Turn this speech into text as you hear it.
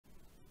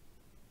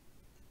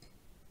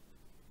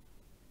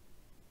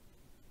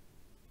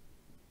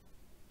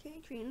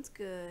Green's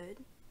good.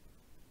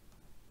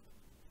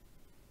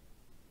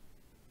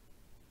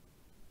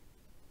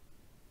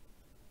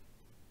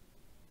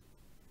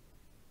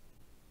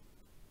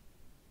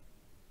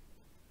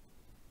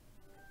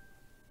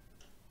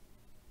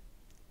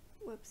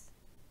 Whoops.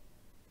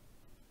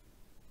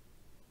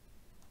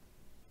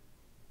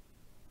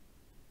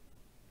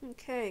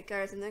 Okay,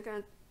 guys,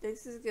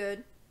 this is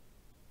good.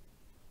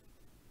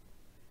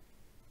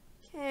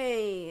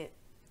 Okay.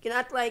 Can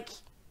act like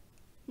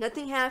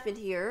nothing happened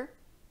here.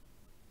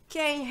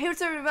 Okay, hey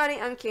what's up everybody,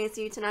 I'm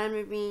Casey. Tonight I'm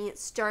going to be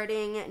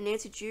starting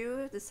Nancy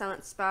Drew, the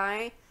Silent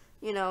Spy.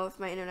 You know, if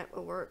my internet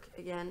will work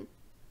again.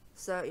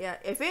 So yeah,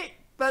 if it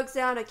bugs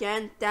out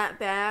again that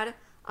bad,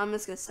 I'm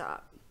just going to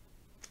stop.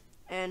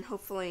 And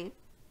hopefully,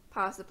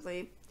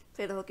 possibly,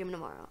 play the whole game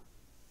tomorrow.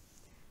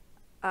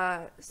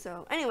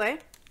 So anyway,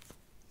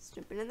 let's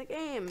jump into the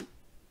game.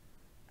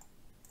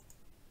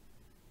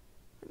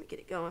 Let me get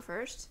it going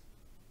first.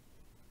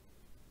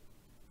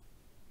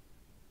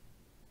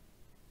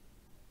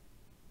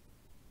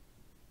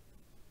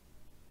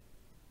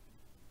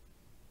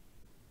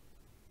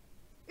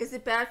 Is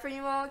it bad for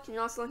you all? Can you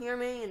also hear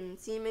me and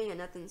see me and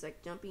nothing's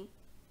like jumpy?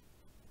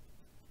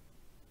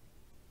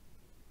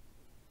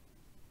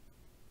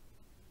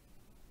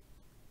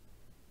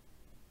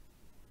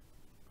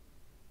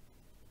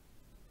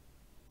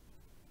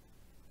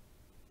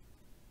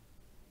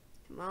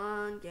 Come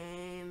on,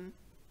 game.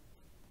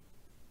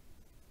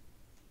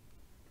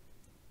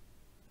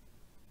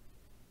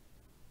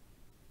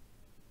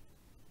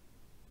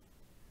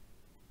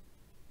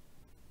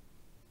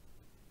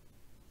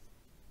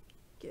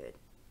 Good.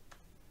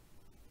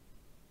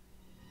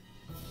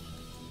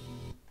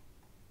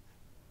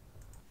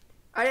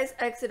 I just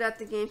exit out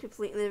the game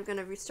completely. I'm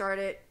gonna restart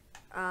it.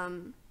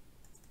 So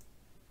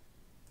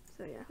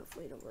yeah,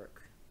 hopefully it'll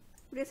work.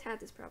 We just had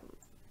this problem.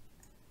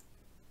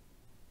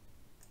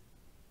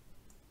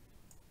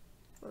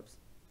 Whoops.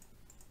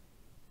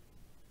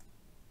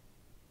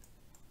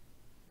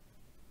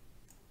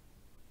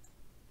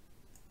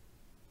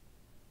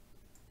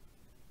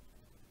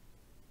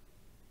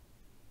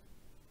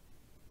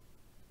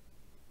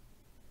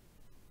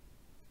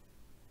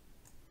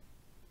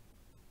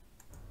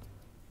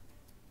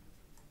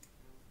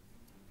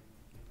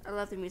 I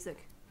love the music.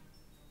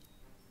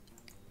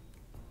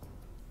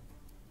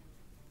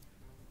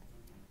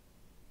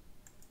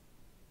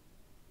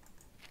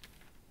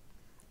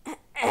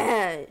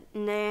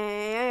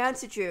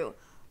 Nancy Drew.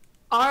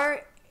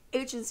 Our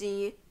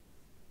agency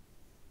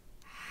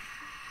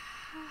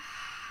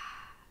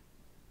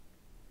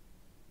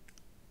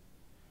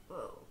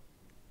whoa.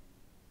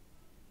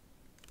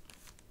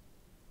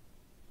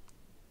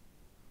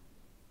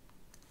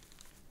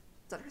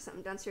 Thought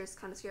something downstairs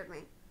kind of scared me.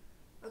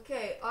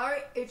 Okay, our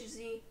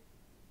agency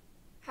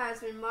has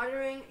been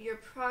monitoring your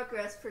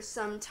progress for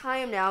some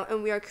time now,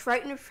 and we are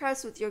quite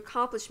impressed with your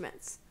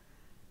accomplishments.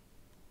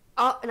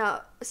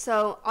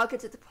 So I'll get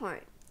to the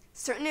point.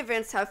 Certain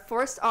events have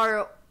forced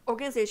our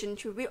organization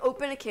to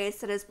reopen a case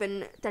that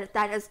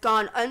has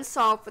gone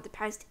unsolved for the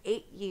past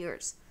 8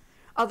 years.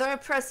 Although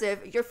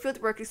impressive, your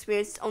fieldwork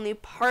experience is only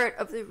part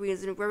of the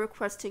reason we're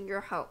requesting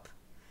your help.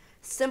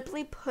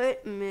 Simply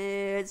put,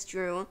 Ms.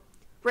 Drew,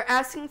 we're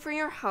asking for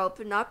your help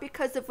not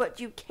because of what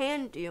you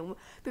can do,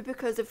 but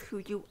because of who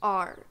you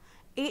are.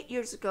 8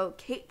 years ago,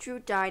 Kate Drew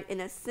died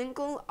in a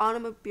single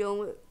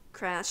automobile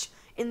crash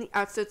in the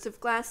outskirts of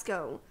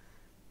Glasgow.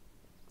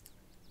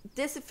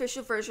 This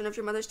official version of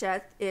your mother's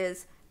death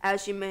is,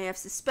 as you may have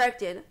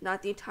suspected,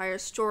 not the entire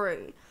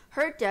story.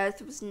 Her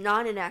death was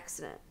not an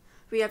accident.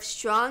 We have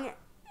strong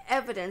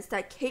evidence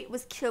that Kate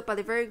was killed by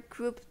the very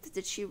group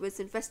that she was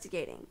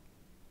investigating.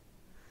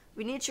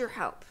 We need your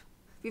help.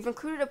 We've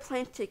included a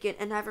plane ticket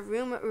and have a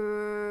room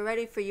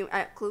ready for you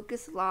at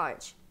Lucas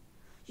Lodge.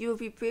 You will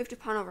be briefed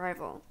upon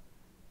arrival.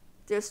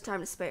 There's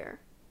time to spare.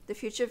 The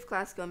future of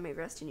Glasgow may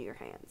rest in your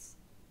hands.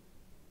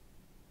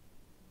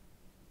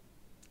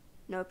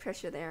 No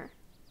pressure there.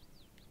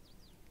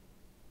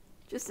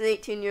 Just an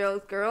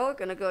 18-year-old girl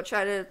gonna go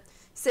try to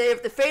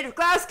save the fate of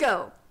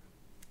Glasgow.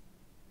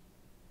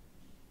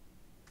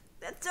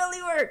 That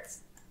totally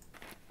works.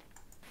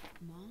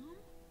 Mom?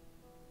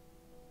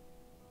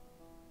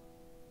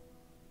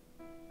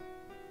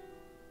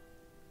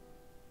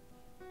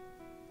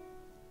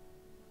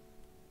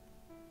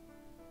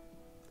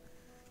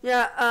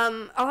 Yeah,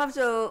 I'll have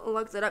to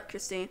look that up,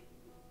 Christy.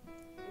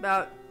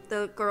 About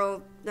the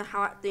girl, the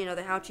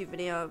how-to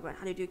video about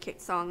how to do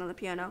Kate's song on the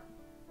piano.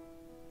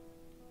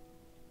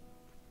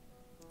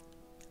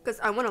 Because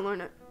I want to learn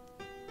it.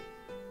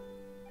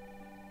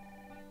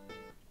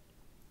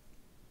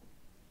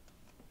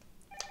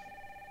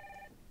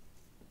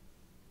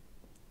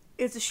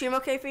 Is the stream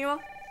okay for you all?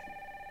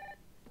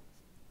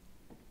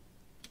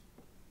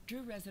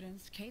 Drew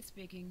residence, Kate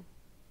speaking.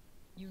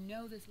 You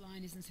know this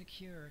line isn't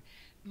secure.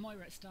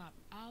 Moira, stop.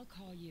 I'll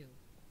call you.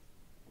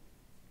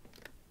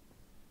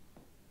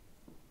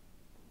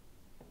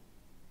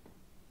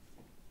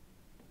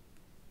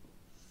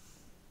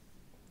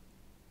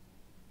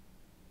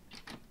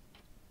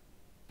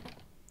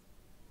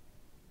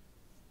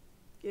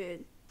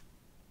 Good.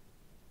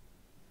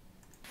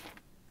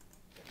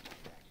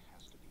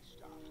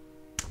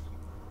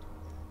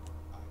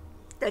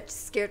 That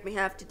just scared me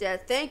half to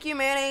death. Thank you,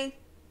 Manny.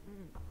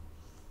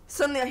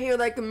 Suddenly I hear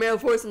like a male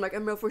voice. I'm like, a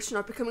male voice should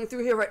not be coming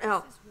through here right now.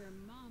 This is where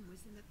Mom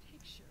was in the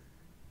picture.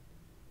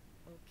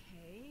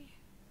 Okay,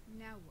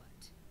 now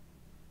what?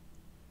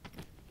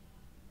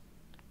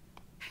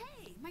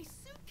 Hey, my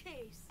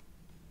suitcase!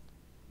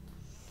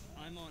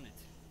 I'm on it.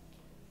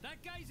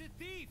 That guy's a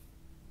thief!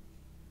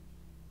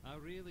 I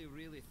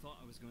really thought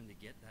I was going to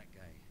get that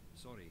guy.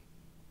 Sorry.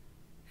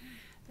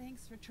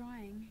 Thanks for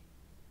trying.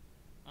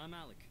 I'm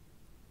Alec.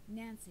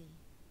 Nancy.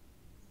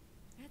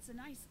 That's a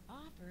nice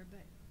offer,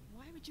 but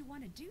why would you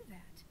want to do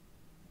that?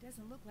 It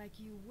doesn't look like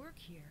you work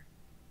here.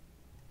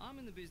 I'm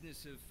in the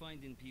business of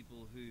finding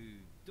people who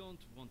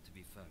don't want to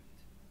be found.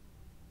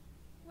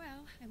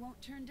 Well, I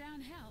won't turn down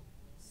help.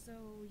 So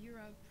you're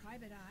a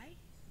private eye?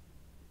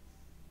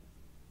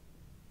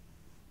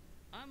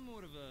 I'm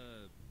more of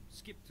a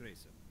skip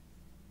tracer.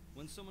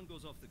 When someone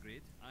goes off the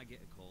grid, I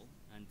get a call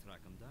and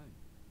track them down.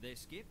 They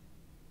skip,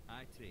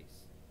 I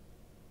trace.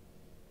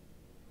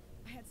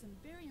 I had some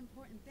very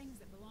important things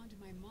that belonged to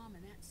my mom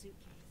in that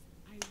suitcase.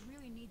 I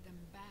really need them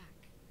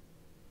back.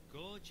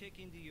 Go check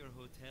into your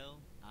hotel.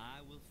 I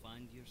will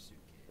find your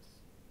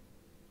suitcase.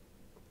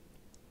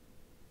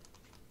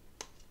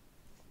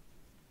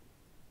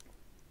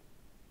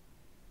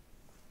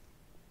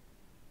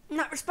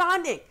 Not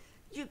responding.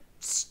 You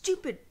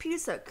stupid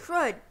piece of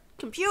crud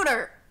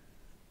computer.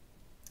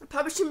 I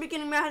probably shouldn't be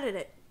getting mad at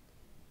it.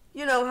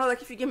 You know how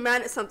like if you get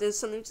mad at something,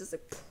 something's just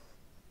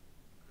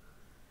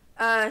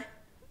like.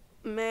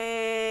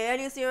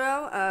 May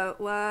Zero.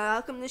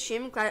 Welcome to the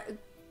stream.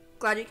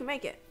 Glad you can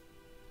make it.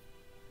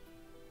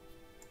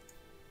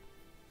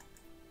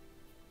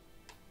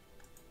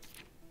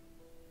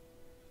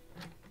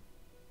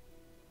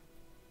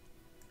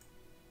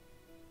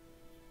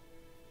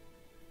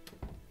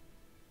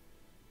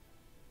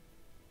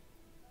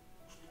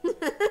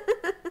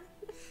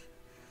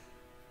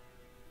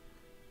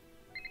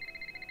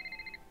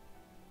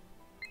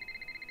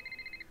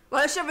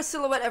 Why does she have a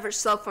silhouette of her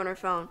cell phone or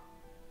phone?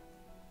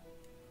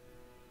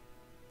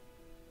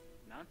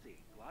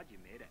 Nancy, glad you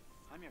made it.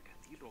 I'm your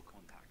cathedral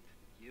contact,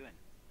 Ewan.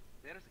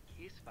 There is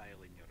a case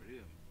file in your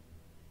room.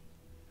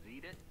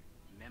 Read it,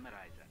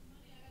 memorize it.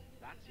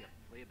 That's your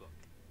playbook.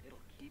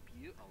 It'll keep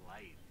you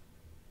alive.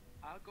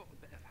 I've got a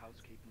bit of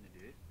housekeeping to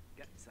do.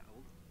 Get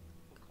settled.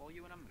 I'll call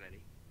you when I'm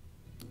ready.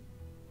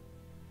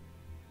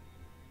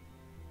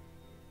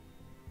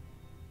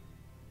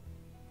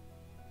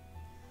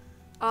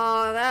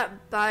 Oh,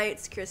 that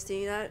bites,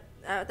 Christy.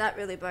 That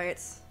really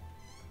bites.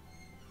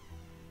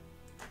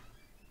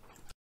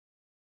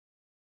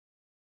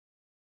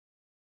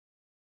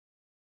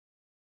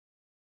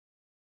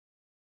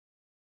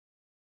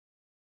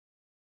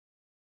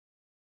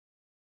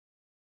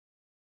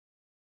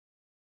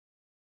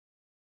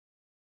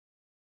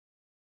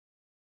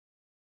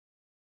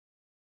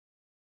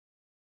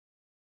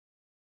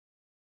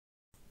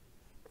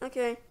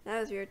 Okay,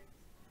 that was weird.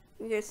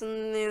 Okay,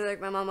 suddenly, like,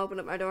 my mom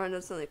opened up my door and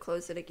then suddenly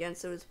closed it again,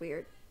 so it was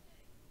weird.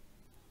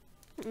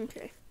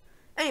 Okay.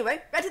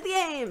 Anyway, back to the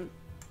game!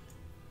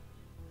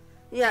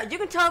 Yeah, you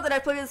can tell that I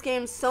play this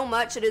game so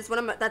much, it is one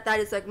of my, that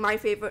is, like, my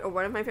favorite, or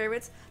one of my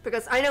favorites,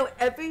 because I know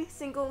every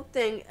single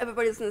thing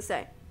everybody's gonna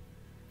say,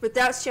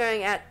 without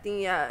staring at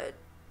the,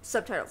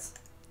 subtitles.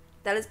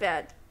 That is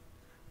bad.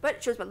 But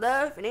it shows my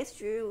love, and it's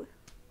true.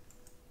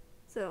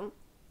 So,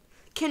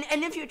 can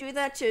any of you do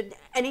that to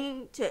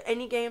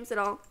any games at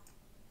all?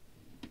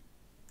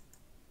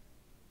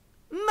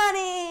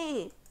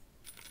 Money!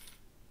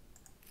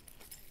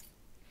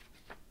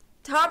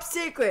 Top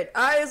secret,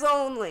 eyes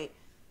only.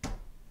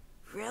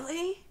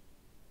 Really?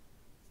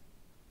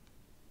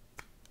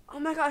 Oh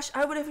my gosh,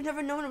 I would have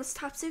never known it was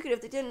top secret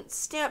if they didn't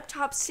stamp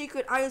top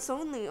secret eyes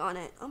only on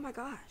it. Oh my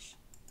gosh.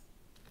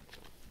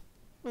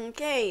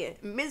 Okay,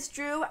 Ms.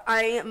 Drew,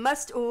 I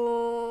must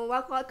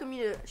welcome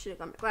you to, I should have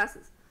got my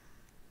glasses.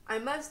 I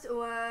must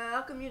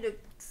welcome you to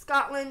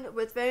Scotland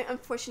with very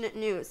unfortunate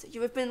news.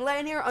 You have been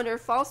laying here under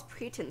false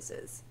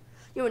pretenses.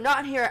 You were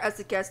not here as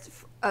a guest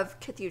of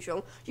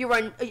Cathedral. You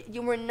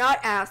were not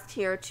asked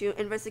here to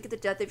investigate the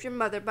death of your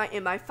mother by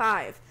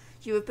MI5.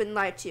 You have been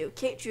lied to.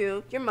 Kate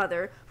Drew, your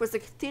mother, was a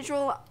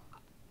Cathedral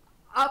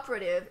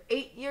operative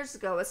 8 years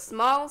ago, a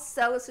small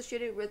cell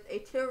associated with a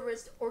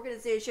terrorist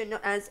organization known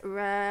as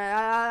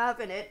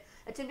Ravenet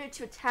attempted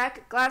to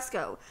attack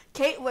Glasgow.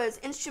 Kate was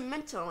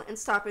instrumental in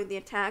stopping the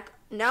attack,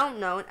 now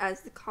known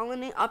as the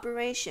Colony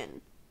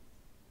Operation.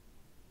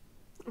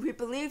 We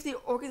believe the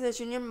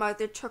organization your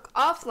mother took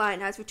offline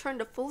has returned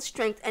to full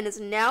strength and is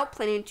now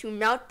planning to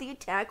mount the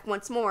attack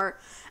once more.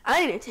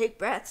 I need to take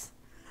breaths.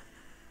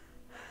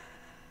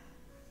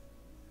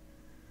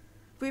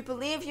 We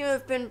believe you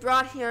have been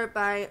brought here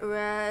by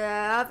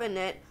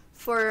Ravenet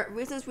for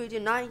reasons we do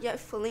not yet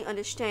fully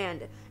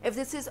understand. If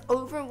this is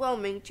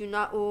overwhelming, do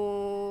not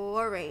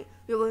worry.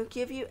 We will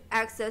give you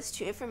access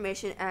to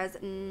information as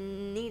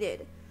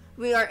needed.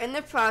 We are in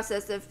the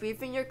process of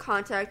briefing your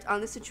contact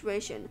on the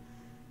situation.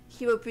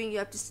 He will bring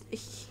you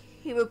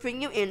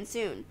in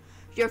soon.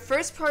 Your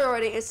first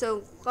priority is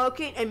to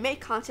locate and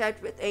make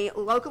contact with a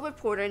local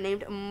reporter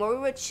named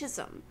Moira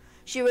Chisholm.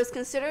 She was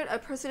considered a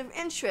person of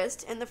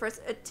interest in the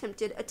first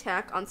attempted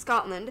attack on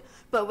Scotland,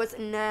 but was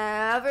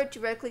never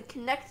directly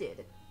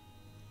connected.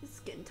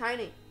 It's getting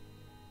tiny.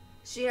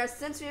 She has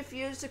since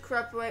refused to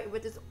cooperate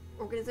with this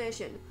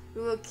organization.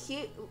 We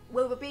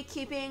will be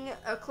keeping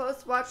a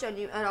close watch on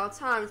you at all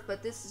times,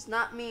 but this does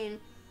not mean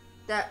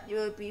that you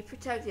will be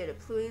protected.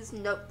 Please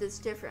note this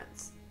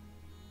difference.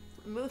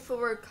 Move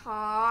forward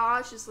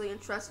cautiously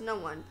and trust no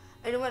one.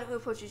 Anyone who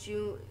approaches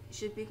you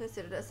should be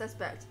considered a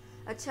suspect.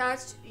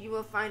 Attached, you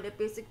will find a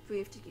basic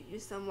brief to get you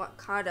somewhat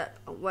caught up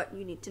on what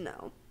you need to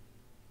know.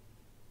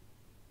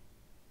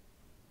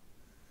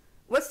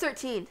 What's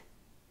 13?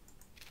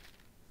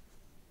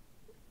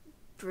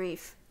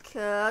 Brief.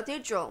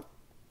 Cathedral.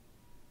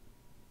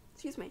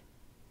 Excuse me.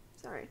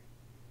 Sorry.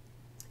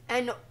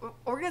 An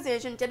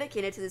organization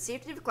dedicated to the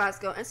safety of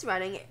Glasgow and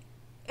surrounding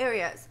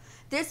areas.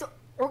 This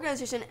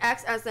organization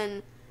acts as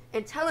an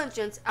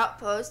intelligence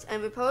outpost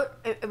and reports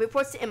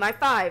to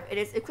MI5. It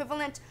is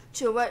equivalent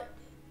to what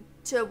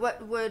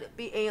would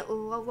be a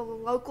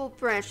local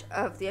branch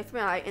of the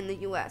FBI in the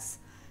U.S.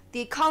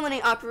 The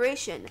Colony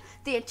Operation,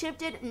 the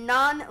attempted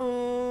non-lethal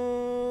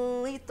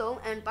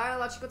and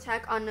biological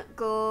attack on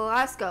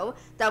Glasgow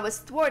that was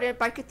thwarted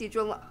by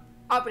Cathedral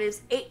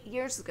operatives 8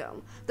 years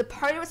ago. The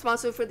party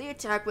responsible for the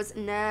attack was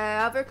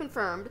never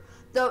confirmed,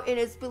 though it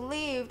is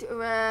believed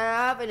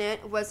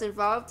Revenant was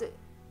involved.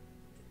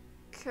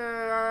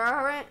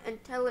 Current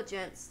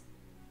intelligence.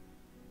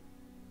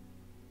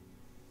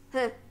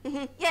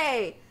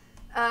 Yay!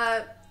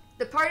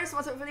 The party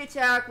responsible for the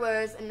attack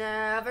was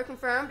never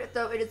confirmed,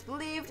 though it is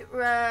believed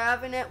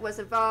Revenant was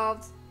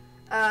involved.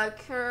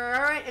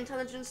 Current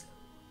intelligence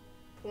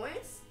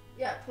points?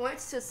 Yeah,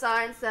 points to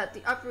signs that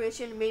the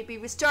operation may be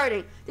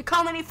restarting. The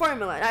colony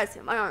formula, that's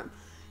it, my arm.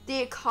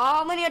 The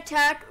colony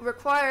attack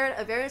required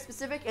a very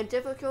specific and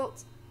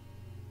difficult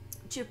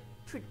to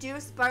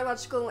produce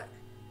biological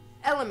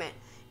element.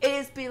 It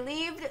is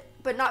believed,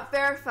 but not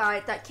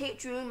verified, that Kate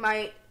Drew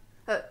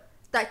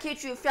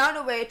found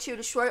a way to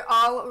destroy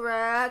all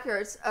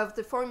records of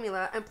the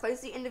formula and place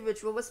the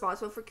individual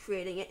responsible for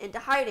creating it into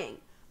hiding.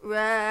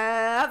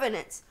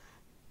 Revenant.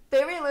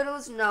 Very little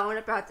is known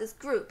about this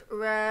group.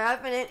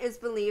 Revenant is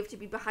believed to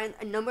be behind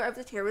a number of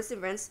the terrorist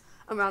events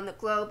around the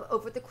globe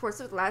over the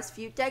course of the last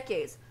few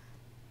decades.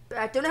 But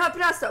I don't know how to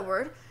pronounce that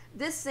word.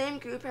 This same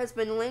group has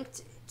been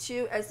linked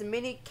to as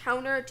many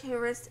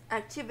counter-terrorist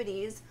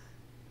activities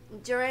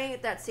during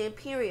that same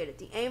period.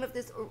 The aim of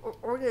this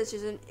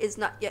organization is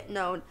not yet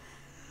known.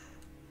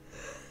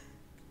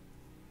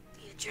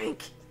 Need a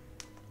drink.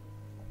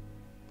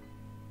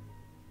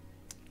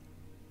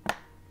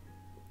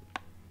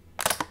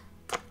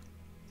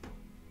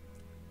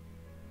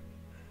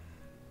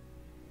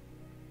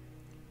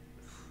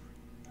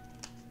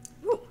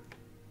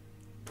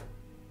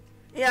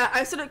 Yeah,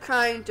 I started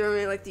crying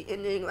during like the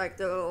ending, like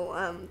the little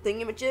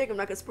thingamajig. I'm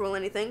not gonna spoil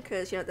anything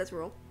because you know that's a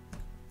rule.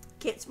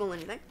 Can't spoil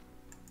anything.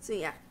 So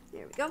yeah,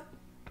 there we go.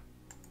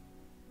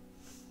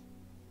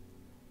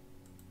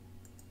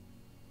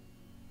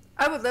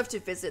 I would love to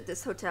visit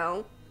this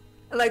hotel,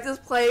 like this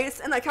place,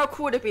 and like how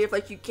cool would it be if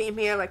like you came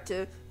here like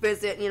to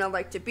visit, you know,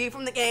 like to be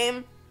from the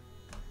game,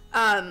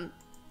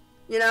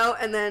 you know,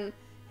 and then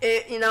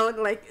it, you know,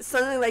 like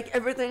suddenly like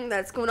everything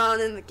that's going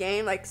on in the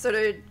game like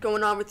started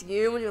going on with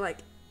you, and you're like.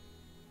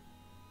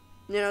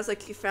 You know, it's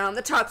like you found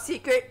the top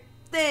secret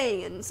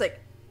thing, and it's like,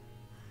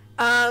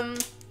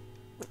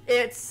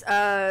 it's,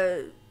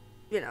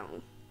 you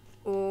know,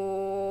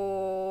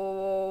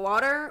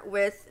 water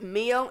with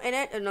Mio in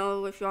it. I don't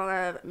know if y'all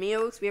have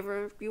Mios,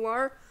 whoever you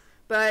are,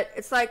 but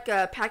it's like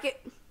a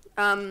packet,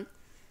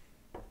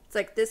 it's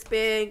like this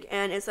big,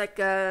 and it's like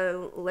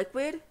a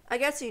liquid, I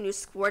guess, and you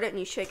squirt it and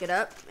you shake it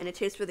up, and it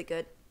tastes really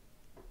good.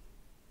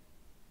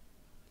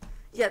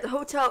 Yeah, the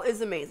hotel is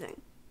amazing.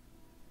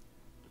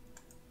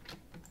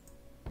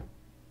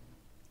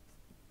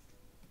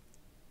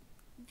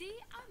 The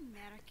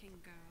American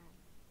girl.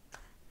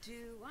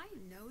 Do I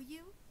know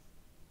you?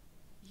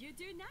 You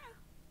do now.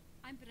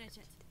 I'm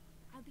Bridget.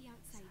 I'll be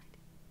outside.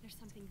 There's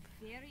something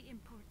very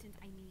important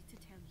I need to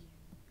tell you.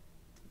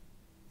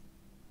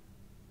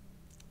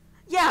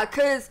 Yeah,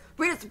 because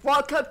we just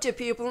walk up to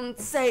people and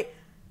say,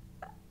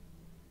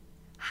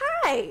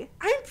 "Hi,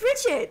 I'm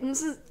Bridget." And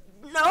says,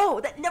 no,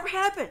 that never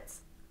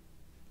happens.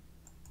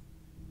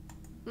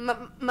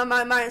 My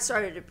mind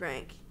started to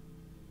break.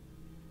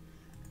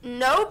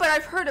 No, but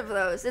I've heard of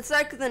those. It's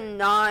like the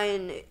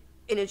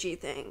non-energy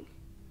thing.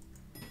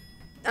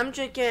 I'm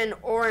drinking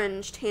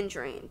orange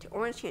tangerine.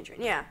 Orange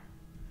tangerine, yeah.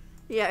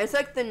 Yeah, it's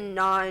like the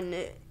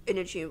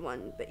non-energy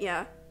one, but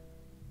yeah.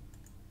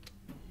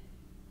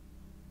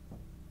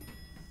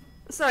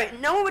 Sorry,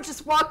 no one would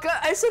just walk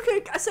up. I still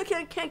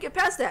can't get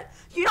past that.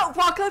 You don't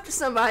walk up to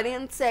somebody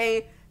and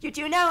say, "You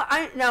do now?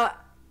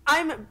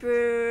 I'm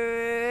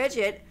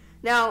Bridget.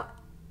 Now,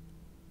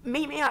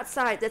 meet me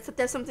outside.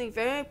 That's something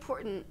very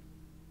important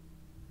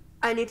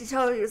I need to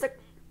tell you." It's like,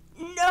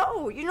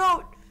 no, you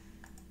know,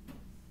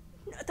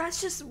 that's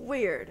just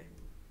weird.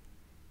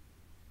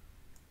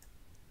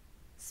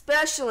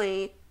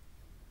 especially,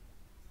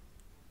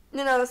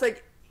 you know, it's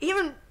like,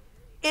 even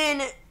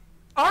in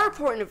our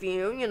point of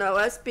view, you know,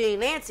 us being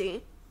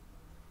Nancy,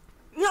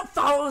 you don't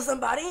follow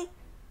somebody.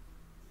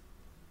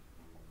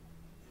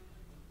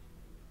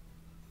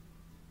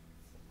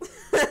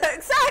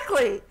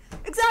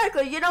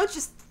 Exactly. You don't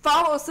just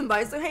follow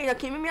somebody. So, hey,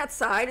 can you meet me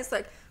outside? It's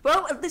like,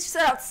 well, at least you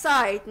said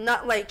outside,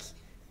 not like,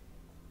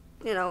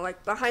 you know,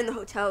 like behind the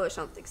hotel or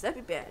something, 'cause that'd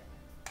be bad.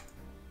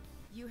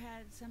 You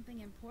had something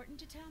important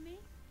to tell me?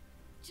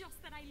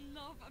 Just that I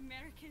love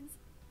Americans.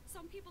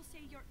 Some people say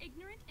you're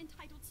ignorant,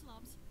 entitled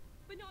slobs,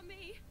 but not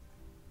me.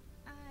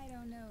 I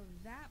don't know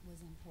if that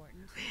was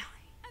important.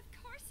 Really? Of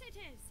course it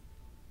is.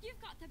 You've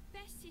got the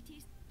best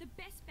cities, the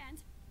best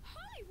bands,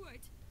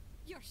 Hollywood.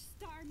 Your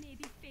star may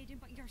be fading,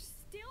 but you're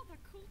still the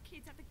cool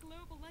kids at the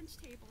global lunch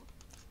table.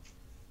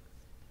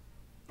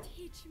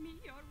 Teach me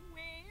your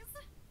ways.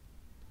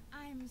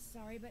 I'm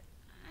sorry, but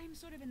I'm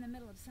sort of in the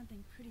middle of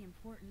something pretty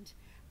important.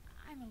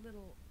 I'm a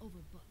little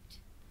overbooked.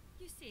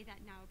 You say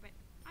that now, but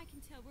I can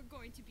tell we're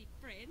going to be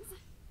friends.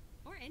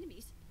 Or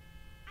enemies.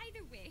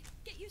 Either way,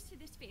 get used to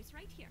this face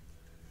right here.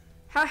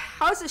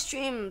 How's the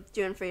stream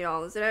doing for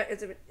y'all? Is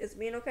it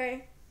being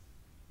okay?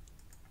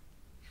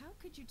 How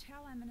could you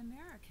tell I'm an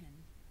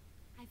American?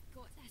 I've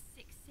got a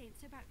sixth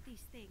sense about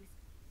these things.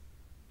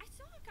 I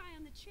saw a guy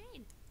on the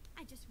train.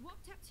 I just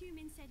walked up to him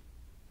and said,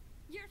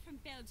 "You're from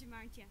Belgium,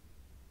 aren't you?"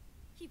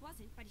 He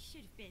wasn't, but he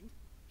should have been.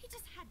 He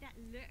just had that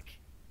look.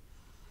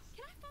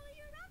 Can I follow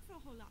you around for a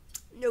whole lot?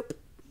 Nope.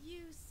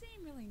 You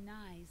seem really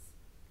nice,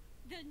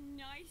 The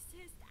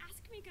nicest.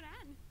 Ask me,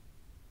 Gran.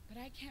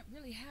 but I can't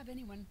really have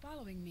anyone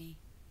following me.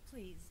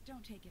 Please,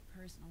 don't take it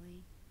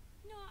personally.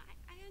 No,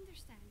 I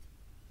understand.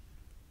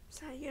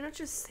 Sorry, you don't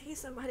just say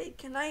somebody.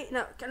 Can I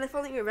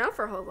follow you around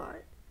for a whole lot?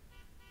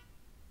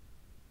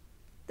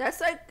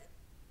 That's like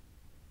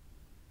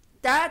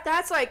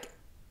that's like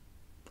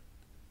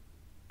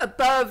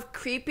above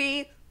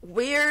creepy,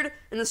 weird,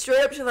 and then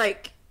straight up to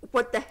like,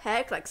 what the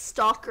heck, like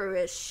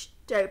stalkerish.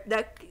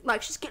 That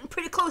like, she's getting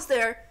pretty close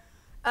there.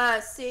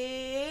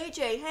 CJ,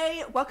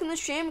 hey, welcome to the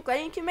stream.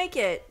 Glad you can make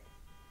it.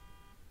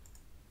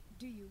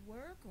 Do you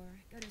work or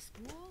go to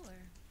school or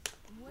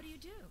what do you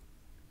do?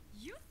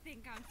 You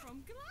think I'm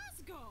from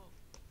Glasgow?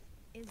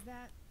 Is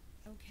that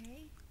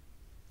okay?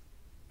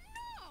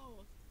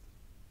 No!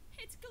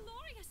 It's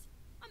glorious.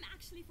 I'm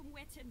actually from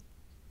Wetton.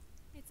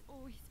 It's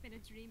always been a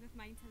dream of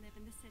mine to live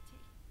in the city.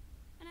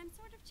 And I'm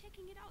sort of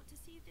checking it out to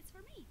see if it's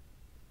for me.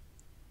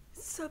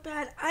 It's so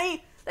bad.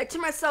 To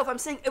myself, I'm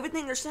saying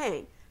everything they're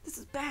saying. This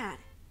is bad.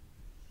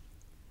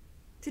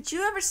 Did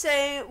you ever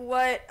say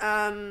what,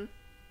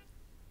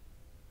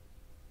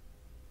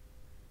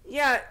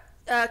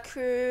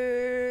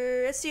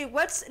 Chrissy,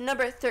 what's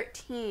number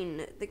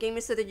 13? The game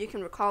you said that you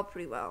can recall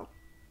pretty well.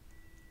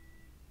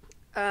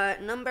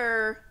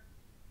 Number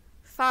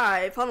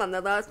 5. Hold on,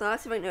 let's see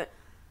if I can do it.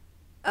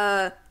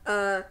 Oh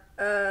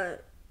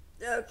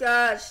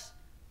gosh.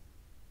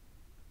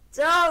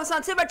 Oh, it's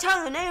on tip of my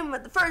tongue, the name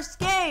of the first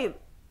game.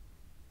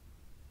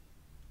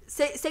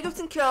 Sacred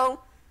and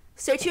Kill,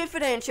 Stay Tuned for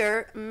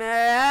Danger,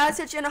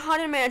 Message in a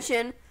Haunted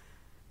Mansion,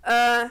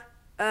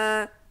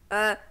 Treasure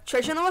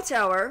in the One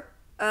Tower,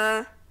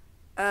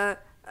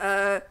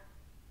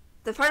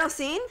 The Final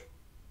Scene?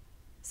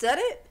 Is that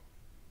it?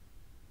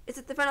 Is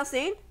it the final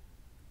scene?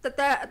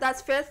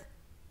 That's 5th?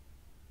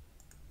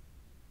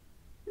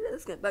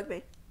 That's gonna bug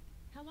me.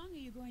 How long are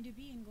you going to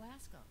be in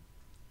Glasgow?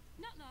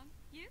 Not long.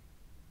 You?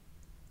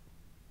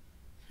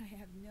 I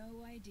have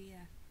no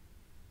idea.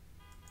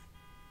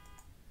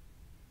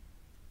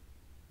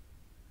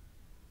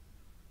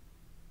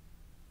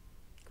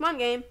 Come on,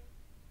 game.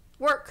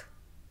 Work.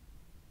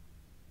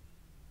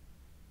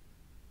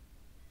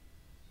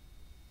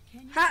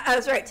 Can you Ha, I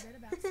was tell me right. a bit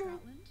about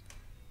Scotland?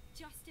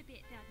 Just a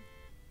bit then.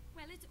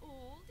 Well, it's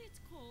old, it's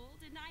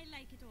cold, and I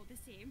like it all the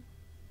same.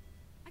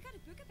 I got a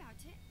book about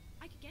it.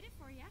 I could get it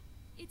for you.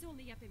 It's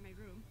only up in my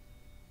room.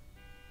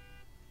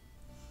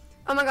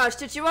 Oh my gosh,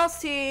 did you all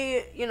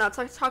see,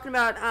 talking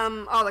about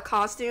all the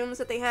costumes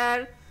that they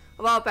had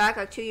a while back,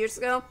 like 2 years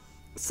ago?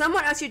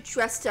 Someone actually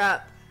dressed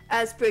up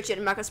as Bridget.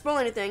 I'm not going to spoil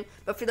anything,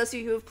 but for those of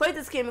you who have played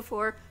this game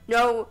before,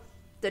 know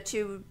the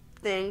two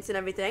things and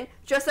everything.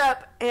 Dressed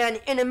up,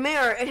 and in a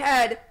mirror, it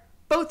had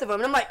both of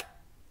them. And I'm like,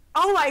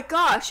 oh my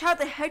gosh, how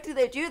the heck did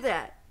they do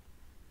that?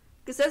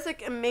 Because that's,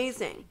 like,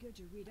 amazing. Good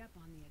to read up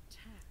on the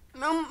attack.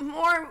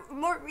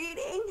 More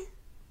reading?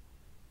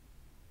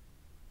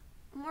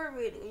 More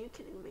reading? Are you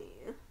kidding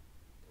me?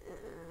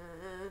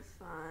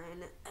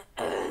 Fine.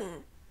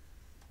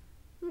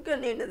 I'm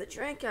gonna need another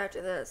drink after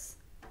this.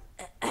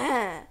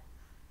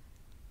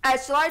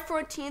 As July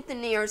 14th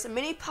nears,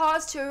 many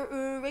pause to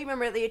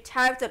remember the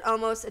attack that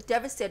almost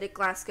devastated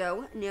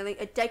Glasgow nearly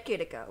a decade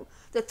ago.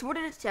 The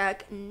thwarted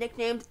attack,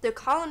 nicknamed the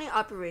Colony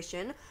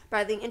Operation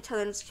by the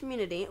intelligence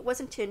community, was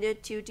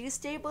intended to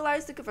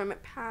destabilize the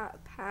government power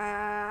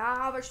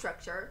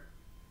structure.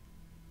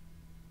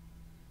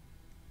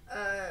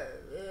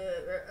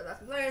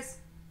 Last place.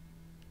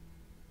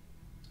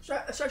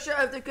 Structure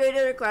of the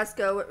Greater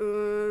Glasgow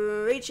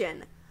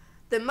region.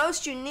 The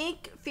most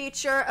unique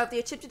feature of the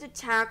attempted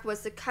attack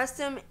was the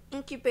custom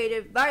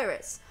incubated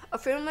virus, a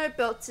firmware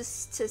built to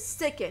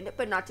sicken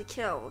but not to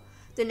kill.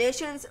 The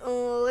nation's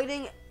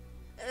leading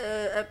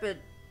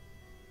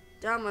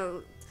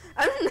epidemiologist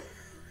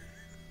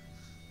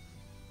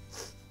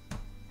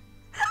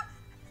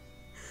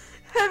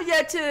have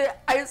yet to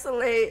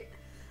isolate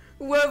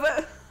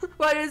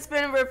what has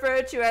been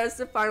referred to as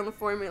the final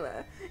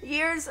formula.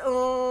 Years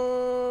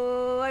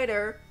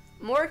later,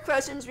 more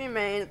questions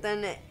remain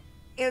than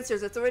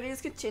answers.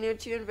 Authorities continue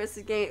to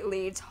investigate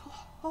leads,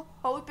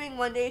 hoping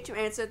one day to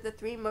answer the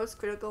three most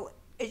critical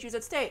issues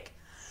at stake.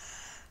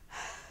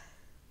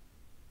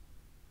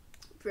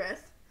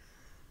 Breath.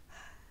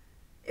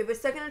 If a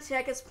second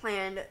attack is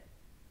planned,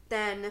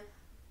 then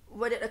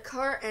would it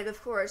occur, and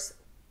of course,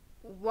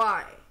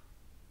 why?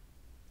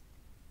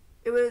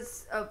 It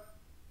was a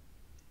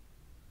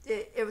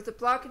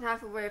block and a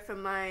half away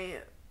from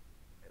my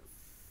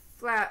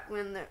flat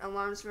when the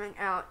alarms rang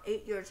out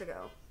 8 years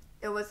ago.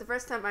 It was the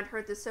first time I'd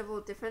heard the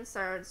civil defense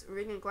sirens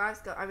ring in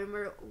Glasgow. I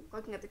remember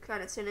looking at the crowd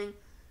and sitting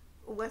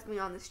with me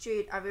on the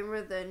street. I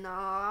remember the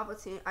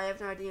novelty. I have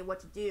no idea what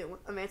to do.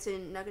 A man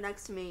sitting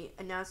next to me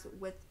announced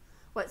with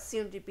what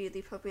seemed to be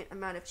the appropriate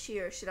amount of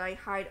cheer. Should I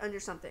hide under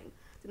something?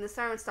 Then the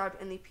siren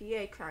stopped and the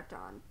PA cracked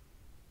on.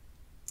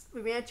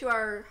 We ran to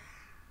our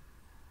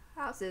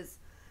houses.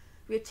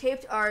 We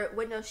taped our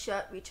windows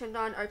shut. We turned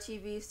on our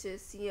TVs to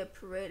see a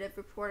parade of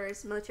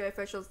reporters, military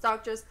officials,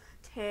 doctors,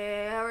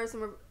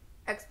 terrorism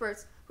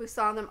experts. We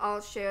saw them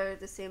all share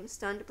the same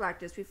stunned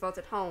blackness. We felt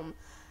at home.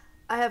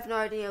 I have no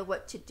idea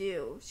what to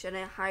do. Should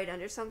I hide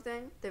under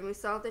something? Then we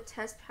saw the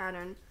test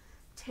pattern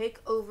take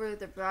over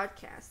the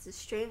broadcast. The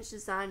strange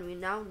design we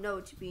now know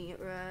to be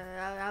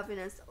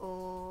Ravenous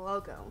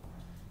logo.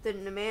 The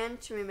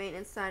demand to remain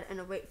inside and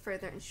await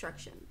further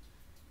instruction.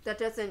 That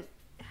doesn't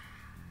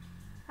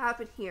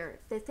happen here.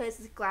 This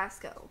is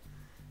Glasgow.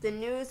 The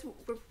news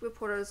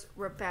reporters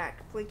were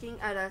back, blinking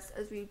at us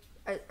as we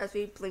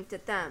blinked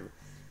at them.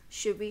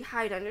 Should we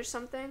hide under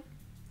something?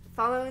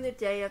 Following the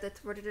day of the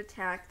thwarted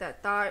attack,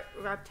 that thought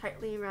wrapped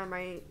tightly around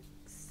my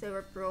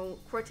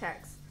cerebral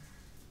cortex.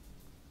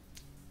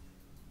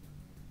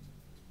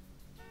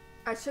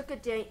 I took a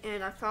day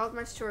in. I followed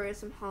my stories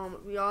from home.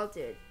 We all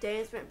did.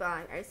 Days went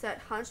by. I sat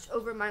hunched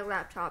over my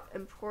laptop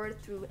and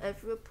pored through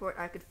every report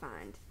I could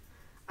find.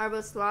 I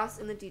was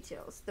lost in the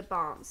details. The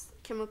bombs,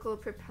 chemical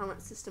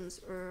propellant systems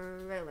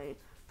really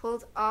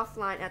pulled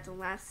offline at the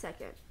last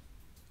second.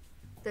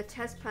 The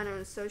test pattern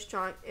was so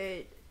strong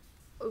it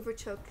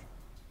overtook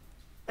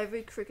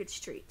every crooked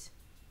street.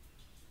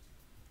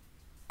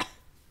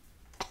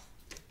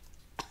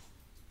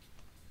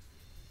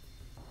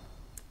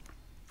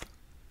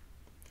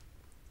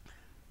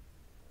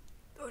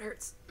 Oh, it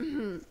hurts.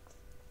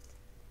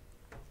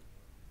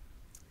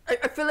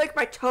 I feel like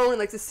my tone,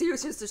 like the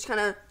seriousness, just kind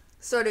of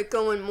started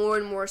going more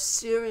and more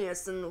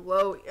serious and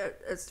low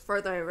as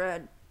further I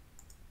read.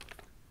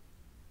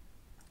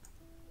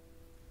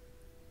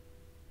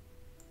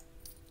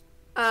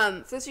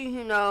 Those of you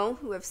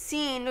who have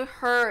seen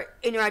her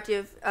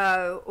interactive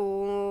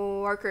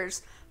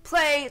workers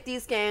play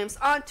these games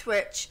on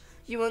Twitch,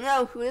 you will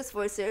know who this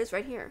voice is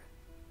right here.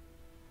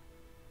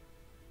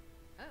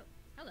 Oh,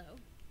 hello.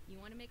 You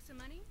want to make some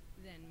money?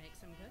 Then make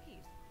some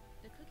cookies.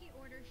 The cookie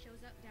order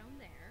shows up down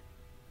there.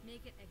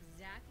 Make it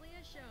exactly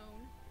as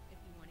shown if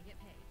you want to get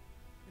paid.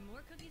 The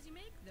more cookies you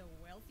make, the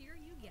wealthier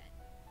you get.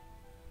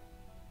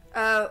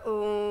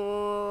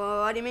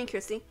 What do you mean,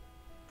 Christy?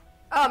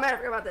 Oh man, I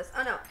forgot about this.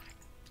 Oh no.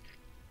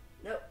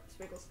 Nope,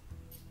 sprinkles.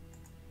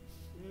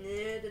 All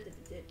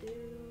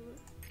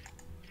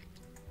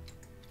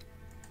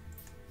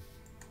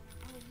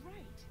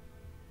right.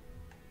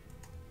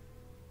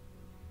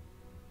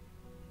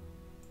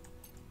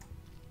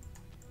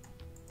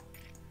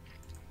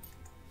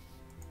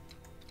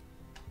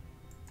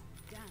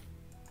 Done.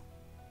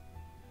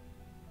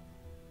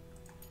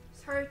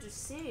 It's hard to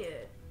see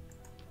it.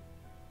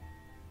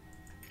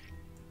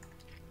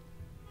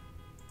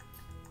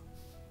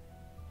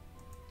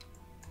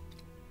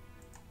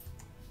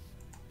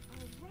 All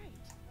right.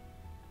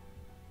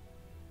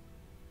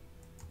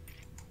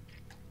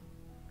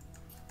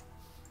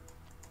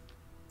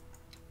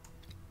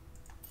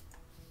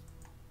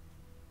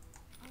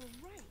 All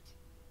right.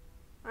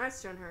 My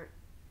eyes don't hurt.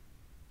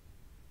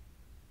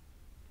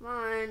 Come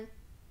on.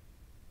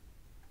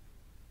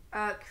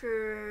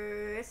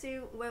 Chrissy,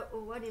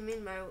 what do you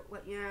mean by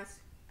what you asked?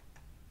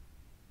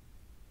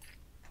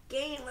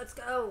 Game, let's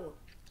go!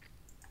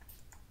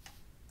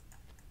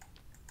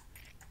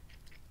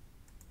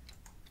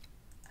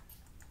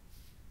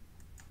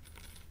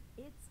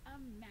 It's a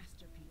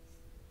masterpiece.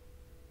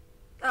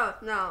 Oh,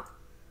 no.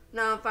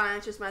 No, I'm fine.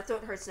 It's just my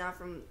throat hurts now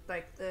from,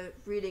 like, the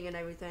reading and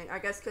everything. I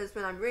guess because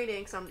when I'm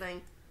reading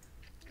something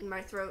in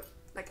my throat,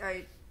 like,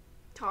 I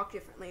talk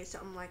differently or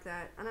something like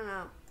that. I don't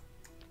know.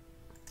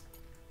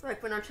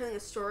 Like, when I'm telling a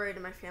story to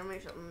my family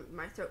or something,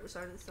 my throat was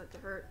starting to start to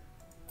hurt.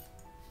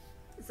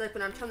 It's like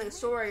when I'm telling a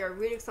story or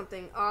reading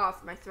something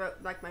off, my throat,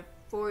 like, my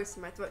voice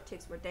and my throat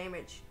takes more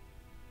damage.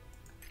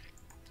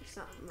 Or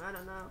something. I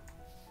don't know.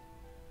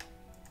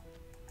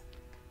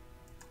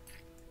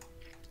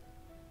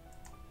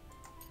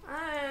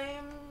 I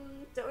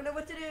don't know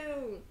what to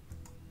do.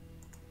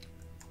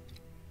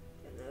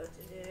 Don't know what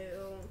to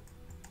do.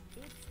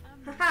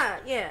 Haha,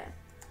 yeah.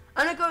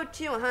 I'm gonna go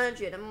to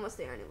 100. I'm almost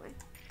there anyway.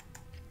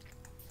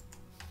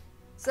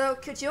 So,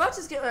 could you all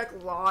just get, like,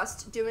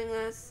 lost doing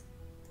this?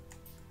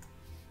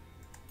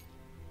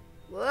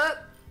 Whoop!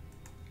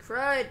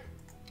 Crud.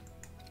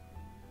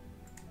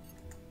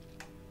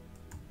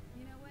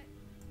 You know what?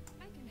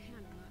 I can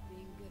handle not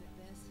being good at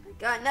this. I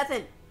got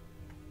nothing.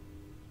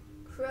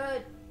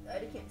 Crud.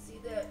 I can't see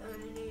that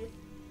underneath.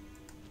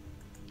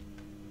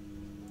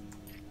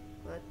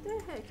 What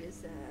the heck is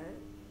that?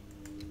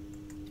 Is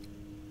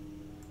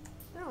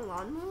that a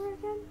lawnmower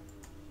again?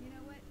 You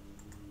know what?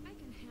 I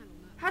can handle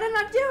not. How did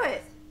I not do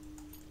it?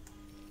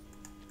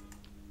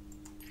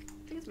 I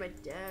think it's my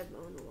dad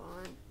mowing the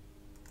lawn.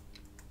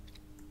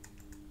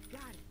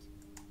 Got it.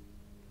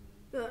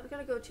 Good, I'm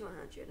gonna go to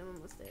 100. I'm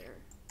almost there.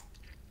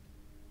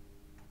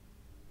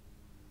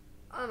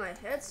 Oh, my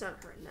head's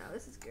not hurting now.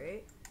 This is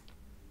great.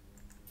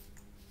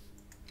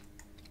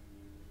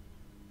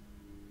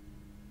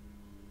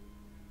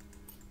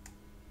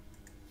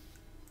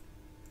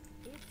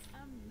 It's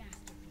a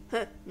masterpiece.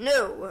 Huh,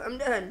 no, I'm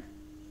done.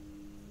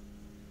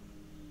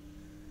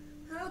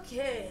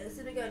 Okay, let's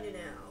see what I gotta do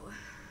now.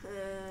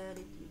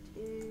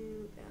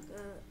 Back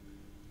up.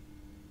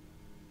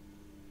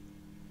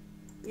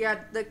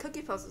 Yeah, the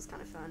cookie puzzle is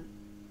kind of fun.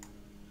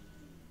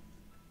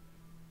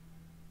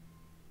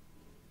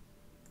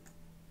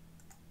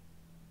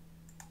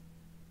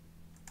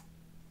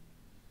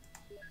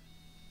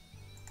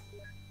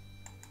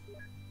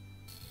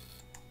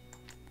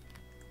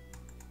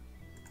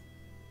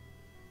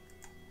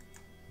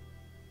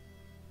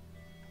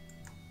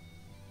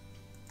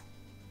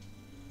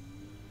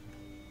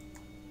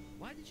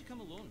 Why did you come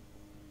alone?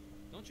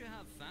 Don't you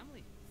have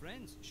family,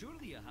 friends?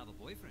 Surely you have a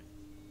boyfriend.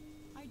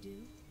 I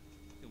do.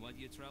 Then why do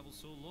you travel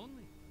so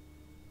lonely?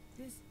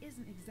 This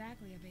isn't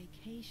exactly a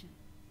vacation.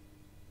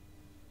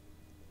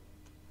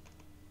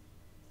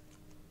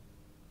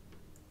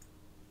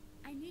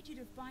 I need you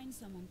to find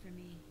someone for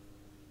me.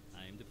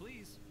 I am to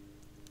please.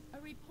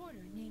 A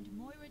reporter named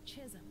Moira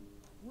Chisholm.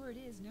 Word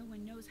is no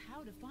one knows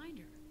how to find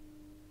her.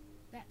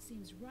 That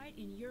seems right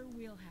in your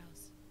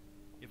wheelhouse.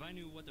 If I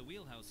knew what the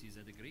wheelhouse is,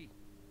 I'd agree.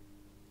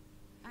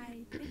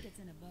 I think it's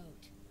in a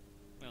boat.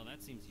 Well,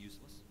 that seems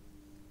useless.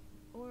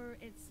 Or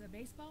it's a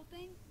baseball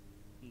thing?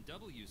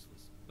 Double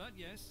useless. But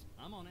yes,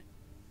 I'm on it.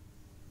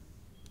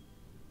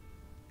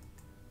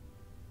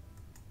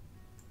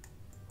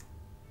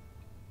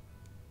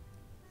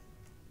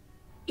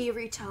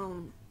 Eerie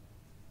tone.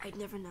 I'd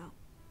never know.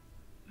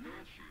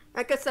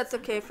 I guess that's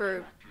okay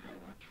for...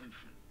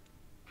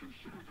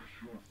 Consider this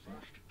your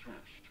first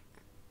test.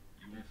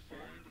 You will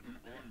find an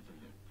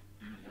envelope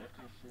in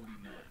locker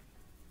 49.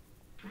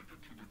 Take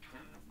it to the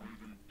 10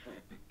 Raven pub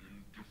in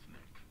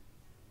Giftnet.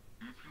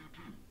 If you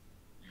do,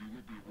 you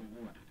will be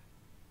rewarded.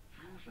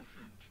 Here's a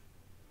hint.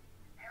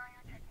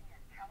 Area checking in.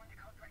 Talent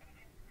code for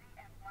agent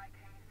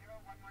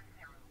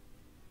CFYK0110.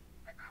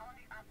 The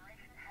colony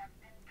operation has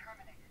been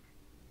terminated.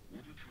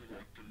 Wouldn't you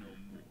like to know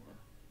more?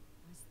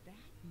 Was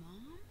that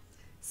Mom?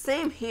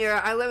 Same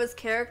here. I love his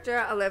character.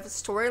 I love his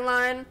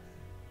storyline.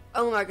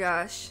 Oh my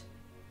gosh.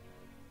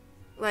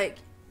 Like,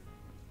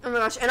 oh my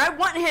gosh. And I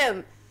want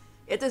him.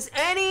 If there's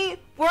any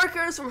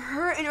workers from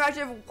Her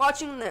Interactive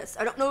watching this,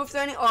 I don't know if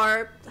there any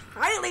are.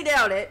 Highly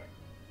doubt it.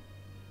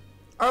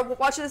 Or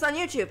watching this on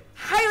YouTube.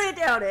 Highly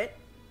doubt it.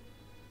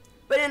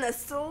 But in a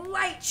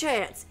slight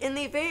chance, in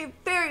the very,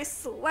 very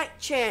slight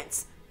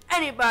chance,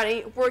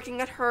 anybody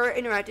working at Her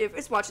Interactive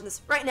is watching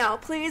this right now,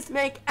 please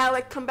make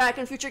Alec come back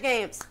in future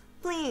games.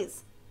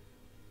 Please.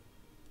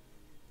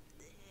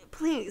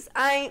 Please,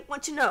 I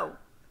want to know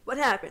what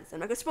happens. I'm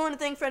not going to spoil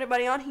anything for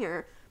anybody on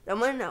here, but I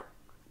want to know.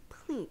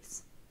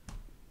 Please.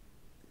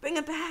 Bring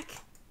it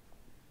back.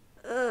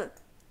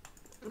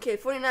 Okay,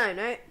 49,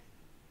 right?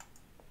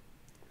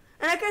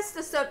 And I guess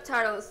the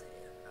subtitles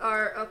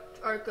are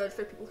good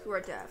for people who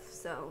are deaf,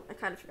 so I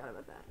kind of forgot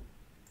about that.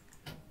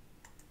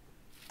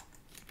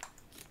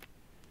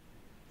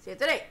 Save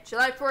the date,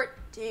 July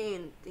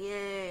 14th.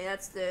 Yay,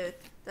 that's the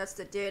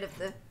date of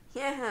the,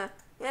 yeah,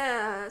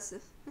 that's,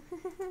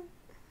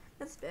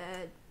 that's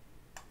bad.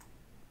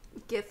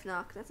 Gift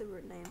knock, that's a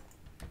weird name.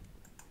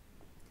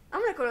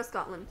 I'm gonna go to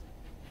Scotland.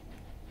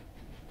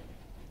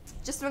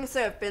 Just so I can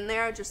say I've been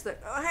there, just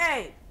like, oh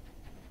hey!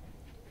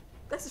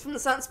 This is from the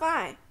Silent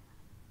Spy.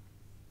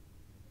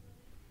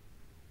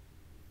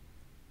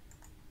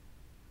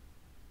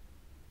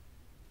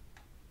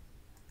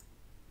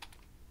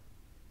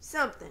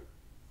 Something.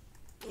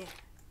 Yeah.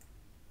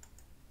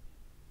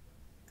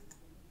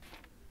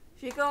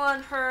 If you go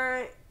on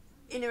Her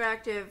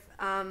Interactive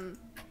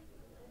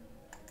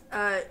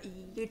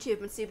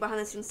YouTube and see behind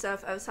the scenes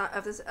stuff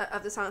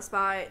of the Silent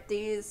Spy,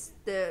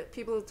 the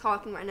people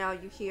talking right now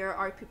you hear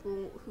are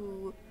people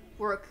who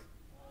work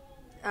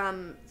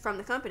from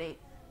the company,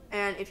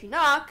 and if you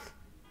knock,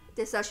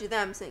 this is actually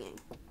them singing.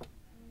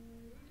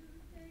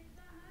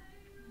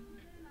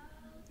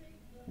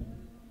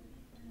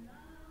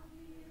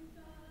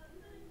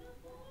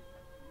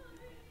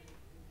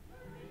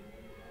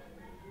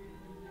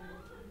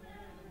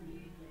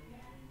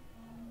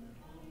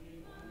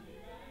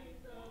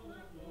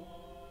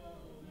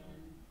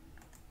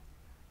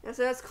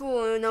 So that's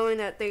cool knowing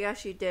that they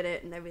actually did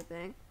it and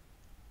everything.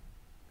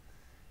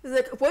 It's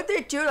like what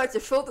they do, like to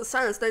fill the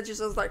silence. They just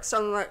like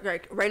some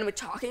like randomly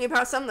talking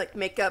about something, like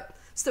make up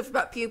stuff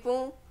about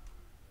people.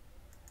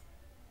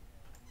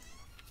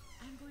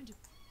 I'm going to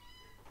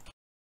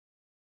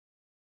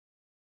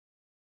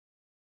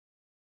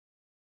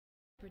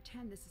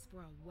pretend this is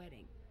for a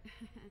wedding.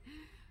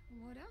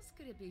 What else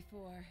could it be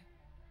for?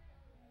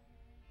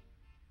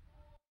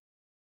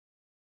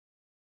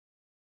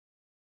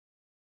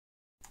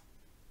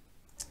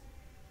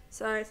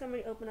 Sorry,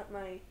 somebody opened up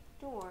my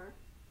door.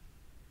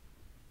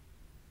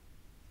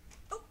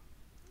 Oh,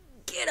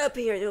 get up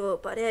here, you little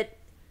butthead.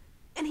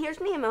 And here's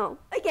Nemo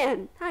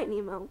again. Hi,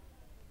 Nemo.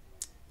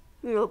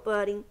 Little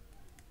buddy.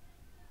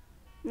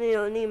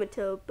 Little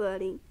nematode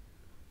buddy.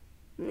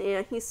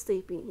 Yeah, he's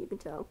sleepy. You can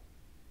tell.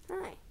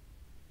 Hi.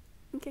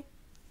 Okay.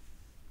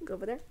 Go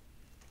over there.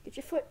 Get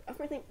your foot off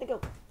my thing. Go.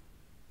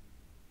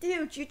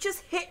 Dude, you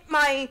just hit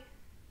my.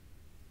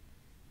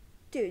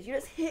 Dude, you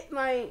just hit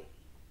my.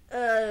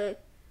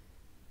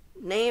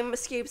 Name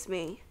escapes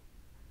me.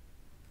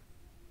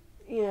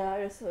 Yeah,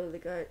 I just totally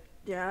got.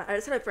 Yeah, I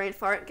just had a brain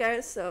fart,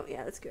 guys. So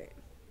yeah, that's great.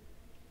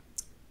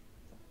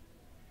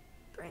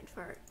 Brain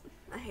fart.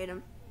 I hate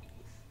him.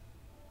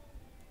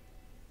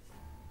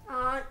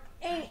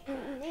 Hey,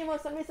 Nemo,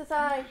 somebody says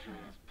hi.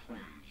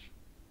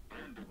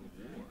 I'm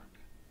doing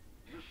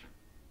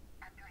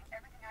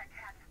everything I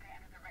can to stay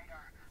under the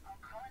radar. I'll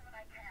call in when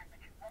I can, but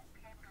you won't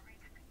be able to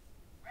reach me.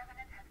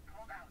 Revenant has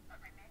pulled out,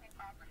 but remaining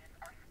operatives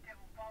are still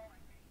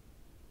following me.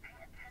 Pay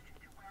attention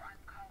to where I'm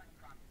calling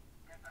from.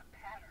 There's a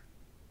pattern.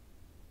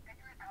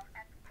 Figure it out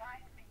and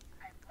find me.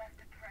 I've left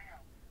a trail.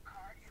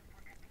 Card is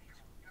for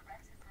Cathedral. The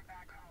rest is for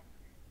back home.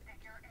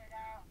 Figure it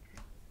out.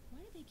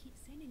 Why do they keep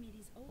sending me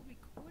these old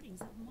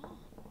recordings of Mom?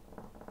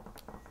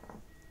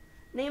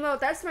 Nemo,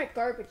 that's my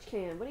garbage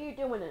can. What are you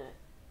doing in it?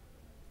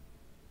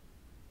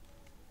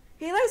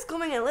 He likes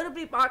going in little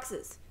bitty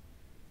boxes.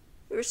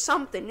 There's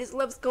something. He just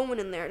loves going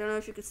in there. I don't know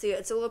if you can see it.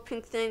 It's a little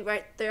pink thing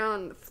right there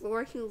on the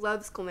floor. He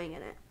loves going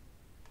in it.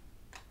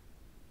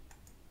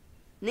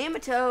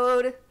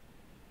 Nematode.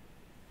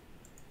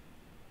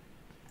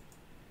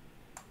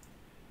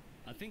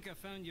 I think I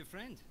found your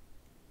friend.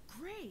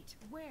 Great.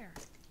 Where?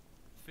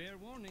 Fair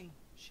warning,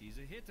 she's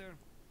a hitter.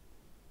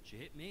 She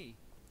hit me.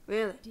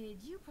 Really?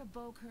 Did you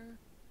provoke her?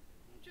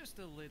 Just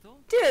a little.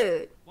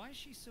 Dude. Why is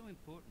she so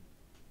important?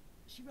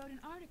 She wrote an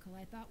article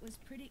I thought was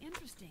pretty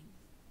interesting.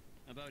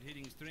 About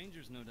hitting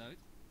strangers, no doubt.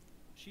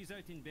 She's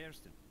out in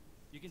Bearston.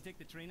 You can take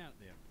the train out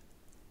there.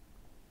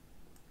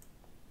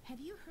 Have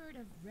you heard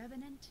of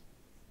Revenant?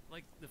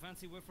 Like the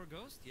fancy word for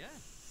ghost? Yeah.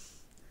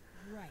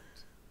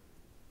 Right.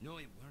 No,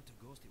 it weren't a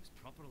ghost. It was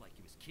proper, like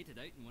he was kitted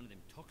out in one of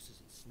them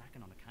tuxes and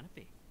snacking on a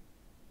canopy.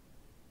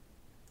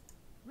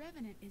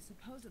 Revenant is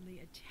supposedly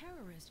a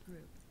terrorist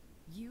group.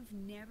 You've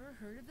never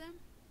heard of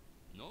them?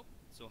 Nope,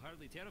 so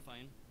hardly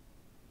terrifying.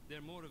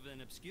 They're more of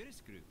an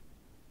obscurist group.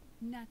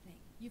 Nothing.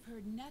 You've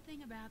heard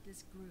nothing about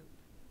this group.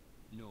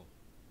 No,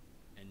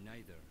 and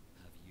neither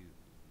have you.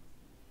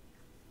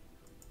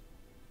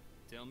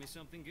 Tell me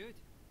something good.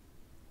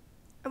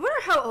 I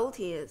wonder how old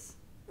he is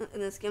in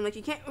this game. Like,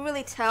 you can't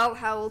really tell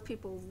how old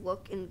people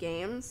look in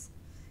games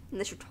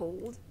unless you're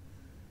told.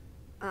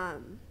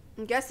 I'm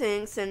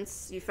guessing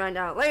since you find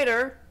out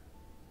later.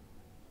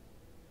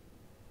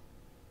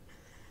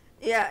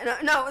 Yeah,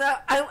 no.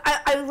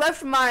 I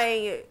left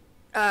my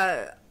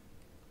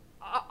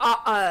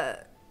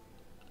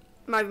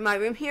my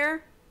room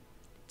here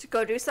to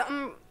go do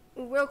something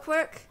real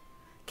quick.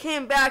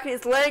 Came back and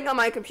it's laying on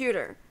my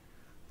computer.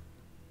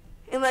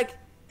 And like,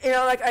 you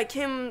know, like I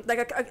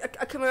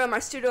come around my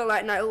studio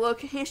light and I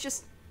look and he's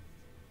just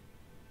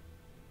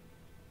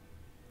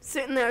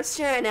sitting there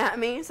staring at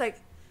me. It's like,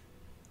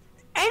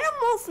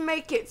 animals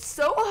make it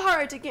so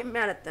hard to get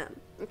mad at them.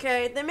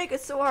 Okay, they make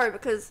it so hard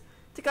because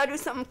they gotta do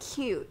something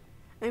cute.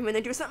 And when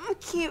they do something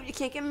cute, you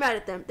can't get mad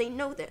at them. They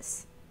know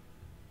this.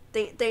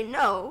 They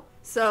know,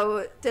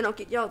 so they don't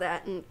get yelled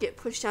at and get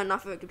pushed down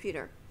off of a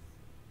computer.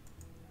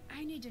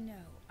 I need to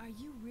know, are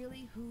you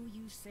really who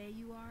you say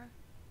you are?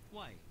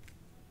 Why?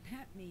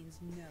 That means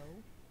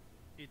no.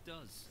 It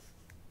does.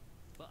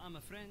 But I'm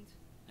a friend,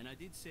 and I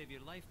did save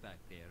your life back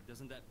there.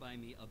 Doesn't that buy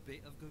me a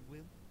bit of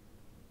goodwill?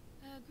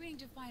 Agreeing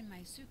to find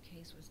my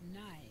suitcase was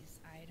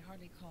nice. I'd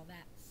hardly call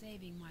that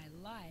saving my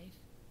life.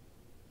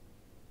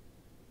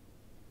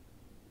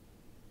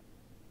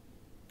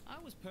 I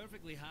was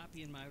perfectly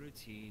happy in my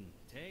routine.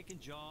 Taking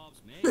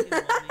jobs, making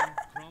money,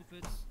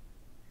 crumpets.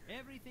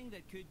 Everything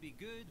that could be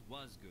good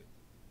was good.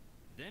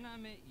 Then I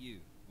met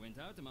you. Went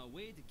out of my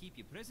way to keep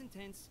you present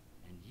tense,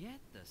 and yet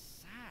the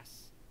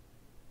sass.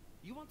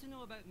 You want to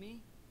know about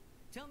me?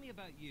 Tell me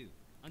about you.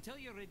 Until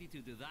you're ready to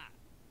do that,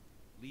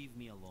 leave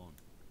me alone.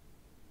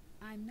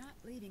 I'm not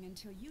leaving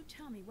until you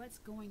tell me what's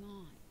going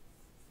on.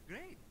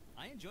 Great.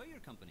 I enjoy your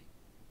company.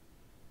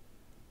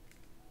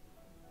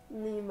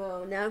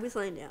 Nemo, now he's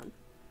laying down.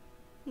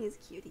 He's a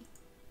cutie.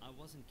 I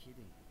wasn't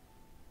kidding.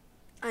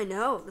 I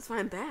know, that's why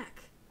I'm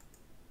back.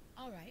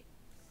 All right,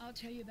 I'll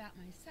tell you about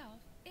myself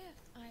if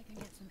I can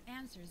get some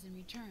answers in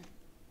return.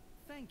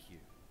 thank you.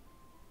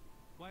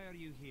 Why are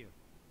you here?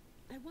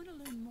 I want to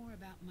learn more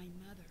about my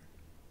mother.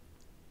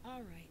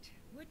 All right,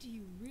 what do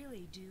you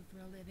really do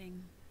for a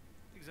living?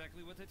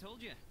 Exactly what I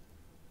told you.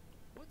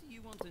 What do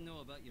you want to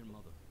know about your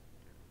mother?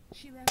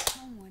 She left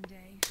home one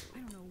day. I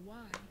don't know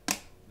why.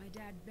 My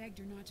dad begged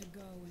her not to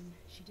go, and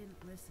she didn't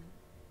listen.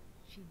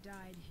 She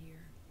died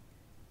here.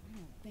 I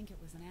don't think it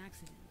was an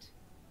accident.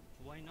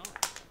 Why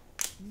not?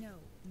 No,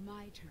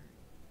 my turn.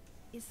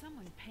 Is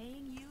someone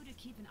paying you to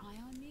keep an eye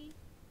on me?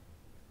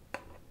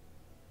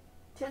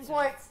 10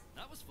 points.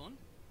 That was fun.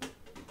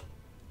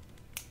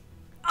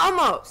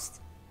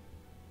 Almost.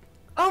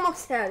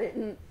 Almost had it.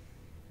 And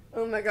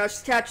oh my gosh,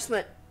 the cat just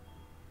went.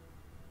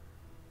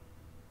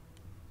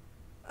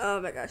 Oh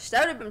my gosh,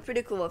 that would have been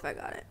pretty cool if I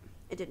got it.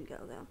 It didn't go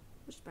though,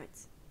 which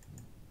bites.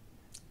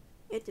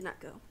 It did not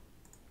go.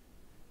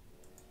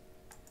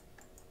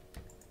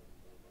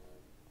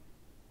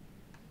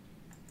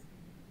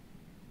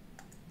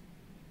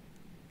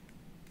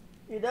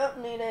 You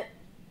don't need it.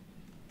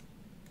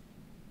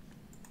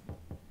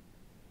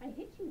 I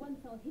hit you once,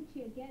 I'll hit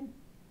you again.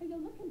 Are you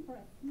looking for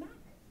a smack?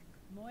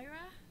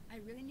 Moira, I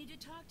really need to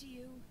talk to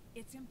you.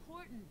 It's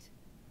important.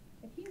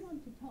 If you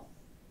want to talk,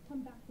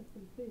 come back with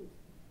some food.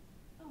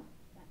 Oh,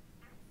 that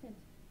accent.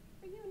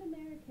 Are you an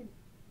American?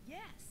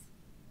 Yes.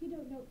 You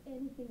don't know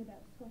anything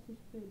about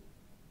Scottish food.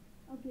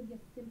 I'll give you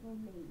simple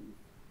names.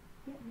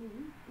 Get me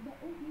the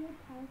oatmeal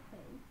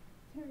parfait,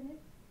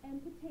 turnips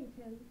and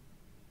potatoes,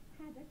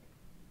 haddock,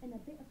 and a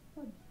bit of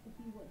fudge if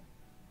you would.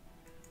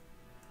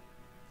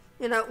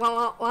 You know,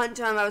 one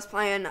time I was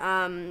playing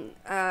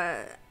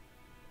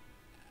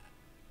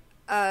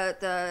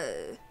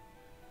the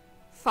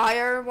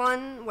fire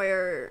one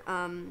where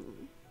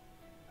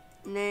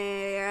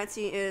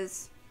Nancy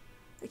is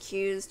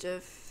accused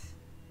of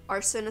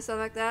arson and stuff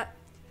like that.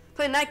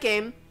 Playing that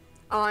game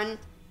on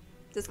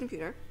this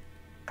computer,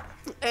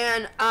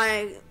 and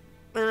I'm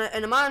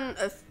on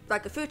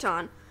like a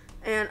futon,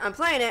 and I'm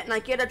playing it, and I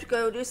get up to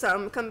go do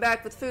something, come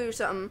back with food or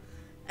something,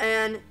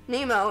 and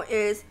Nemo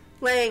is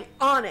laying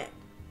on it,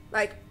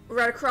 like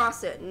right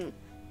across it, and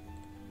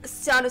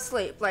sound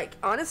asleep, like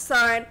on his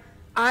side,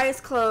 eyes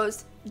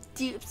closed,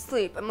 deep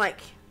sleep. I'm like,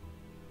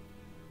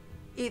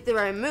 either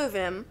I move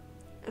him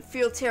and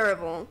feel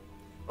terrible,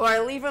 or I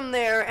leave him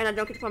there and I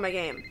don't get to play my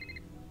game.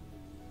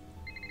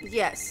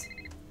 Yes.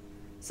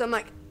 So I'm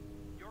like,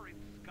 You're in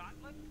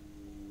Scotland?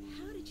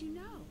 How did you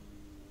know?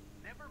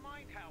 Never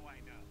mind how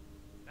I know.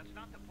 That's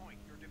not the point.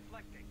 You're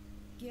deflecting.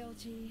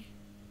 Guilty.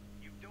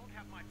 You don't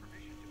have my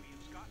permission to be in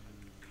Scotland.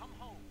 Come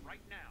home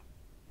right now.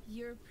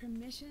 Your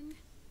permission?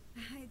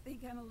 I think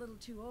I'm a little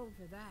too old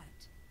for that.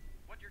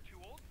 What you're too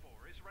old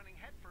for is running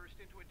headfirst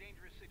into a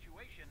dangerous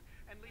situation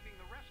and leaving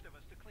the rest of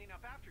us to clean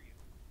up after you.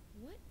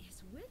 What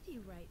is with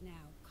you right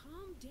now?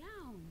 Calm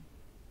down.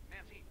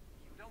 Nancy,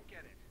 you don't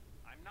get it.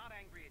 I'm not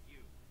angry at you.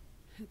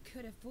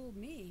 Could have fooled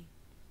me.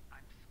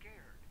 I'm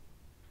scared.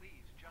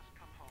 Please, just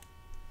come home.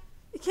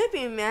 you can't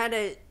be mad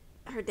at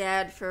her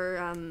dad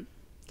for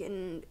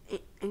getting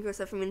angry and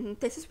stuff. I mean,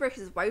 this is where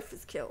his wife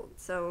was killed,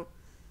 so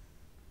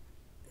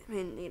I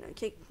mean, you know,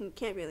 you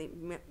can't really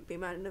be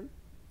mad at him.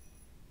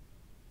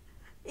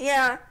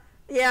 Yeah,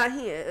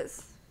 he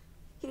is.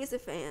 He's a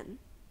fan.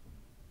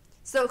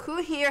 So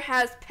who here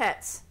has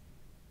pets?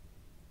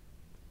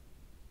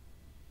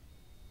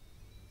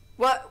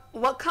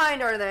 What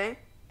kind are they,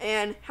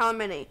 and how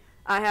many?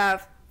 I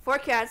have 4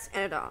 cats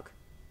and a dog.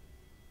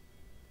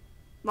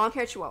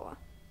 Long-haired Chihuahua.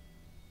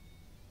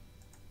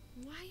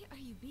 Why are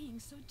you being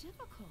so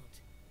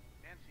difficult?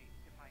 Nancy,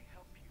 if I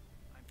help you,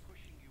 I'm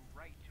pushing you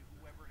right to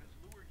whoever has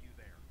lured you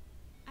there.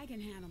 I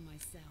can handle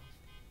myself.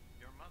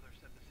 Your mother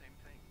said the same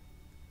thing.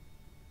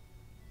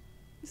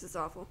 This is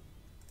awful.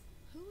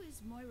 Who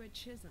is Moira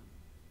Chisholm?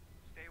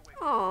 Stay away.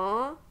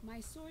 Aww. My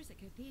source at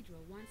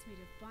Cathedral wants me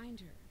to find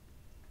her.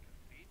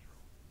 Cathedral?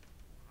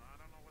 I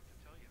don't know what to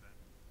tell you then.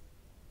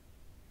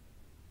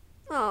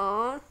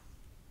 Aww.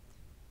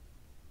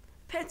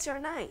 Pets are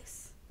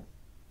nice.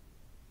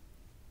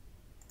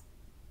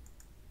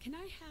 Can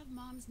I have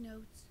Mom's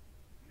notes?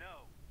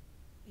 No.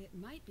 It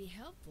might be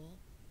helpful.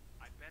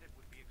 I bet it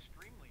would be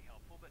extremely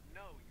helpful, but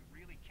no, you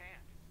really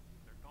can't.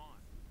 They're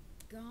gone.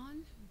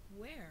 Gone?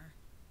 Where?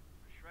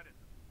 I shredded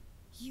them.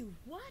 You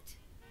what?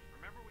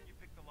 Remember when you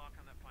picked the lock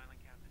on that filing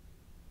cabinet?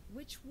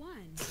 Which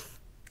one?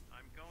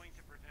 I'm going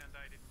to pretend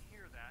I didn't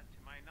hear that. To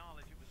my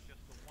knowledge, it was just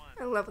the one.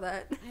 I love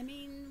that. I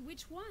mean,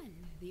 which one?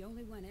 The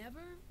only one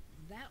ever?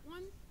 That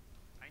one?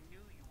 I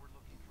knew you were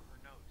looking for her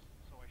notes,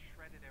 so I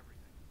shredded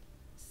everything.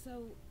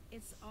 So,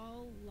 it's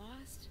all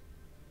lost?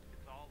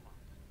 It's all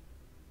lost.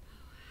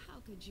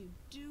 How could you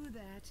do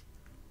that?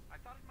 I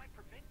thought it might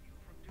prevent you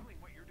from doing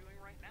what you're doing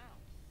right now.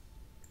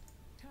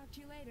 Talk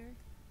to you later.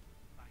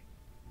 Bye.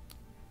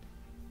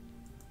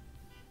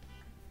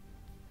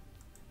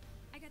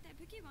 I got that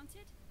book you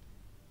wanted.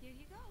 Here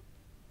you go.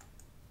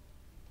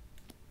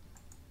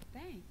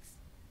 Thanks.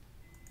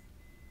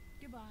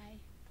 Goodbye.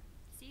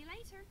 See you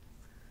later.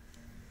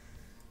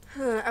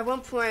 At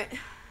one point,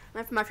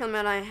 my family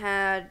and I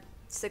had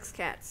 6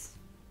 cats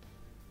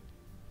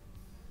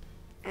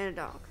and a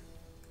dog.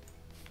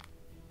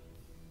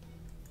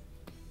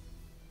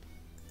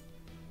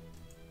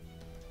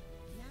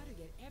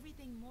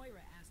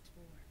 Moira asked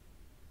for.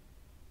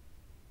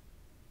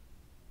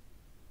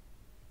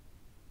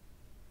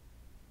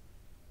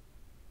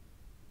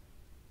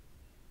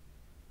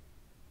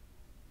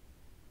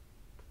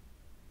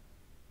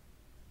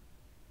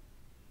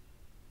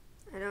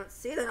 I don't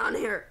see that on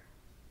here.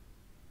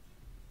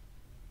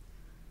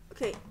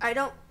 Okay,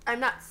 I'm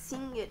not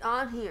seeing it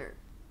on here.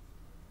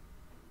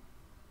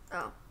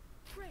 Oh.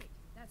 Great,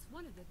 that's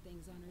one of the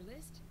things on her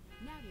list.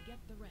 Now to get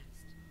the rest.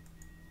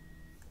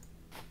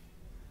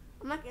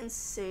 I'm like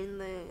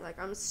insanely, like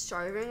I'm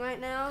starving right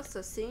now,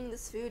 so seeing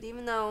this food,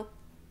 even though,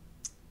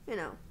 you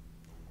know,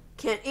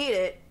 can't eat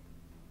it.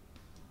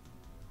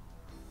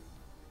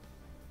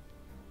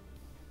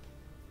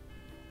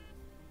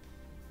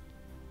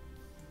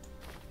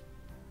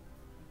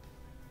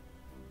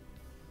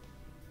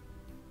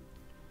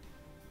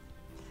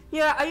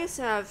 Yeah, I used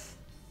to have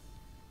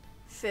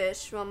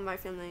fish. Well, my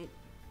family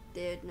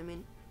did, I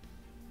mean,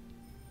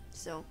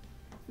 so,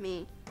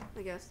 me,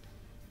 I guess.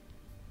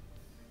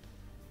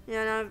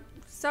 Yeah, no, I'm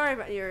sorry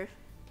about your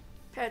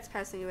pets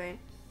passing away.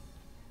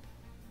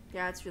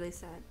 Yeah, it's really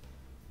sad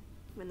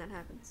when that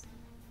happens.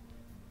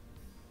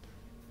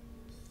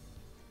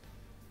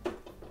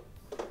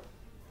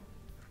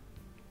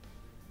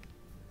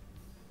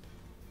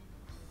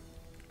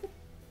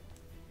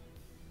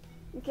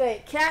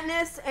 Okay,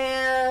 Katniss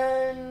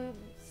and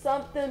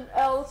something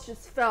else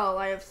just fell.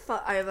 I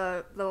have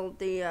a little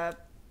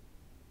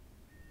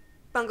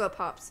Funko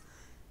Pops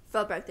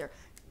fell back there.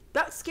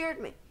 That scared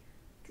me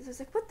because I was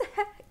like, what the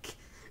heck?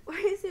 Why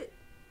is it?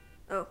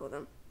 Oh, hold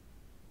on.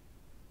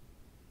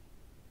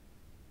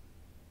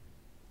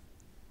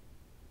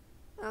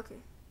 Okay,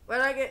 what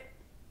did I get?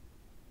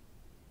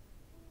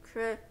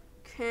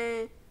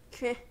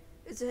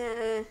 It's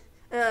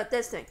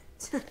this thing.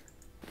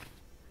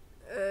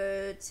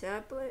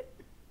 Tablet,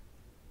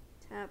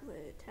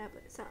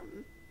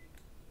 something.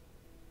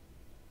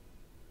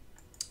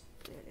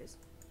 There it is.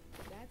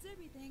 That's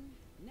everything.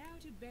 Now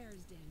to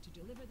Bear's Den to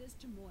deliver this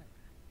to Moira.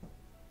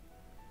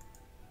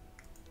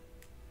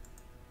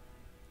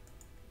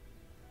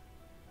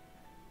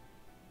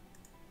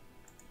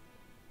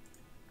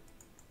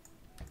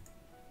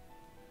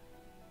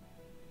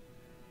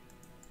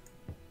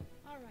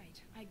 All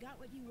right, I got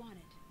what you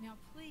wanted. Now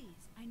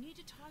please, I need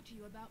to talk to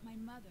you about my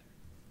mother.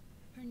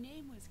 Her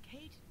name was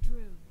Kate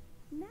Drew.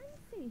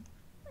 Nancy,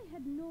 I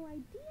had no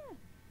idea.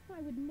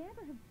 I would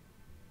never have.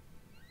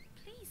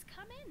 Please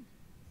come in.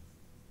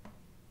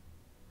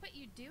 What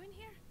you doing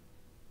here?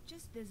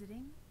 Just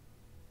visiting.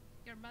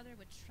 Your mother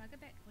would shrug a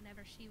bit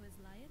whenever she was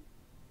lying.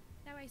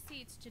 Now I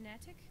see it's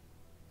genetic.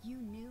 You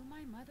knew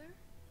my mother?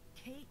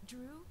 Kate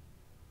Drew?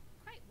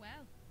 Quite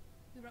well.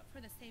 We wrote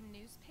for the same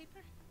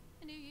newspaper.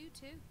 I knew you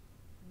too.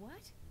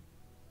 What?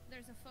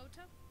 There's a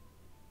photo.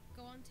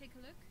 Go on, take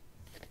a look.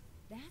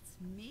 That's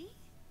me?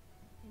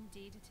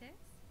 Indeed it is.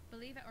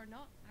 Believe it or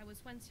not, I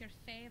was once your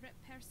favourite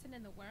person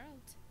in the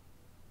world.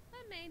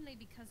 And mainly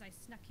because I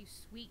snuck you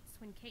sweets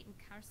when Kate and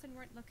Carson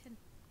weren't looking.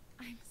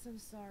 I'm so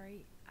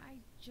sorry. I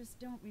just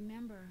don't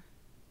remember.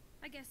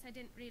 I guess I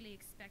didn't really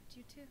expect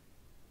you to.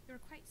 You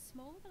were quite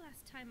small the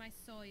last time I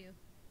saw you.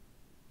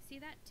 See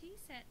that tea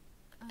set?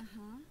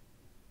 Uh-huh.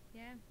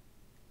 Yeah.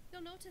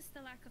 You'll notice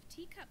the lack of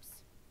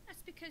teacups.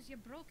 That's because you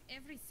broke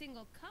every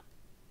single cup.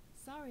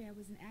 Sorry I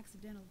was an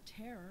accidental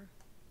terror.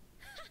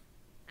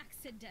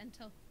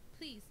 Accidental.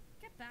 Please,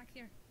 get back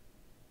here.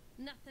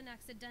 Nothing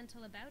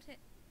accidental about it.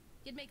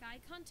 You'd make eye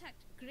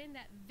contact, grin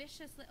that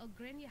vicious little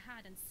grin you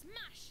had, and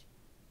smash!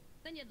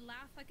 Then you'd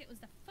laugh like it was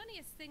the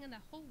funniest thing in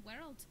the whole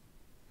world.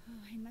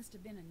 Oh, I must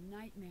have been a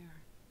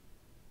nightmare.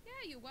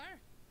 Yeah, you were.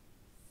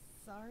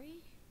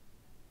 Sorry?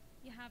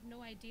 You have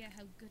no idea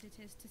how good it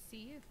is to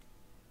see you.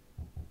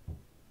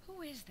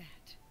 Who is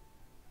that?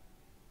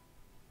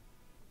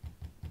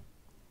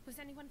 Was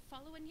anyone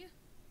following you?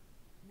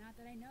 Not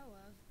that I know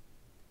of.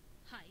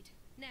 Hide.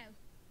 Now.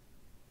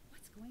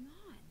 What's going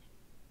on?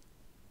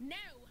 Now!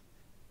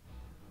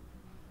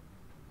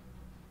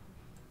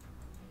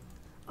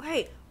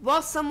 Okay,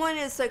 while someone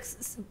is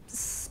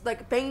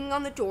like banging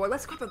on the door,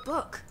 let's grab a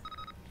book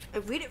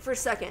and read it for a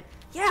second.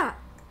 Yeah.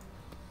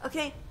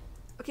 Okay.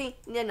 Okay.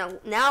 Now,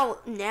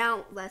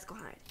 let's go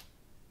hide.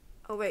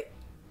 Oh wait.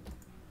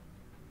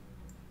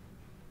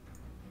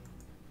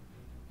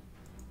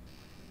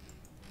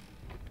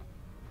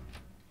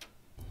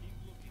 Keep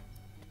looking.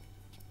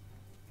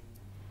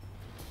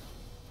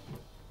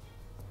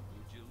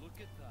 Would you look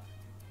at that?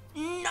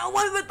 No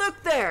one would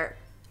look there.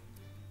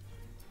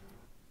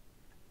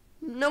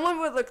 No one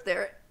would look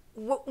there.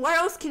 Where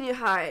else can you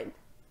hide?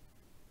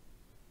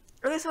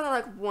 Or at least only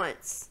like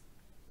once.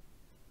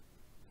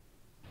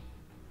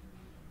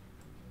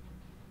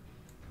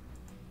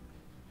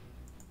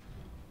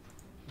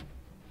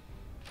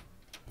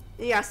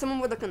 Yeah, someone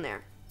would look in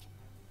there.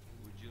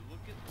 Would you look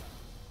at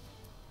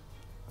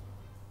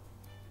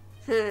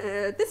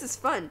that? This is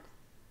fun.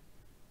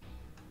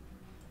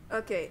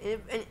 Okay,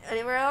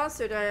 anywhere else,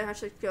 or do I have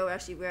to go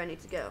actually where I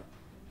need to go?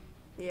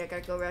 Yeah, I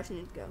gotta go where I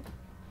need to go.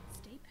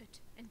 Stay put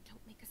and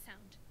don't make a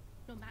sound,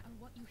 no matter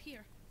what you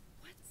hear.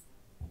 What?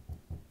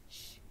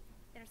 Shh.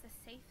 There's a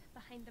safe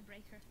behind the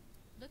breaker.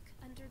 Look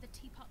under the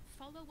teapot.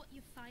 Follow what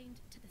you find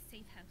to the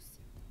safe house.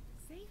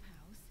 Safe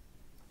house?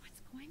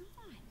 What's going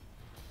on?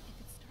 If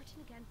it's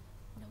starting again,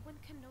 no one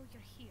can know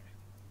you're here.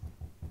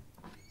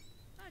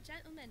 Oh,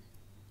 gentlemen,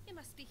 you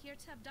must be here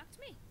to abduct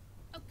me.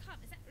 Oh, come,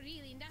 is that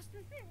really nasty?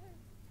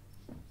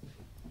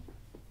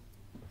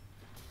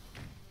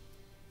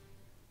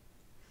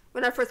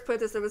 When I first played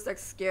this, I was like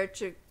scared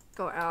to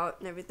go out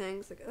and everything.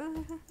 It's like,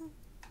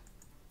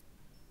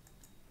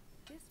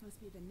 This must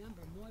be the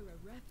number Moira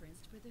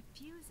referenced for the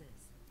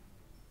fuses.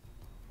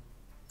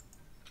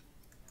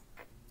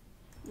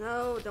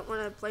 no, don't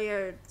want to play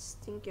a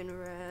stinking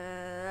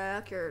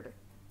record.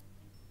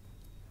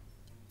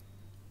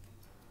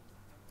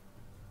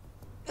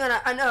 And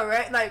I know,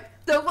 right? Like,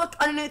 they'll look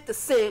underneath the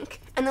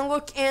sink, and they'll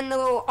look in the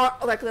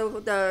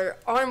little, the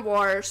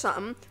armoire or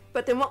something,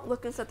 but they won't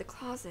look inside the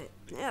closet.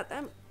 Yeah,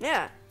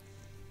 yeah.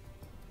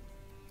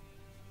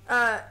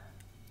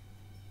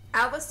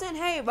 Allison,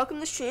 hey, welcome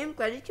to the stream.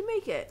 Glad you can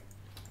make it.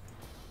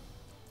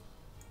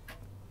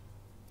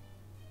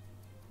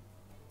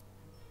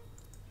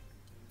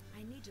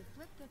 I need to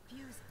flip the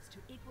fuses to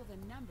equal the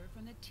number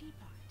from the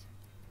teapot.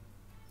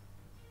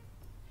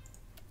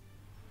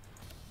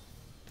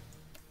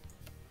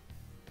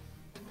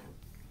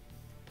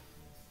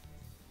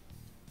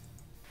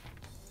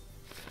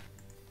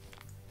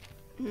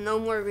 No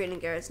more reading,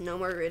 guys. No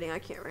more reading. I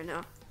can't right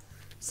now.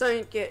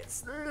 Starting to get a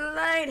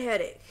slight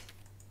headache.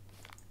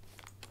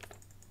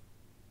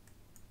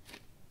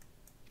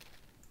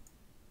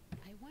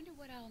 I wonder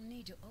what I'll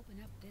need to open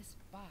up this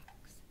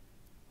box.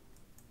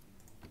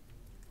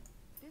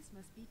 This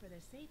must be for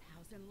the safe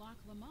house in Loch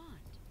Lomond.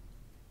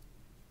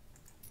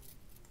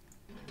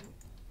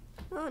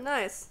 Oh,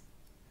 nice.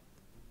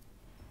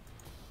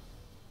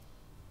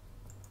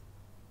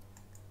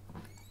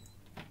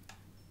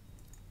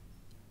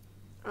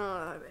 Oh,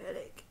 I have a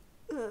headache.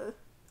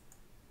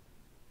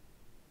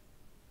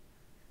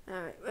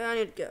 Alright, where I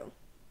need to go.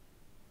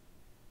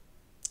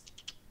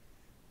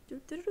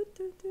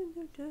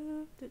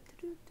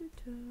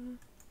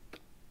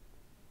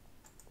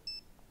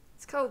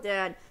 It's called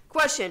Dad.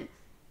 Question.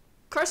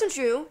 Carson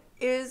Drew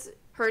is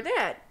her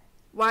dad.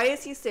 Why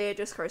does he say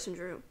just Carson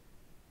Drew?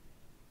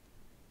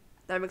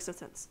 That makes no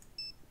sense.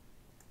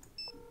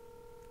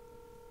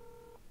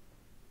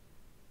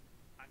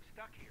 I'm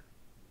stuck here.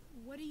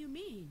 What do you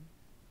mean?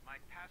 My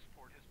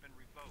passport has been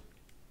revoked.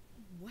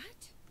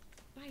 What?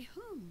 By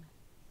whom?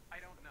 I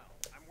don't know.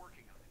 I'm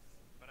working on it,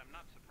 but I'm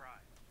not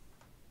surprised.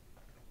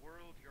 The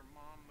world your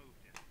mom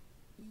moved in.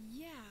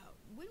 Yeah,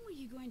 when were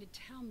you going to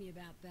tell me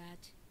about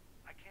that?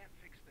 I can't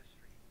fix this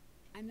for you.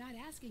 I'm not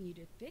asking you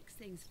to fix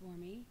things for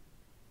me.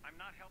 I'm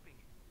not helping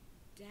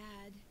you.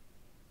 Dad.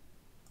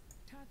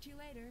 Talk to you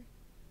later.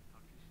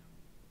 Talk to you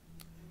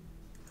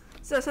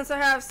soon. So since I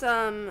have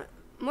some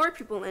more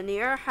people in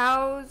here,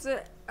 how's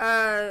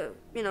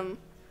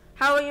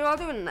how are you all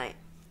doing tonight?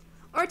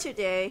 Or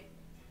today?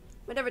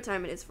 Whatever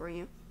time it is for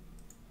you.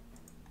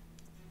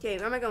 Okay,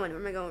 where am I going? Where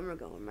am I going? Where am I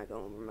going? Where am I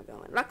going? Where am I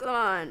going? Lock it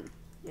on.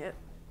 Yep.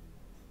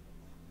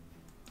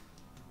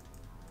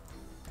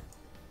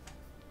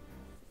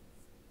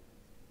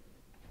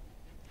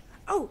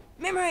 Oh,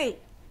 memory!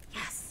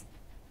 Yes!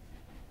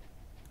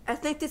 I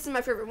think this is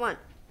my favorite one.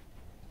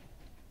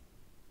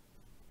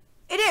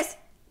 It is!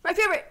 My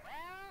favorite!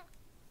 Well,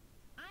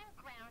 I'm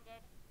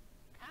grounded.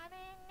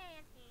 Coming,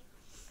 Nancy.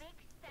 Big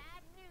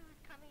sad news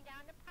coming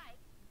down the pike.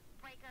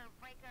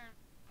 Breaker,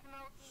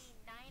 Smokey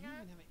Do you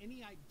Niner. even have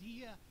any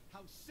idea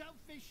how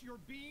selfish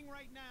you're being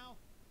right now?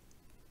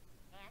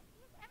 Nancy,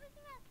 is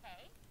everything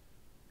okay?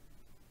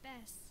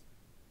 Bess,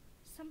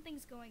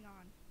 something's going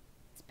on.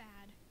 It's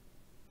bad.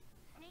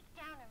 Sneak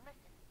down and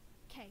listen.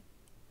 Okay,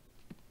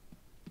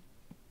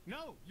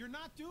 No, you're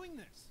not doing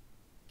this.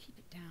 Keep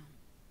it down.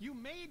 You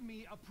made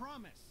me a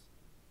promise.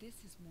 This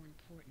is more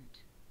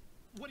important.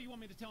 What do you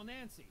want me to tell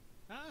Nancy?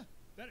 Huh?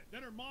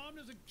 That her mom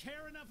doesn't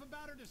care enough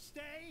about her to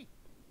stay?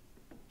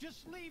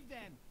 Just leave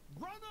then.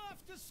 Run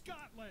off to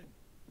Scotland.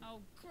 Oh,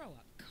 grow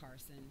up,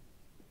 Carson.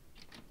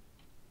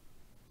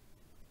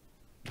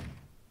 I'm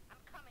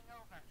coming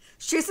over.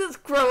 She says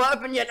grow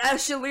up, and yet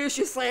as she leaves,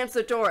 she slams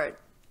the door.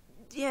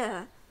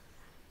 Yeah.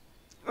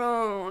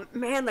 Oh,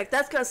 man, like,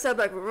 that's gonna stab,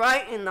 like,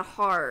 right in the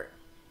heart.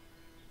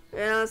 You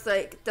know, it's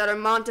like, that her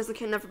mom doesn't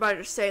care enough about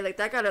her to say, like,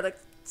 that gotta, like,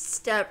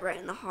 stab right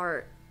in the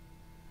heart.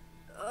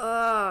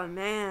 Oh,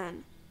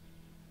 man.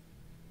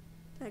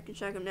 I can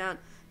track him down.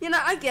 You know,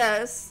 I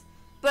guess.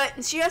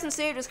 But she hasn't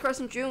saved as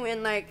Carson Drew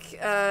in, like,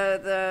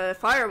 the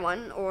Fire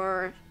one,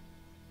 or...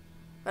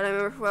 I don't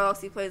remember what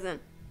else he plays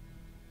in.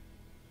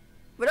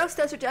 What else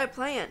does her dad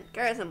play in?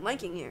 Guys, I'm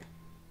blanking here.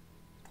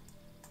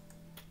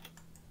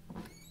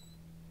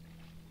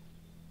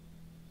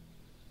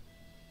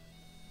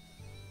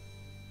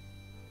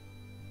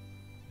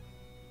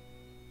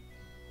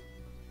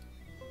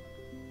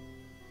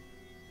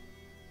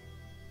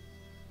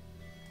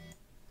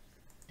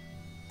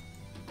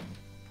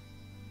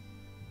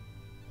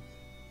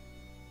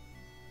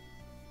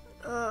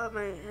 Oh,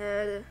 my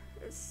head.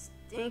 It's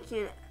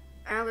stinking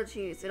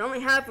allergies. It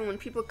only happens when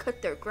people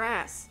cut their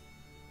grass.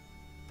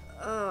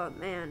 Oh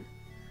man.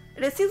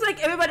 And it seems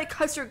like everybody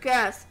cuts their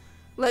grass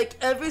like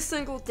every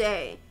single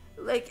day.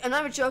 Like, I'm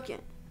not even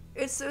joking.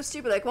 It's so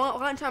stupid. Like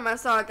one time I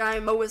saw a guy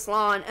mow his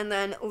lawn, and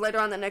then later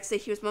on the next day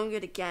he was mowing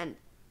it again.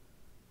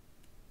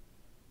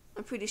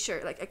 I'm pretty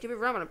sure. Like, I could be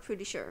wrong, but I'm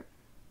pretty sure.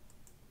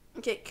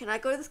 Okay, can I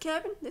go to this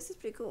cabin? This is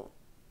pretty cool.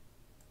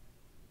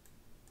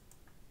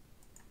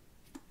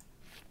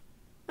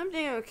 I'm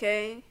doing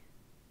okay.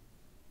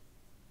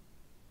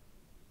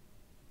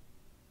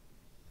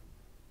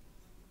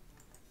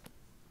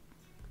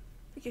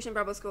 Vacation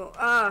Bible School.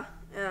 Ah,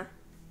 yeah.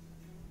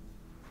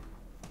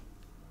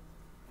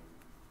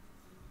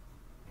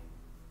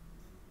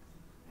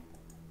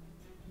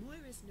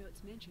 Moira's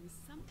notes mention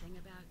something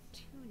about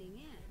tuning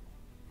in.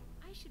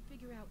 I should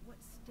figure out what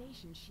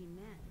station she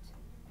meant.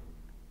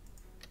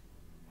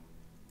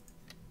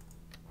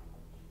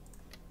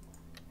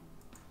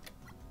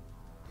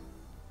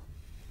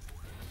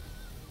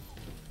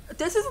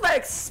 This is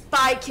like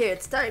Spy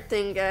Kids type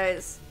thing,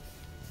 guys.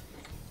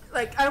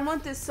 Like, I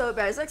want this so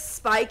bad. It's like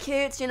Spy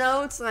Kids, you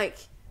know? It's like,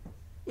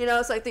 you know,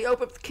 it's like they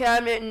open up the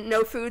cabinet and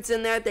no food's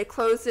in there. They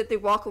close it, they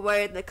walk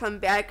away, and they come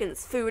back and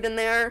it's food in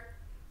there.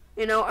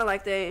 You know, or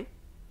like they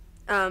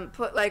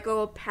put like a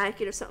little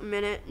packet or something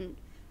in it and,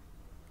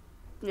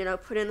 you know,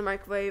 put it in the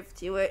microwave,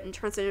 do it, and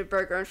turns into a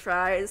burger and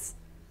fries.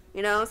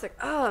 You know, it's like,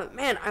 oh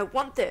man, I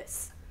want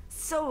this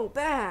so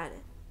bad.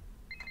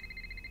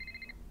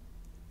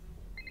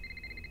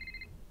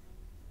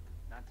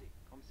 Nancy,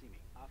 come see me.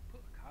 I've put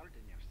a card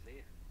in your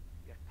safe.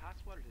 Your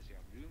password is your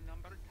room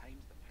number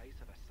times the price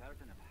of a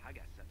serving of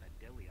haggis at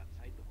the deli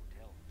outside the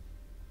hotel.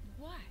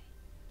 Why?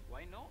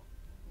 Why not?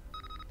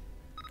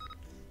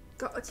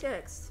 Got a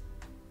text.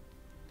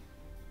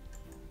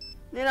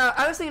 You know,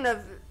 I was thinking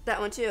of that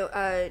one too.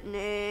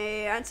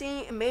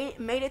 Nancy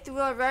made it through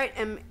all right,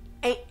 and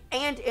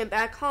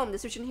back home. The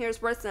situation here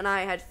is worse than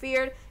I had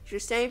feared. If you're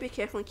staying, be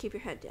careful and keep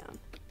your head down.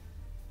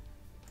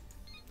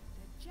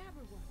 The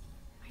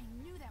Jabberwocky. I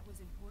knew that was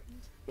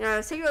important. You know,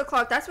 6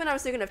 o'clock. That's when I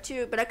was thinking of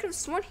too, but I could have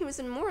sworn he was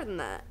in more than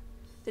that,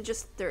 than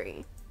just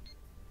 3.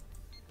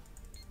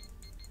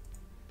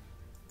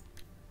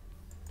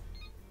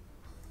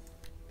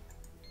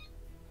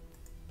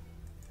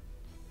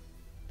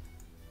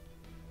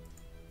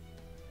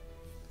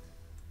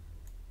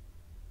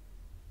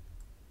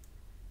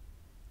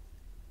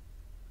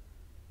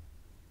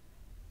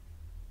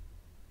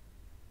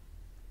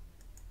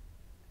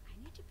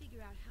 To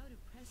figure out how to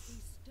press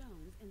these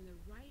stones in the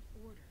right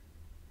order.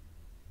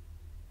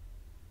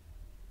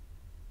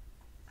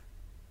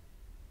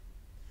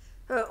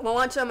 Well,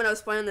 one time when I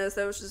was playing this,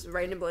 I was just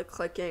randomly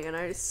clicking, and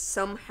I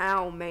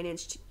somehow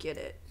managed to get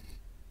it.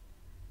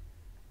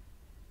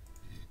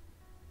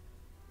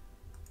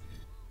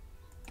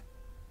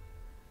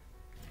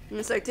 And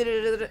it's like,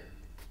 I'm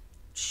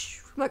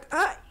like,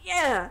 ah,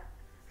 yeah!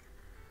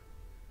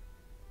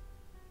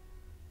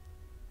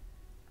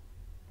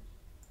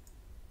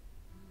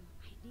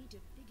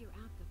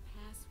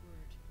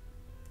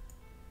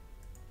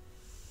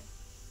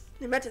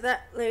 We'll get back to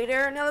that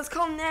later. Now let's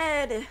call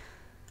Ned.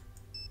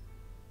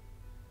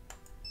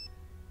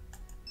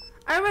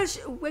 I wish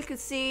we could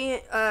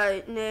see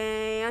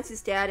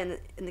Nancy's dad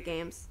in the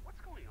games. What's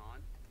going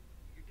on?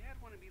 Your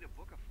dad wanted me to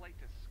book a flight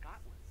to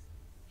Scotland.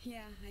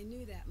 Yeah, I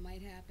knew that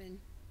might happen.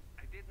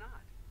 I did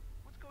not.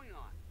 What's going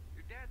on?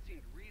 Your dad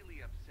seemed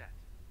really upset.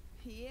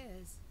 He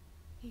is.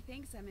 He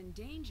thinks I'm in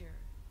danger.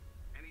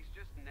 And he's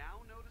just now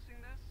noticing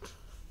this?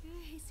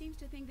 Yeah, he seems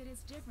to think that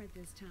it's different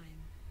this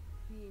time.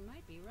 He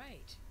might be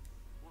right.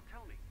 Well,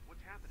 tell me,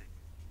 what's happening?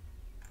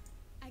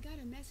 I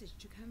got a message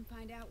to come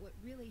find out what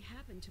really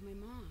happened to my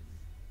mom.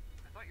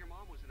 I thought your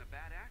mom was in a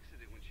bad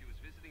accident when she was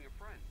visiting a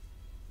friend.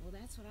 Well,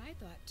 that's what I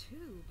thought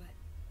too, but...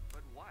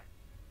 But what?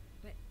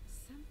 But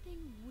something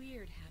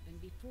weird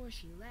happened before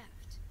she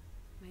left.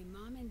 My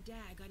mom and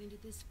dad got into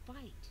this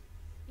fight.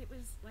 It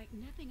was like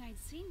nothing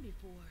I'd seen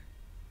before.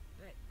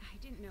 But I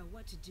didn't know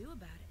what to do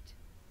about it.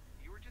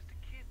 You were just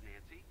a kid,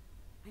 Nancy.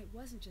 I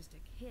wasn't just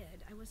a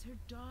kid, I was her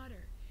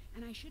daughter.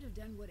 And I should have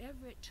done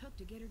whatever it took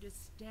to get her to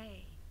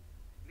stay.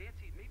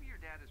 Nancy, maybe your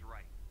dad is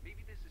right.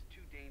 Maybe this is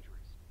too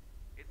dangerous.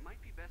 It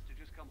might be best to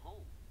just come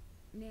home.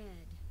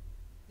 Ned,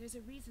 there's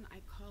a reason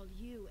I called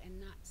you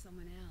and not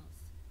someone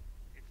else.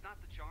 It's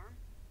not the charm?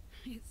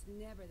 It's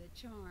never the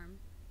charm.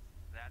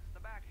 That's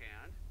the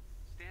backhand.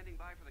 Standing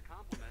by for the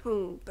compliment.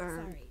 Ooh,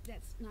 burn. Sorry,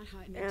 that's not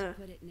how I meant to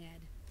put it,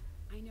 Ned.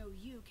 I know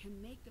you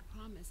can make the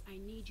promise I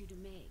need you to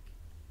make.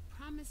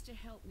 Promise to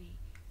help me,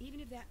 even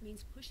if that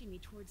means pushing me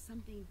towards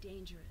something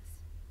dangerous.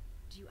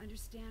 Do you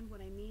understand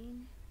what I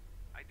mean?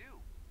 I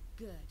do.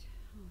 Good.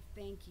 Oh,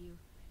 thank you.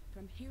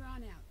 From here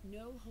on out,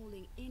 no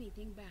holding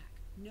anything back.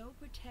 No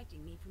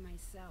protecting me from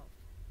myself.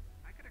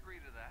 I could agree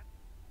to that.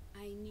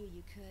 I knew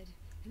you could,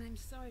 and I'm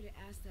sorry to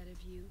ask that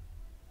of you.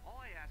 All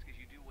I ask is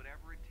you do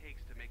whatever it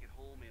takes to make it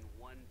home in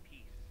one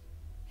piece.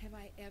 Have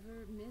I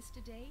ever missed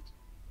a date?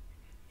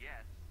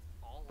 Yes,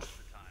 all of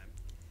the time.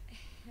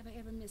 Have I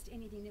ever missed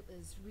anything that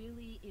was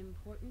really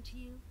important to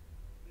you?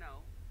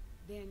 No.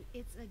 Then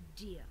it's a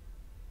deal.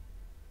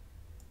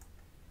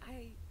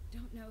 I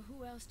don't know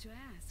who else to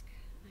ask.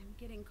 I'm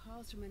getting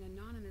calls from an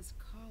anonymous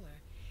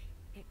caller.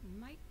 It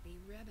might be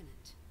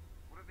Revenant.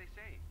 What are they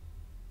saying?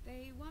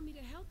 They want me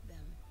to help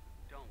them.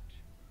 Don't.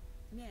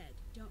 Ned,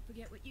 don't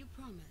forget what you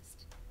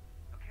promised.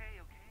 Okay.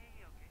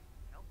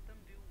 Help them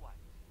do what?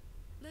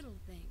 Little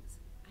things.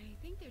 I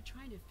think they're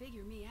trying to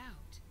figure me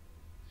out.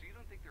 So you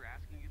don't think they're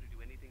asking you to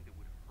do anything that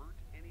would hurt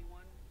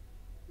anyone?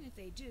 If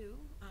they do,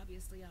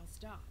 obviously I'll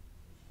stop.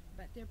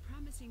 But they're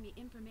promising me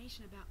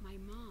information about my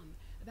mom,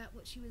 about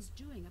what she was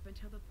doing up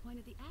until the point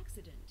of the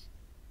accident.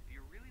 Do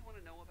you really want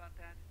to know about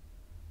that?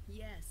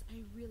 Yes,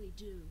 I really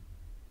do.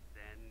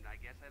 Then I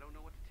guess I don't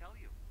know what to tell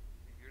you.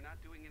 If you're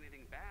not doing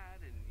anything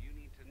bad and you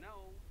need to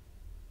know,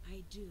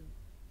 I do.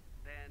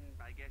 then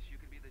I guess you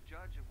can be the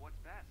judge of what's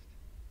best.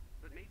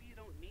 But maybe you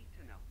don't need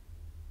to know.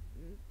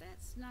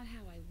 That's not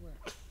how I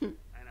work.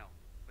 I know,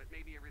 but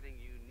maybe everything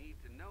you need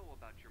to know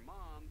about your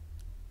mom,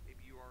 maybe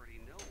you already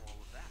know all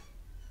of that.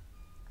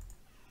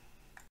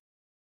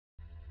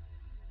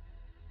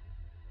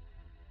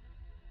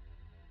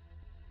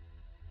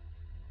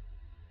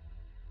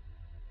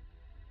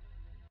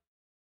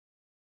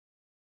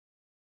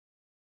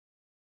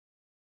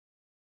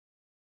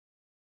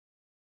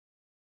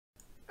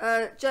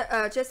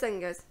 Just saying,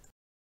 guys.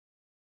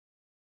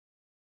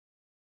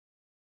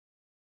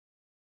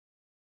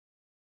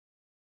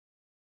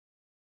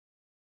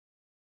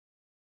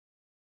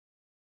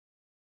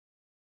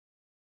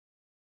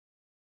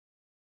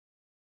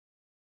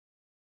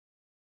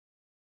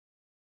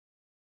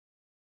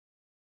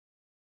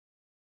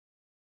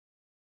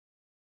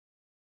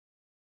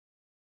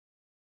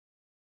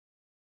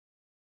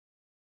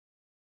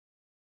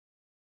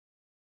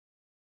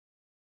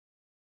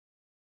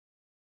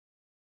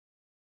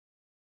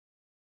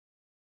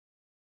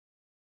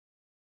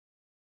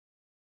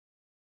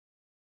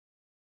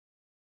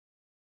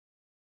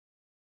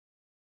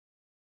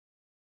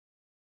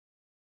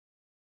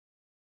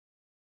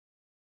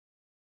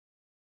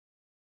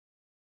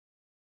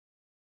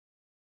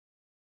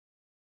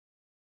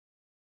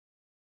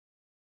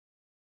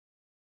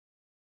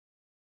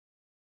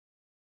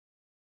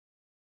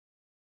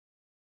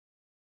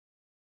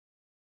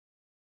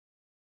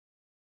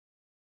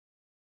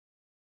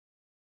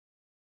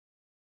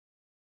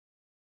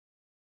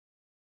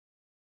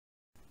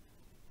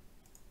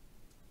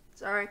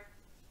 Sorry.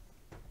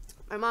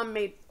 My mom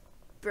made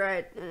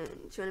bread and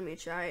she wanted me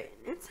to try it.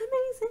 It's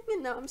amazing,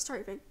 and now I'm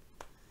starving.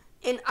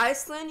 In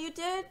Iceland, you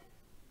did?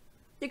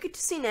 You get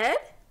to see Ned?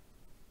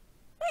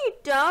 No, you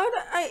don't.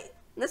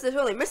 Unless I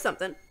totally missed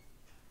something.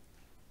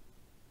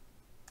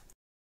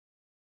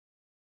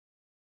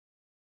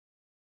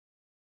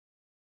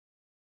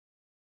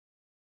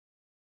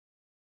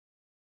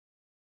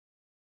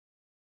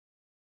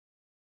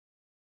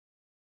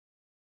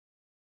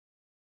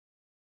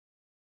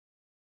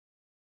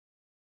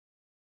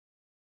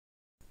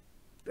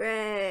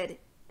 Bread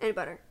and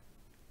butter.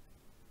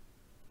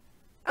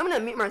 I'm gonna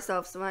mute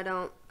myself so I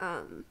don't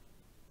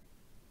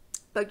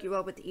bug you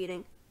all with the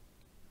eating.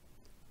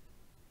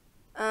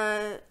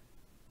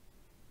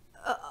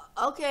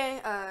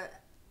 Okay,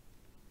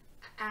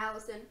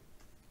 Allison.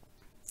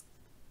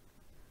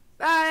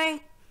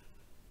 Bye.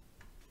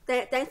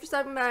 Thanks for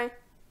stopping by.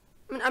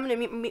 I'm gonna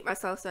mute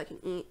myself so I can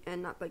eat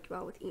and not bug you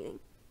all with eating.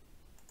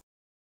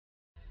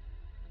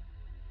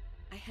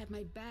 I had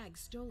my bag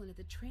stolen at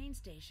the train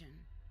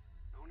station.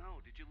 Oh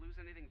no, did you lose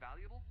anything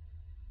valuable?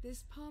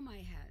 This poem I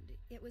had,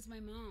 it was my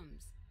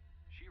mom's.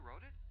 She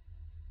wrote it?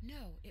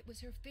 No, it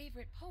was her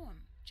favorite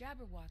poem,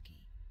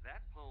 Jabberwocky. That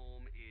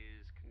poem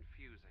is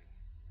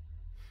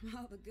confusing.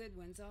 All the good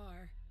ones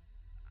are.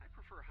 I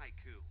prefer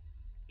haiku.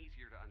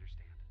 Easier to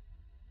understand.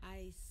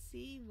 I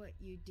see what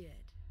you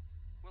did.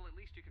 Well, at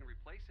least you can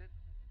replace it.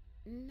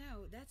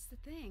 No, that's the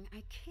thing.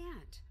 I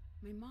can't.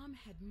 My mom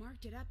had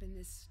marked it up in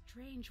this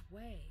strange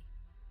way.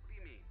 What do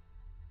you mean?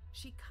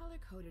 She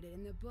color-coded it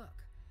in the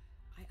book.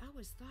 I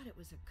always thought it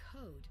was a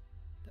code,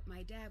 but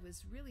my dad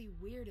was really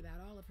weird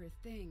about all of her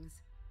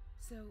things,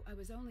 so I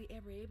was only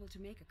ever able to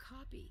make a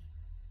copy.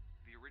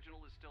 The original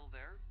is still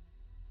there?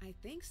 I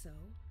think so.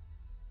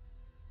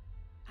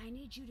 I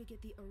need you to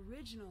get the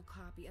original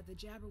copy of the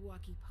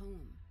Jabberwocky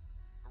poem.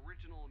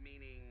 Original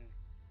meaning?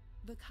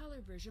 The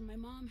color version my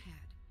mom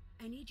had.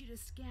 I need you to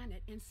scan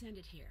it and send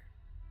it here.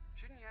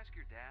 Shouldn't you ask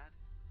your dad?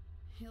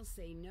 He'll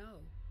say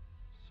no.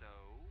 So?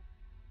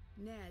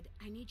 Ned,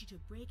 I need you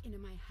to break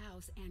into my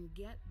house and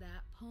get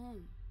that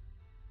poem.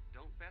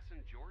 Don't Bess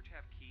and George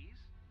have keys?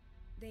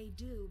 They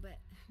do,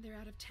 but they're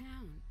out of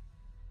town.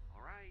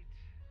 All right.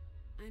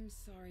 I'm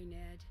sorry,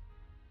 Ned.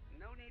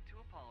 No need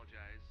to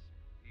apologize.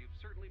 You've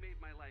certainly made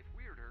my life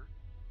weirder,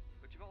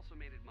 but you've also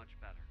made it much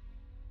better.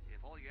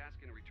 If all you ask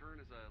in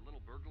return is a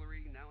little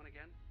burglary now and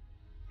again,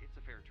 it's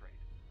a fair trade.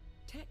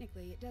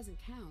 Technically, it doesn't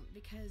count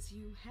because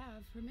you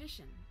have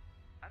permission.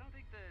 I don't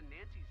think the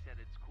Nancy said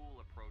it's cool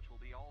approach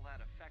will be all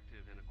that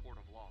effective in a court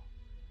of law.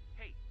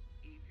 Hey,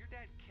 if your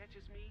dad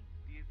catches me,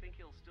 do you think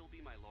he'll still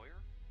be my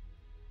lawyer?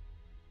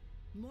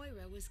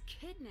 Moira was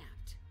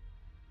kidnapped.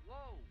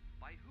 Whoa,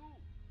 by who?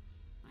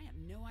 I have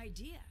no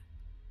idea.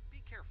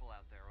 Be careful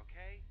out there,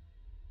 okay?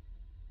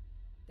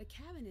 The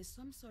cabin is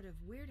some sort of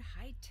weird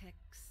high-tech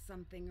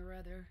something or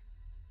other.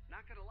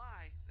 Not gonna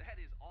lie, that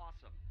is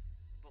awesome.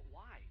 But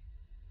why?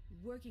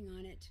 Working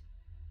on it.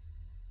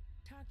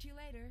 Talk to you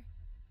later.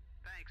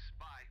 Thanks,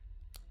 bye.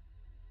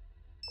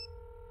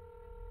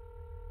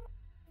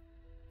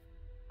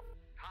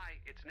 Hi,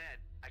 it's Ned.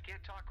 I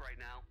can't talk right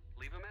now.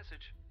 Leave a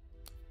message.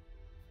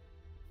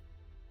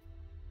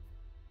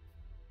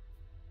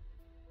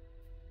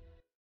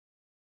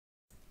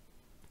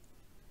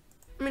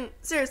 I mean,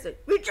 seriously,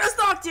 we just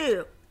talked to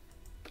you!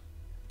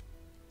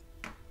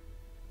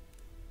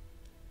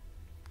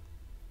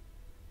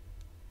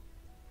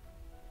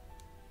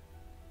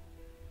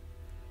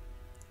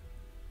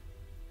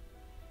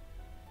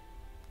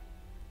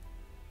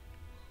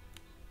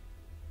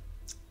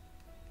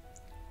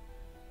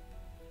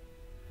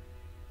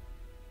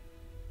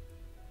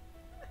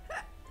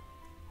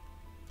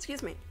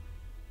 Excuse me.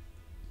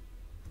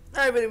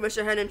 I really wish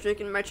I hadn't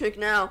drinking my drink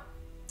now.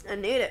 I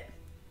need it.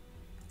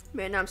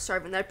 Man, I'm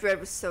starving. That bread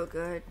was so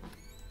good.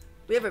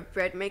 We have a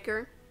bread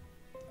maker,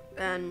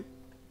 and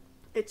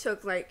it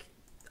took like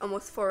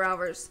almost 4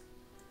 hours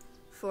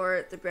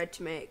for the bread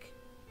to make.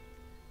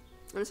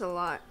 That's a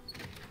lot.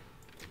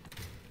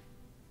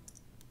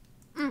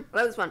 That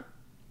was fun.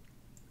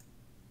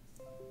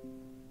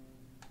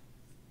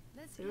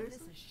 Let's give this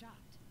a shot.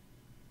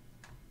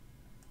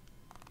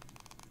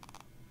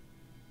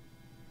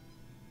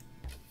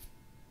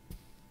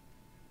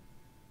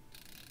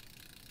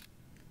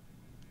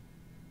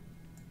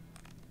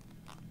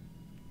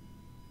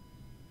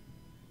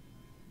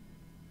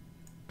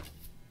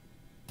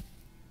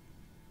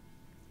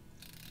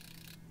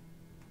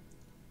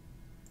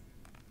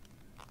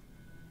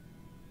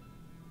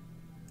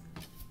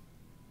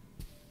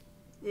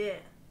 Yeah.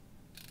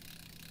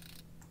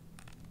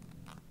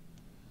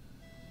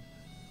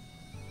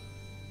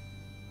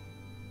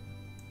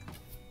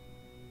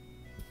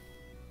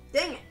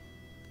 Dang it.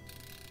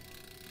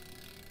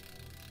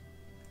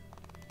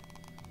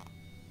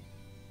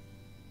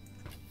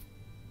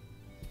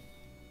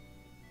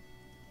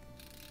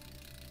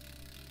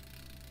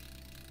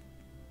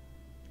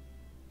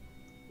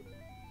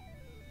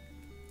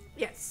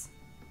 Yes.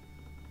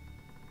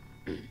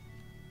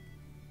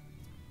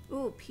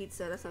 Ooh,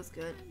 pizza. That sounds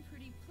good. I'm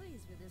pretty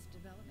pleased with this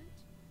development.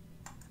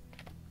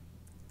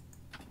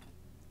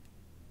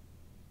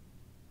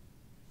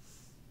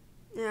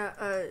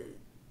 Yeah,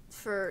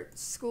 for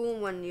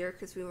school 1 year,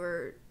 because we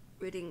were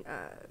reading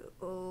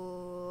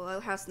Little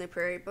House on the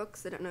Prairie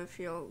books. I don't know if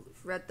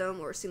you've read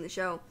them or seen the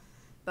show,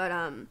 but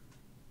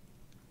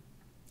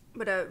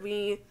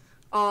we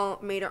all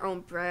made our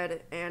own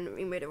bread and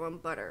we made our own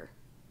butter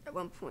at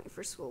one point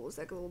for school. It was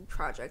like a little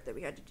project that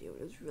we had to do.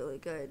 It was really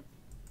good.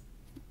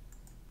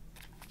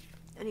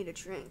 I need a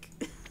drink.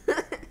 It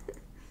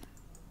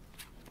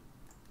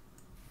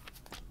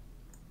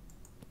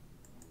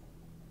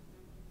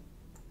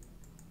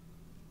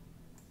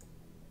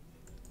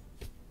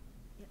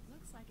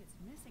looks like it's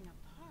missing a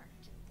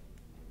part.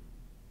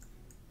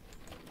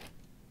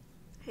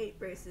 I hate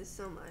braces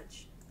so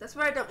much. That's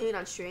why I don't eat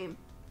on stream.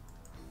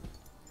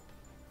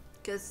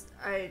 Because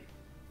I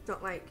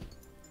don't like,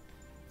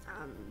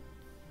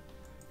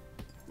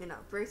 you know,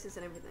 braces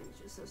and everything. It's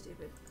just so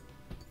stupid.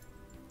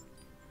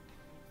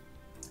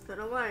 Don't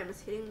know why, I'm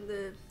just hitting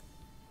the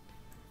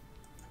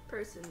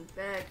person,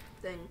 bag,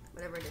 thing,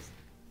 whatever it is.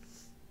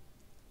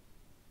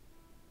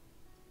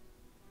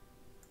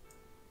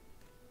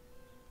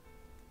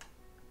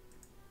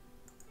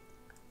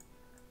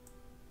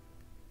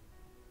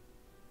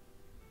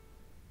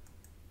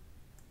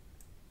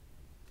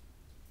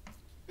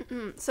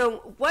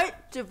 So,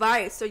 what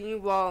device are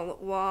you all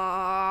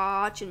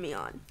watching me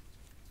on?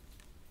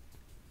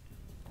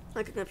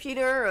 Like a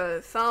computer,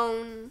 a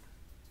phone,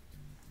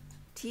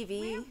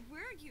 TV?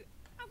 Where were you?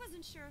 I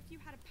wasn't sure if you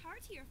had a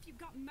party or if you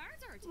got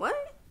murdered.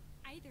 What?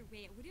 Either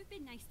way, it would have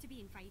been nice to be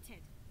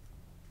invited.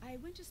 I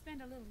went to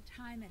spend a little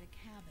time at a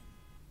cabin.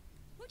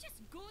 Who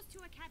just goes to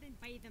a cabin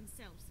by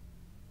themselves?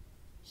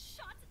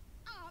 Shut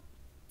up!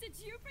 Did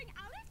you bring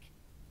Alec?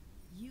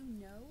 You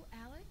know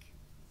Alec?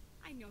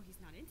 I know he's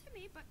not into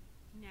me, but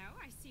now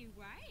I see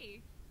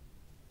why.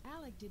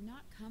 Alec did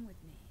not come with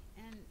me.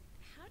 And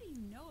how do you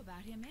know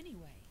about him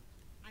anyway?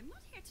 I'm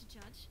not here to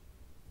judge.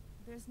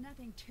 There's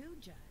nothing to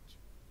judge.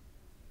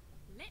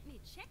 Let me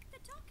check the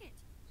docket.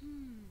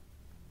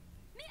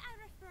 May I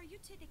refer you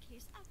to the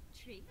case of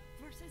Tree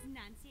versus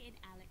Nancy and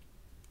Alec?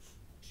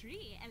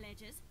 Tree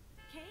alleges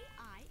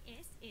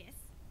K-I-S-S.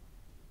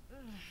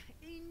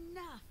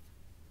 Enough!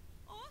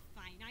 Oh,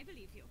 fine, I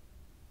believe you.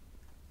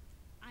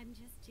 I'm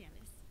just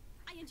jealous.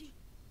 ING.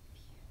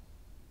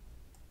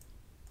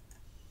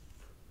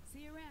 See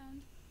you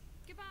around.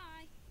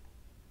 Goodbye.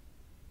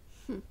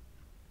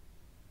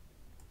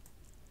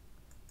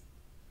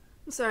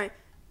 I'm sorry.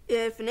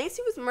 If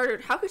Nancy was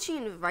murdered, how could she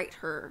invite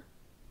her?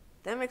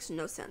 That makes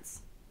no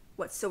sense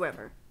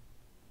whatsoever.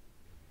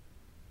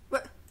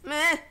 What? Meh!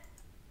 I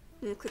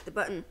need to click the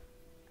button.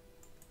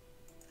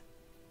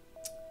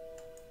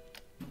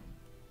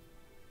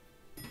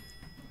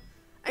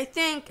 I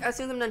think as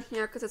soon as I'm done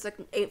here, because it's like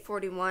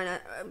 8:41,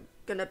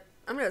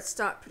 I'm gonna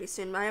stop pretty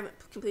soon. I haven't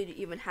completed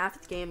even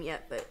half the game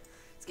yet, but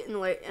it's getting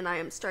late and I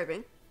am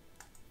starving.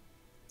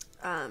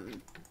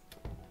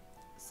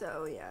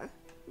 So yeah,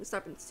 I'm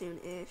stopping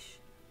soon-ish.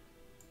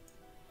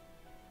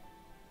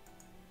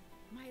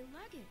 My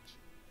luggage.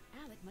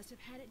 Alec must have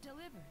had it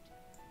delivered.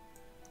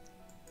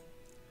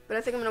 But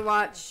I think I'm gonna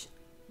watch.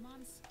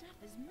 Mom's stuff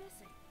is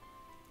missing.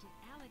 Did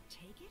Alec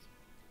take it?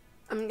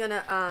 I'm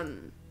gonna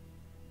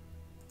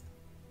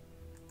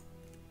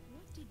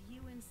What did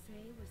Ewan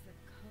say was the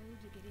code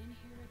to get in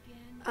here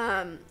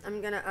again?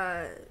 I'm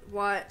gonna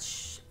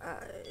watch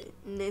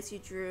Nancy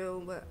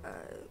Drew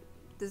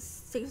this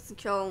Safe and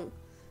Kill,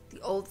 the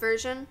old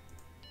version.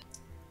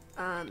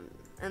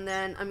 And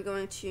then I'm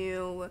going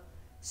to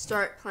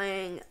start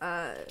playing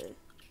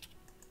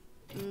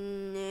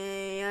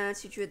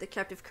Nancy Drew the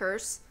Captive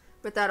Curse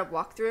without a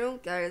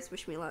walkthrough. Guys,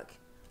 wish me luck.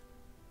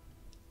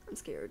 I'm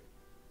scared.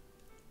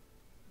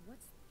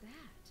 What's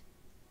that?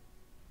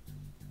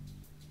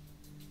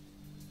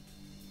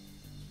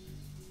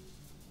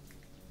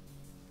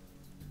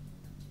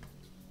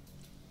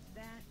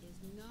 That is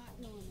not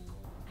normal.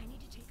 I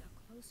need to take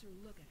a closer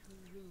look at her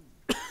room.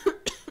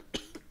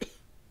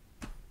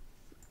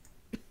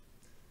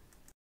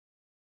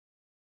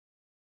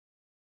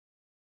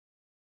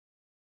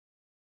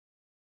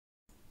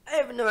 I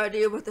have no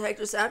idea what the heck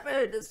just happened.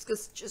 I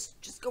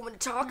just going to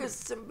talk for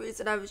some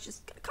reason. I was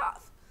just gonna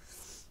cough.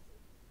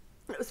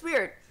 It was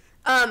weird.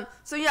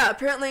 So yeah,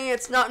 apparently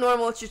it's not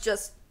normal. It's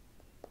just.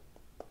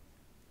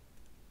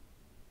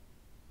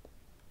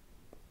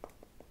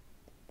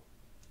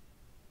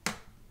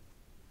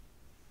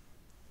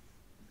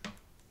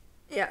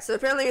 Yeah, so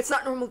apparently it's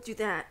not normal to do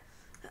that.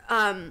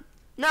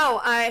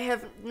 No,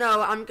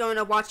 I'm going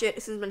to watch it.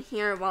 This has been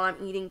here while I'm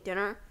eating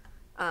dinner.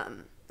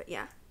 But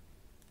yeah.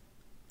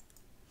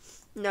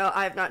 No,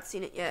 I have not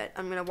seen it yet.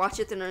 I'm gonna watch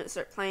it, then I'm gonna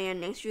start playing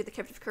Nancy Drew the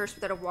Captive Curse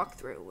without a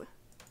walkthrough.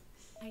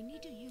 I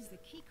need to use the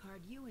key card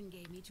Ewan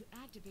gave me to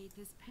activate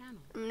this panel.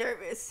 I'm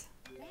nervous.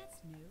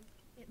 That's new.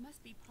 It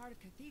must be part of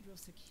Cathedral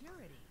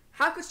security.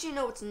 How could she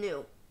know it's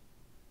new?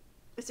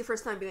 It's your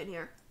first time being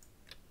here.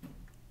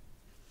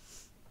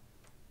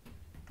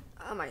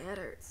 Oh, my head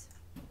hurts.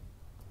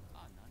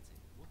 Ah, Nancy,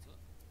 what's up?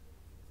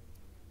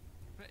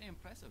 Pretty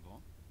impressive, huh?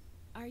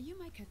 Are you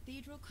my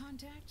Cathedral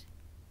contact?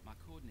 My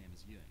code name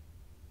is Ewing.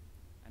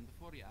 And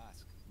before you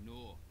ask,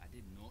 no, I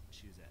did not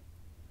choose it.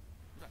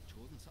 Would have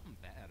chosen something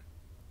better.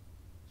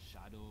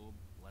 Shadow,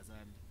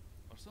 Blizzard,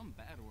 or some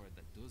better word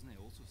that doesn't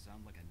also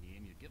sound like a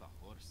name you'd give a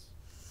horse.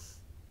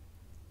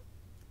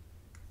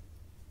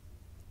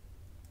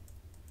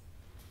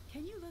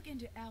 Can you look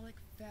into Alec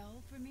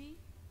Fell for me?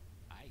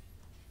 Aye.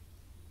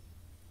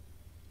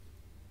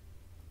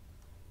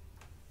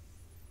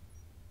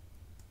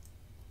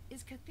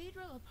 Is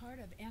Cathedral a part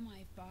of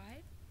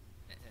MI5?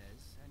 It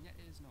is, and yet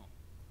it is not.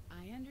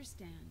 I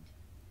understand.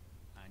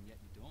 And yet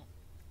you don't.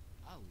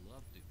 I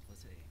love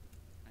duplicity.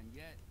 And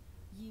yet...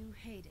 You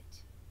hate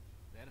it.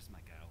 There's my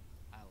girl.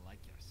 I like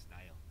your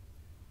style.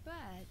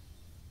 But...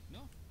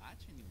 No, I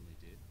genuinely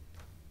do.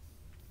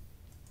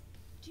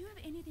 Do you have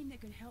anything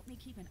that can help me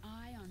keep an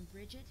eye on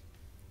Bridget?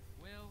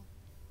 Well,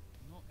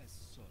 not as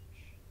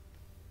such.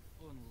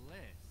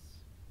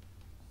 Unless...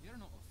 You're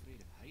not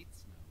afraid of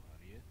heights now,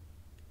 are you?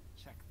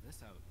 Check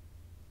this out.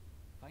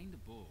 Find a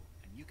bow,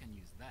 and you can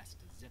use this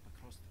to zip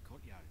across the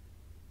courtyard.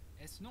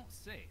 It's not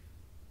safe,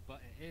 but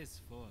it is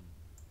fun.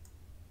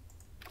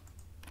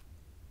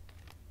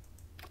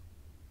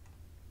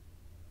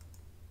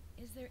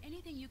 Is there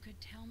anything you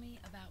could tell me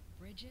about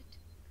Bridget?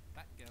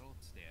 That girl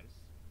upstairs,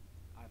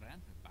 I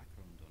ran her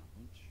background on a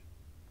hunch.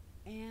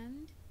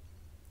 And?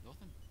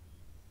 Nothing.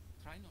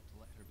 Try not to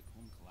let her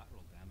become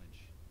collateral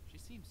damage. She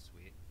seems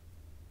sweet.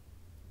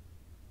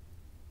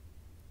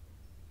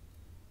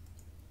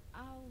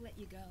 I'll let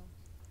you go.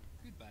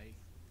 Goodbye.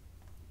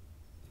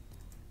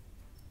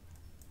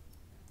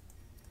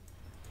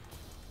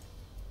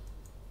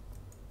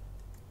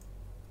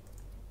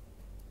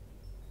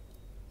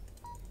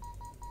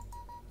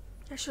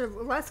 Yeah, sure.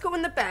 Let's go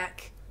in the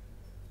back.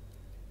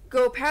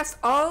 Go past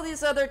all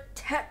these other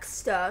tech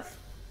stuff.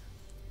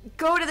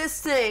 Go to this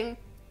thing.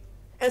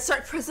 And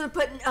start pressing the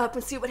button up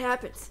and see what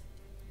happens.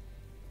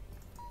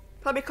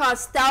 Probably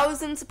cost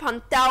thousands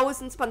upon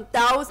thousands upon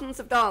thousands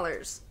of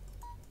dollars.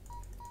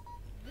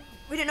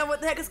 We didn't know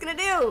what the heck it's gonna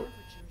do.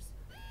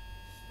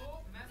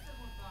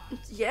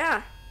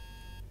 Yeah.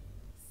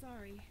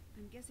 Sorry,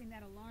 I'm guessing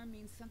that alarm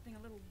means something a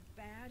little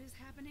bad is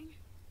happening?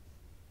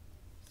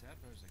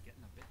 Servers are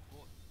getting a bit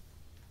hot.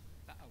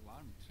 That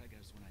alarm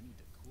triggers when I need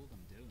to cool them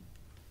down.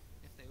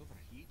 If they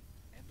overheat,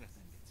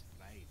 everything gets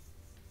fried.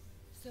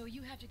 So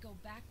you have to go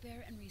back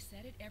there and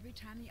reset it every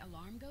time the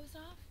alarm goes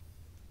off?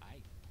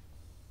 Aye.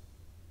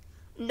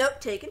 Note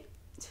taken.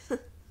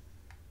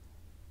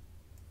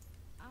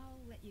 I'll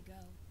let you go.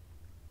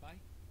 Bye.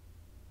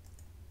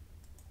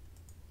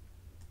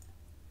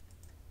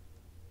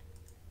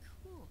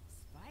 Cool,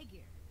 spy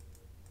gear.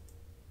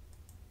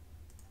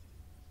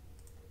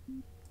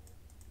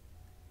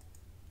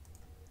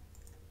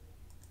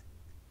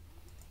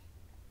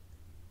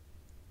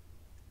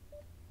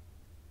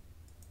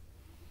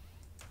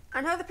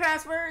 I know the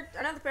password.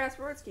 I know the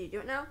passwords. Can you do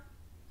it now?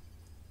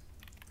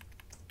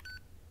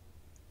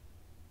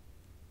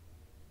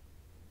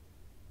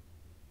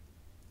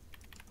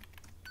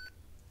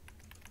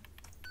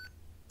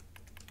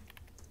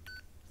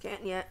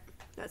 Can't yet.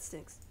 That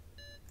stinks.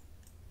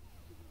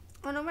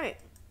 Oh no, wait.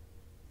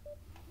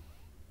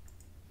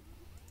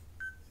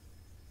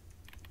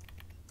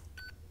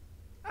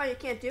 Oh, you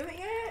can't do it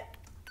yet?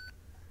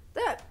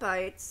 That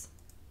bites.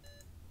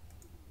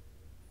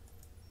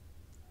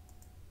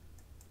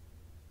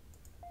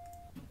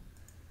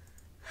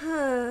 It's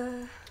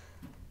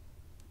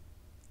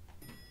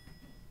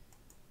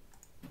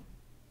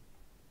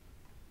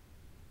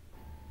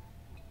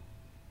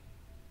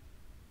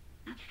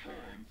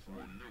time for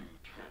a new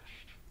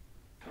test.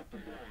 Cut the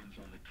lines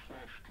on the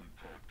trash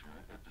compactor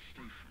at the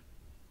station,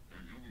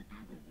 and you will be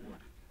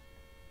rewarded.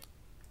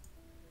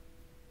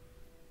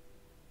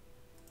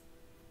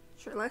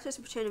 Sure, let's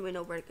just pretend we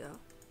know where to go.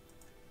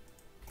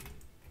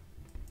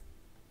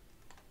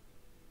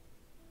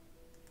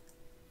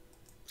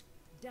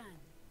 Done.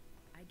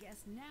 I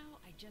guess now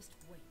I just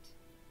wait.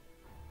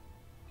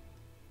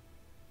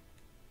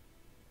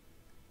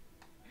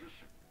 The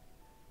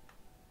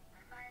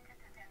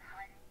scientist is in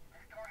hiding. The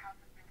storehouse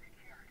has been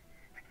secured.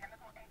 The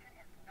chemical agent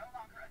is no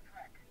longer a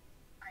threat.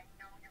 I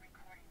know you're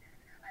recording this.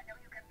 I know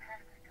you can pass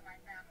this to my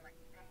family.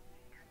 They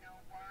need to know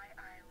why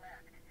I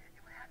left.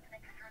 You have to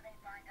make sure they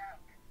find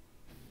out.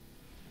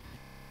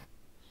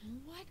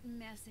 What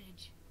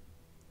message?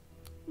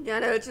 Yeah,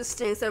 no, it just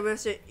stinks. I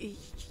wish you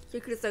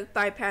could just like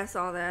bypass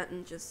all that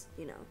and just,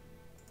 you know.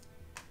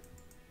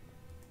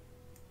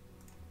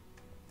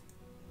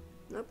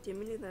 Nope,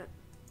 didn't do that.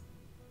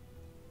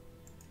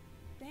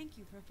 Thank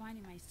you for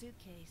finding my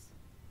suitcase.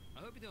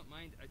 I hope you don't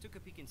mind. I took a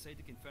peek inside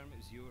to confirm it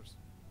was yours.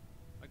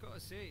 I gotta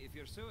say, if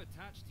you're so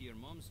attached to your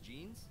mom's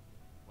jeans,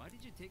 why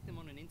did you take them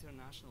on an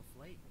international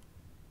flight?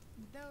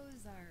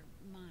 Those are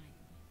mine.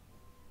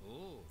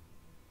 Oh,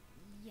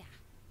 Yeah.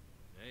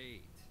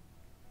 right.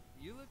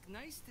 You look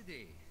nice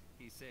today,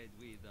 he said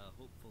with a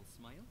hopeful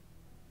smile.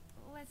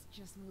 Let's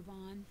just move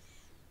on.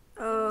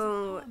 Oh. There was a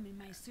poem in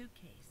my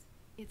suitcase.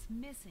 It's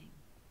missing.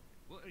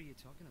 What are you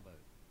talking about?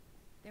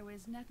 There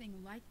was nothing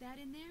like that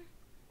in there?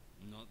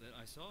 Not that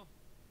I saw.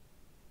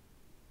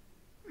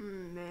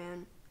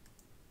 Man.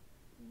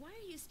 Why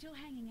are you still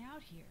hanging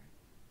out here?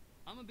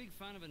 I'm a big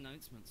fan of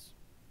announcements,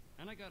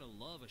 and I gotta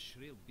love a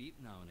shrill beep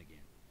now and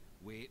again.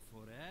 Wait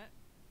for it.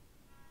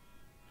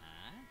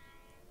 Ah?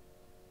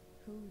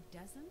 Who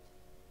doesn't?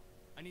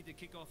 I need to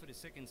kick off at a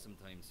second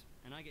sometimes,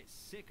 and I get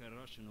sick of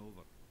rushing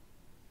over.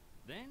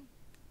 Then,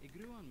 it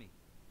grew on me.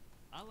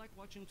 I like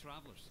watching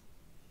travelers.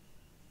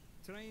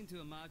 Trying to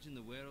imagine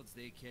the worlds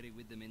they carry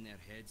with them in their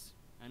heads,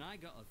 and I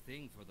got a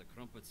thing for the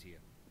crumpets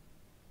here.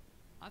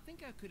 I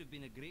think I could have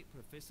been a great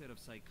professor of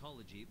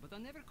psychology, but I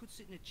never could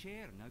sit in a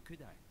chair, now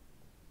could I?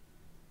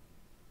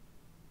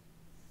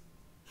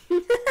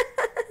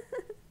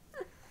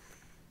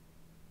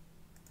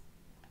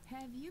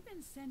 Have you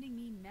been sending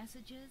me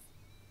messages?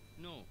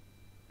 No,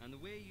 and the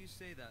way you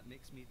say that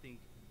makes me think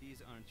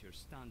these aren't your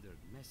standard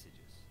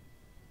messages.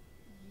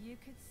 You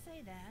could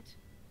say that.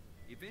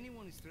 If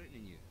anyone is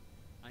threatening you,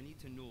 I need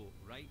to know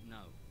right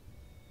now.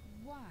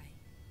 Why?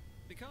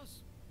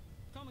 Because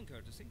common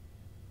courtesy.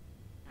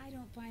 I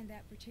don't find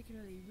that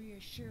particularly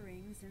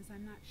reassuring since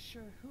I'm not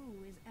sure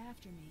who is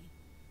after me.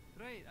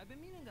 Right, I've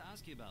been meaning to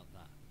ask you about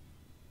that.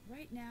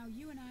 Right now,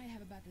 you and I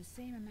have about the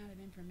same amount of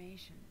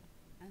information.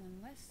 And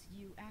unless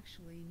you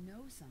actually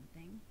know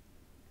something...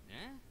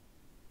 Eh?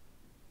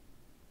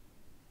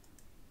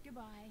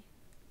 Goodbye.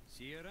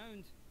 See you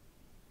around.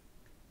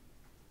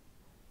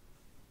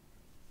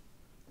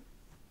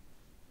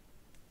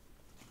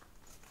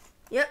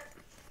 Yep.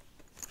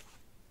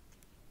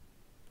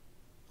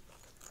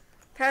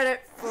 Had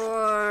it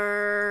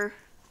for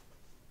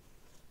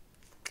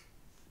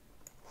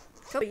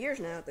a couple years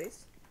now, at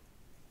least.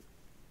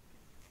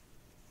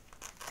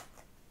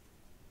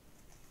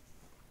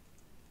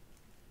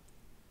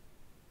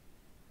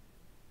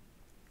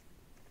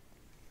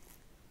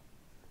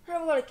 I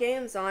have a lot of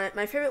games on it.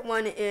 My favorite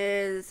one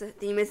is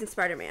The Amazing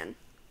Spider-Man.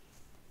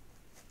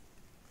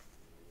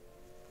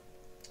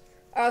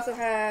 I also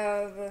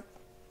have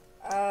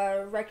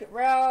Wreck-It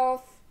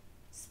Ralph,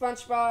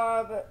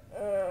 SpongeBob,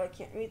 I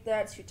can't read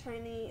that, it's too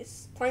tiny,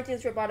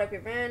 Plankton's Robotic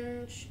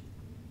Revenge,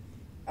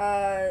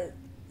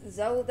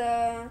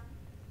 Zelda,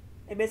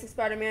 Amazing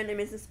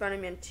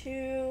Spider-Man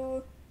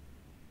 2,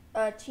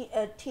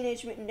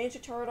 Teenage Mutant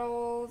Ninja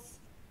Turtles,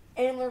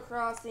 Animal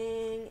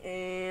Crossing,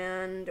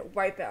 and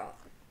Wipeout.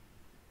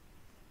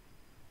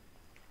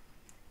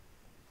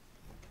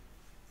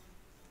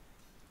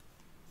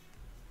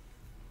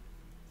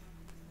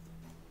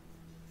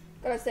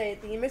 Gotta say,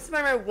 the Amazing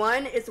Spider-Man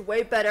 1 is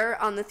way better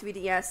on the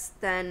 3DS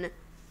than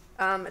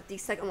the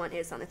second one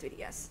is on the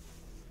 3DS.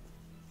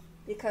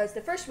 Because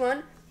the first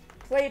one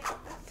played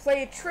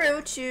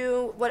true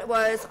to what it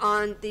was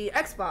on the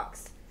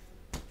Xbox.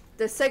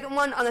 The second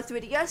one on the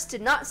 3DS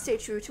did not stay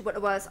true to what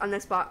it was on the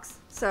Xbox.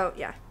 So,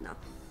 yeah, no.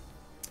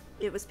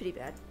 It was pretty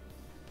bad.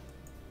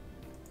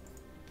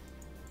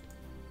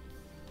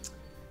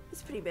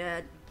 pretty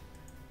bad.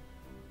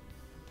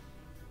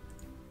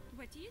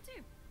 What do you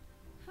do?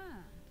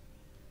 Huh.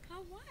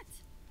 Oh, what?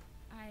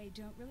 I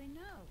don't really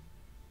know.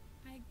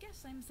 I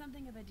guess I'm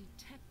something of a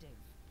detective.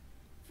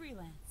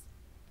 Freelance.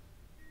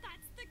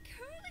 That's the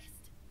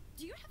coolest!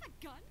 Do you have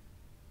a gun?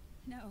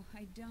 No,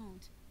 I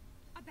don't.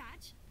 A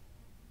badge?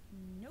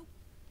 Nope.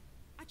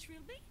 A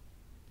trilby?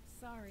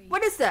 Sorry.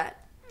 What is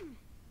that?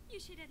 You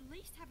should at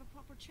least have a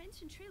proper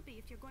trench and trilby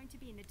if you're going to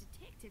be in a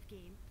detective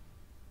game.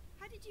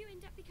 How did you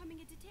end up becoming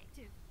a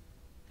detective?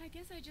 I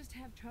guess I just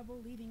have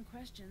trouble leaving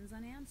questions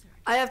unanswered.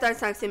 I have that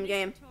exact same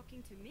game.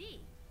 Talking to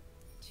me.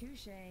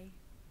 Touche.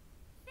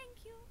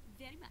 Thank you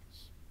very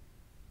much.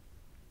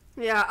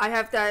 Yeah, I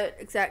have that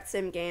exact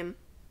same game.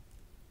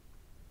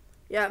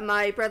 Yeah,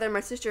 my brother and my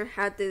sister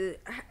had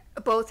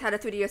both had a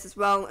 3DS as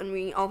well, and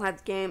we all had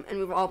the game, and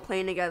we were all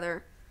playing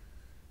together.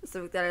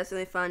 So that is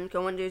really fun.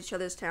 Going to each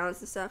other's towns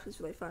and stuff is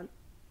really fun.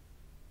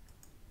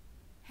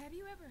 Have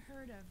you ever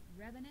heard of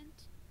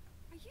Revenant?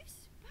 Are you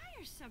spy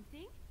or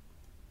something?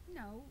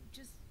 No,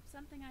 just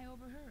something I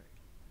overheard.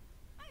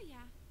 Oh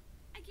yeah.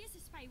 I guess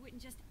a spy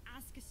wouldn't just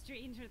ask a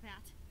stranger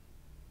that.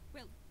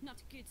 Well,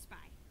 not a good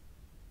spy.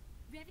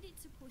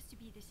 Revenant's supposed to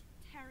be this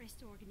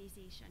terrorist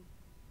organization,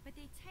 but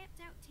they tapped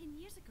out 10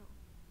 years ago.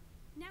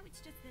 Now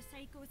it's just the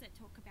psychos that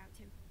talk about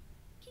him.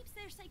 Keeps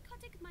their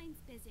psychotic minds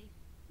busy,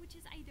 which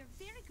is either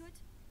very good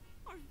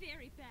or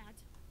very bad.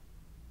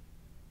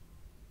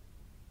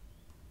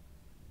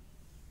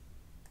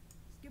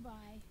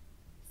 Goodbye.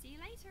 See you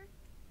later.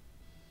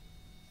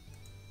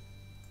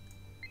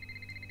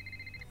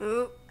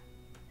 Ooh.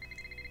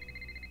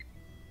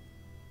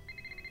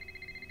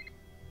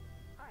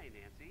 Hi,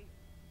 Nancy.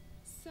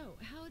 So,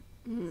 how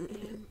Mm.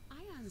 am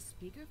I on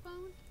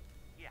speakerphone?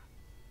 Yeah.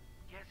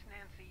 Yes,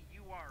 Nancy,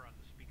 you are on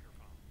the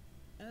speakerphone.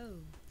 Oh.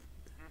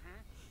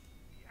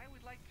 I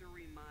would like to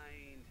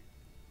remind...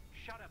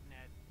 Shut up,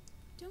 Ned.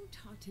 Don't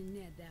talk to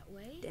Ned that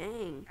way.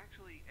 Dang.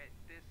 Actually, at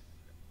this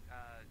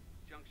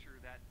juncture,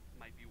 that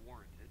might be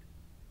warranted.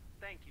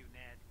 Thank you,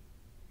 Ned.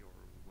 You're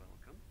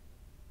welcome.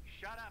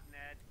 Shut up,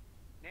 Ned.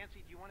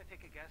 Nancy, do you want to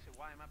take a guess at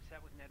why I'm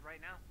upset with Ned right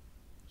now?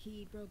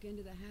 He broke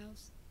into the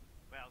house?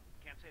 Well,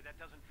 can't say that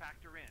doesn't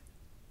factor in.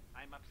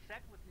 I'm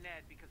upset with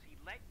Ned because he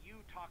let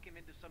you talk him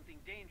into something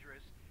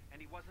dangerous,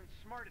 and he wasn't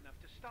smart enough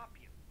to stop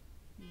you.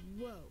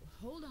 Whoa,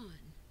 hold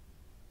on.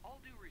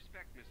 All due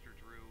respect, Mr.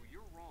 Drew,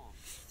 you're wrong.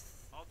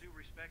 All due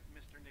respect,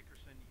 Mr.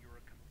 Nickerson, you're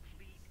a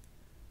complete...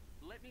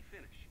 Let me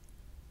finish.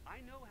 I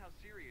know how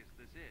serious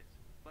this is,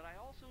 but I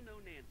also know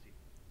Nancy.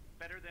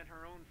 Better than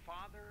her own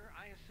father,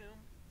 I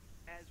assume?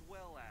 As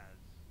well as...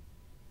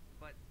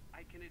 But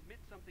I can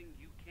admit something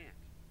you can't.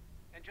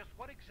 And just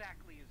what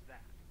exactly is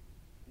that?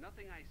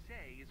 Nothing I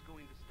say is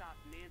going to stop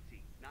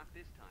Nancy, not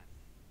this time.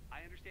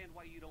 I understand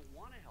why you don't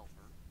want to help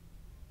her,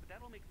 but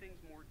that'll make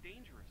things more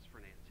dangerous for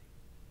Nancy.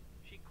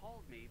 She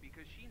called me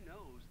because she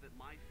knows that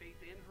my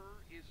faith in her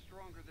is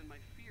stronger than my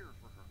fear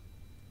for her.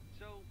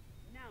 So,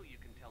 now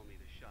you can tell me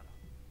to shut up.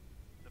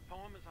 The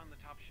poem is on the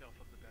top shelf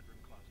of the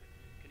bedroom closet.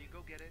 Can you go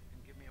get it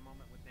and give me a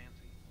moment with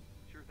Nancy?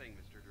 Sure thing,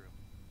 Mr. Drew.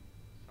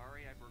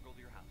 Sorry I burgled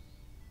your house.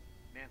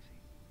 Nancy,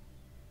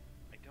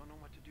 I don't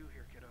know what to do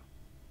here, kiddo.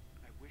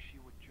 I wish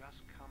you would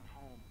just come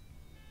home.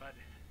 But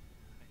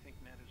I think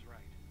Ned is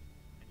right.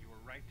 And you were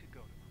right to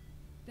go to him.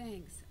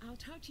 Thanks. I'll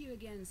talk to you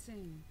again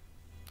soon.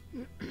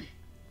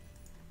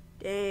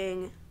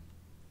 Dang.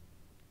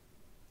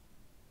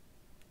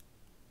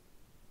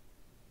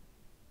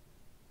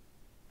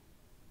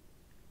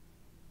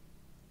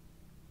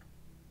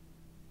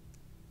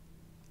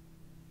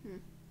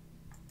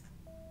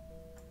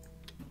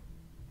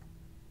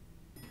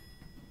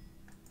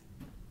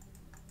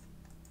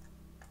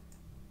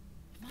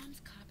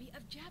 Mom's copy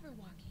of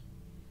Jabberwocky.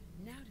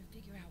 Now to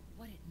figure out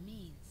what it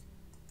means.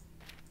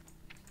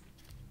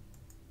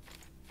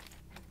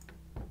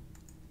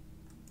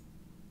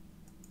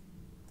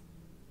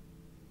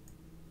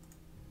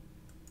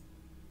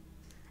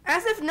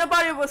 As if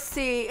nobody will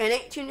see an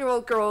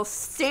 18-year-old girl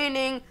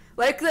standing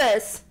like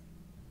this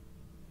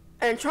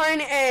and trying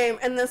to aim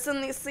and then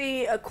suddenly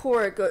see a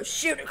cord go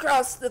shoot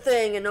across the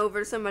thing and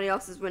over somebody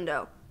else's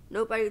window.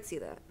 Nobody would see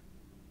that.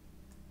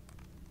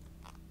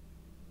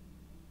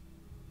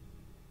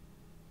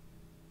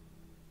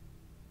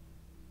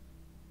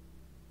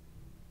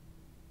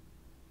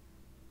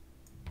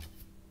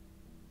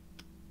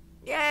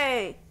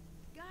 Yay!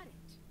 Got it.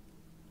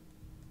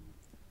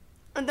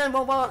 And then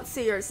we'll won't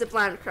see her zip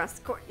line across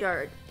the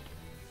courtyard.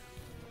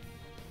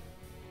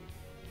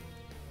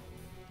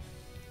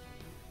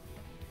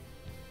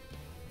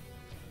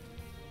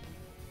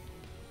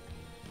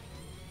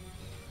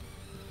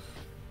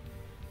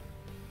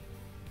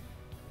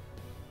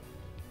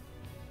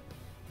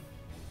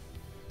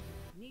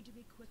 Need to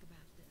be quick about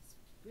this.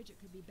 Bridget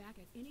could be back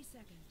at any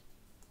second.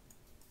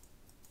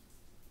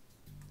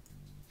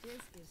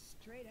 This is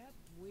straight up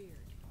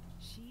weird.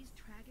 She's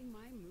tracking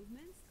my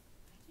movements?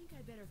 I think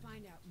I'd better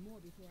find out more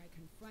before I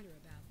confront her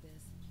about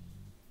this.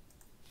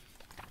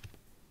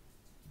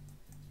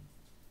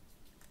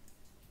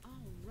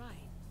 All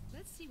right,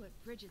 let's see what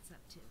Bridget's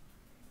up to.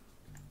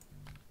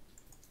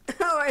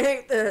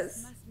 hate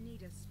this. Must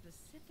need a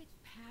specific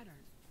pattern.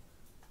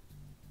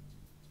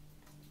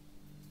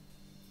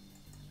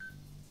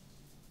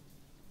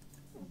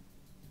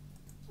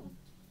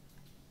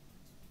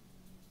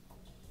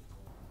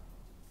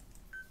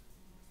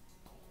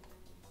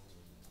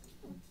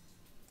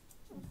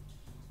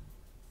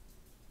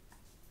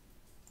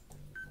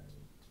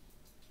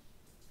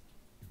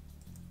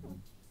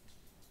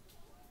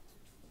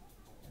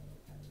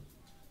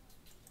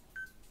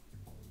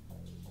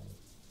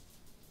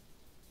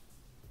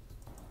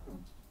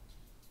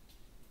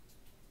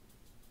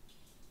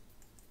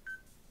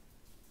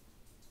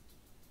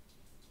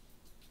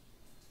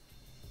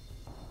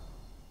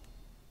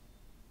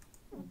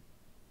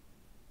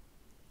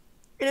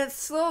 And it's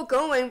slow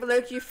going, but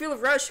like you feel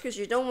rushed because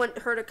you don't want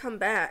her to come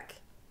back.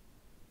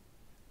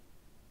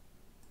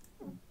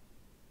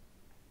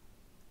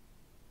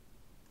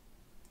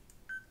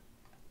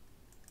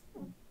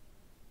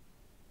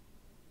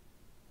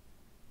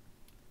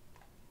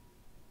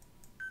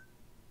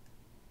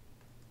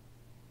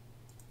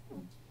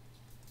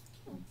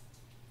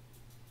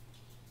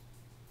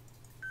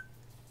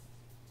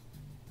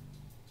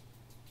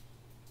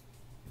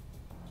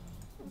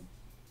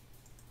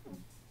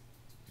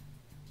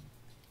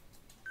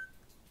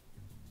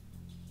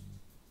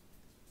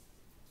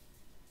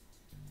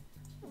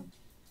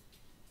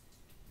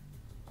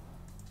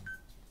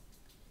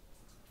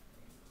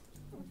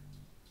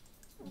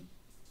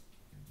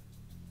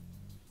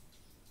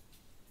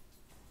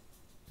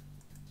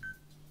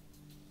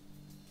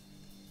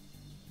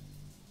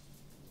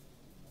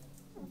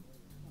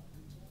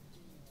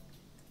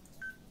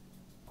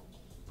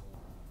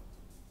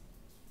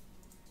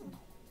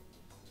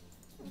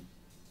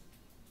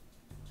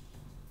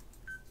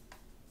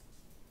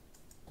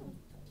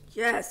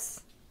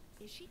 Yes.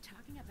 Is she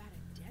talking about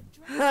a dead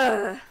drop?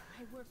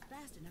 I work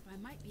fast enough, I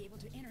might be able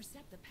to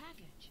intercept the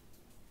package.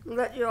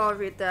 Let you all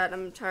read that.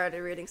 I'm tired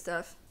of reading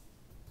stuff.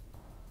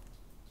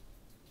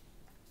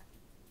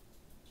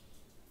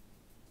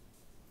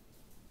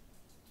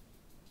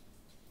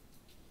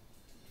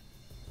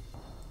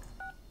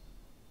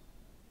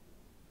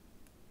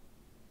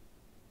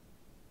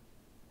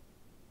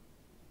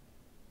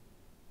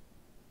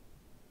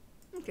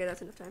 Okay,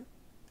 that's enough time.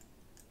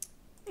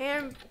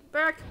 And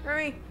back,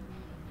 hurry.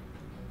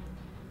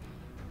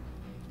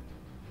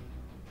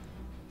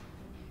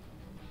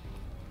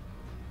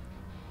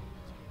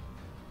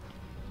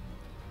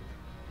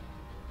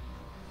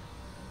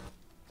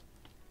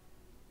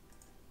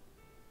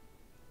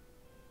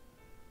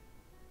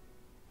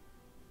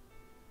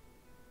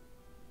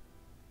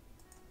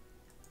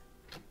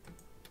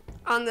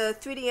 On the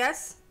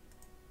 3DS?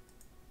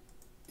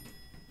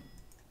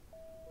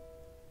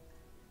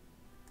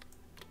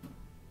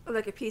 Or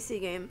like a PC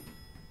game.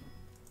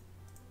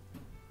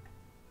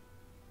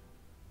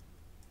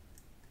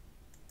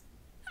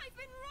 I've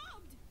been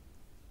robbed!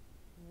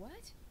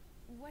 What?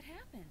 What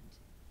happened?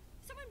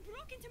 Someone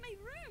broke into my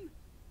room!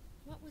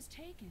 What was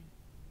taken?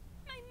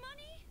 My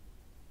money?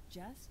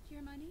 Just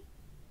your money?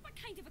 What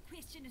kind of a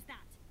question is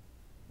that?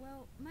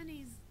 Well,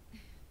 money's...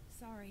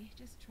 Sorry,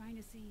 just trying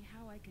to see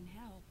how I can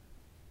help.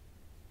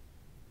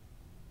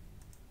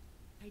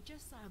 I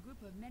just saw a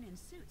group of men in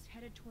suits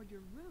headed toward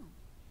your room.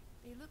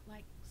 They look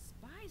like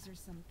spies or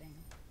something.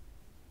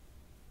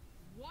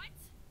 What?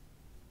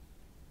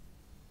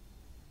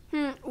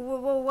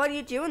 Well, what do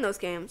you do in those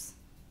games?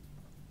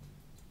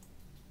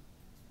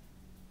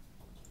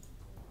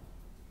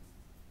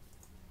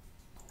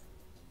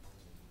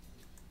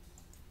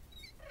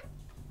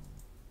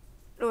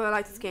 Oh, I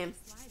like this game.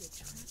 Slide a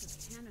track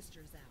of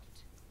canisters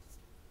out.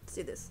 Let's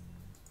do this.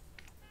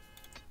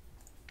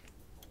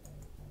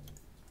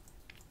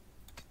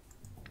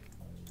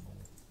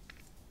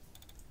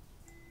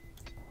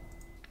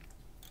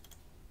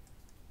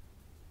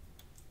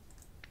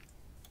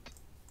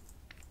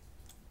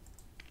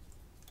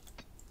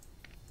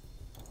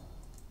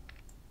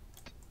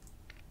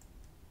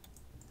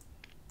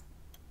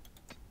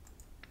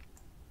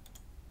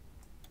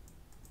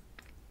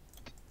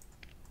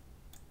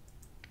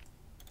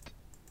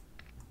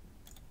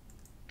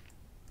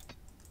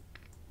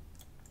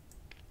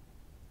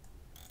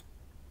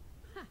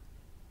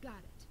 Got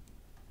it.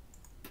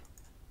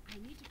 I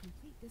need to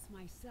complete this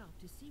myself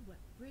to see what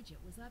Bridget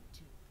was up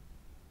to.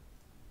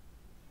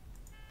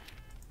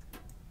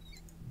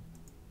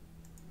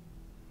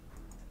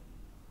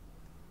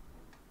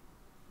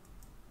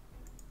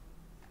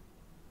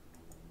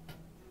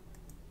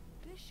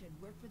 This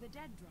should work for the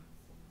dead drop.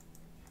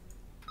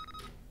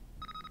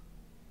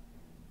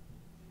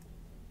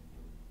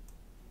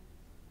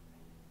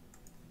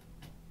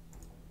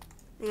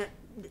 Yeah,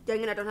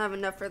 dang it, I don't have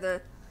enough for the...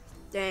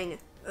 Dang.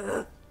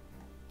 Ugh.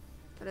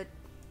 Gotta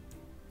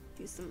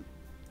do some...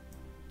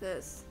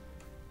 this.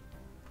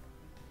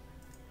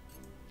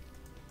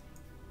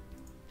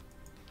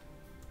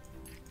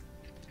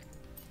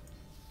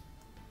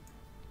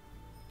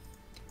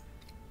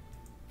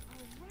 All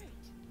right.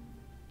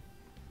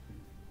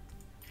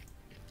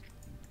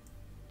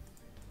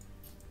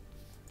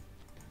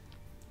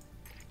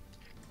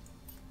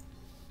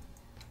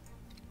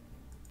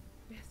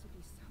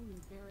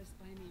 embarrassed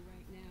by me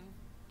right now.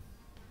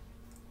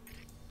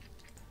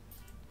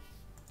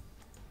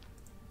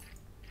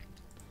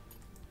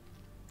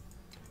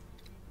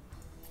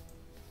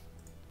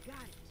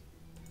 Got it.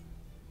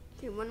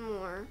 Okay, one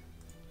more.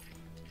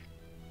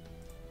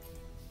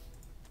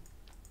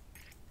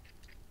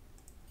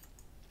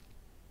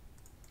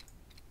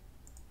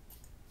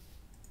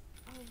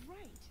 All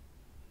right.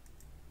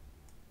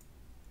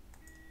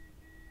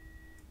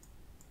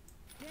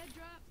 Dead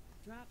drop,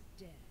 drop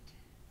dead.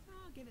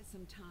 I'll give it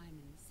some time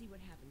and see what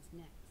happens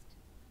next.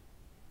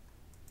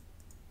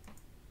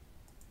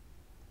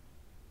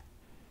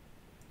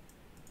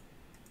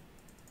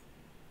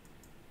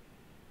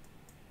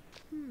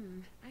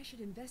 I should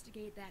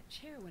investigate that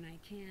chair when I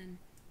can.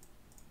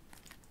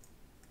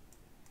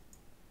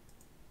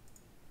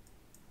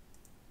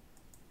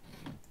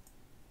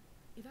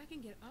 If I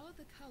can get all of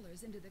the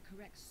colors into the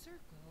correct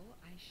circle,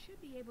 I should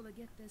be able to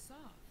get this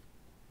off.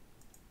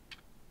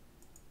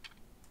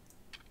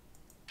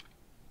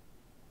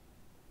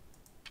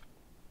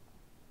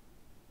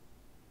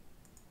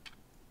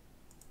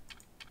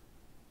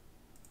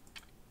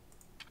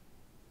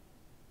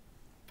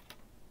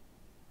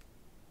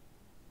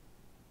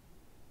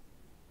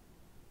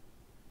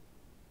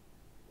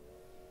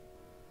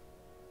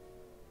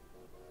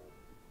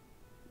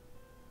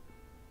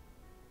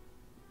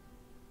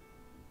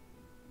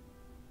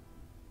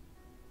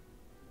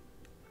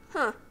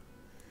 Huh.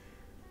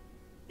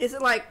 Is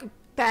it like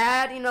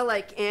bad, you know,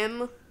 like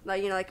M?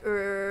 Like, you know, like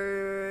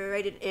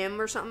rated M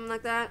or something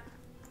like that?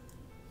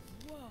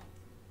 Whoa,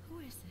 who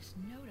is this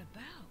note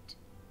about?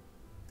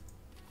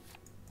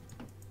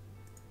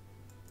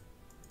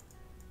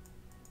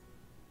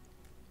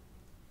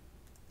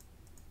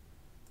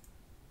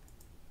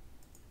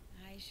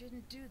 I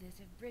shouldn't do this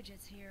if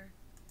Bridget's here.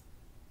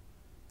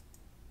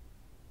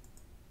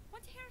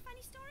 Want to hear a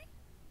funny story?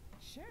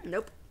 Sure.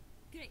 Nope.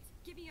 Great.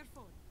 Give me your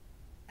phone.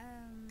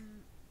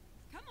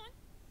 Come on.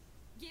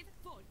 Give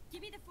phone.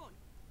 Give me the phone.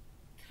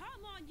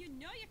 Come on, you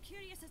know you're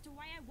curious as to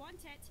why I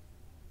want it.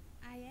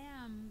 I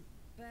am,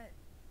 but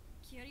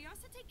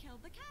Curiosity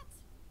killed the cat.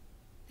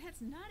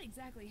 that's not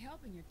exactly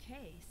helping your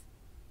case.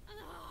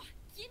 Oh,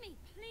 gimme,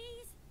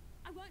 please.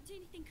 I won't do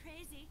anything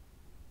crazy.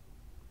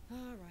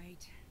 All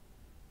right.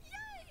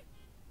 Yay!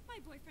 My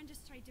boyfriend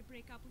just tried to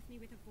break up with me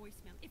with a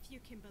voicemail, if you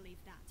can believe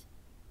that.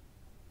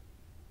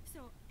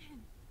 So,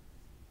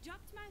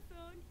 dropped my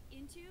phone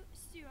into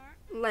sewer.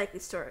 Likely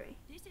story.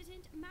 This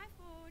isn't my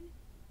phone.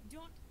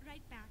 Don't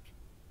write back.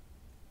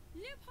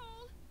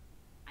 Loophole!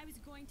 I was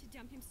going to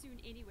dump him soon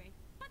anyway,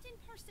 but in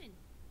person,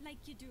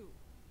 like you do.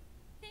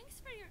 Thanks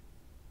for your...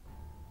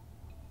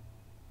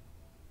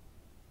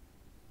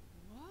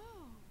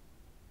 Whoa.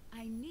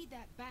 I need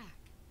that back.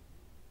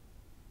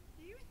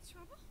 Are you in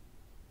trouble?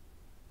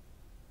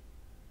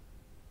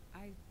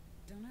 I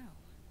don't know.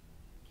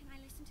 Can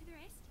I listen to the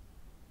rest?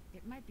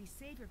 It might be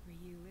safer for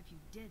you if you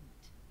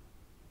didn't.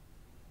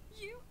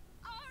 You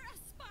are a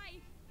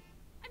spy!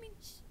 I mean,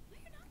 shh, no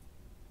you're not.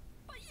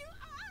 But you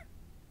are!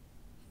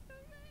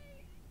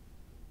 Hooray!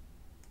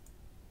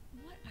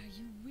 What are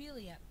you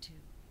really up to?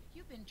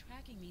 You've been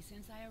tracking me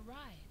since I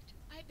arrived.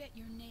 I bet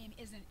your name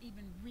isn't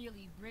even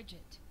really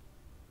Bridget.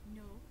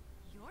 No,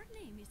 your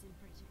name isn't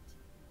Bridget.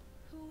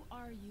 Who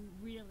are you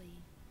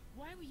really?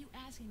 Why were you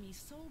asking me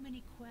so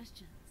many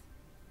questions?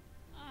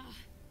 Ah,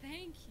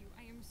 thank you.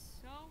 I am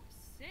so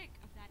sick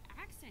of that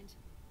accent.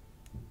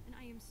 And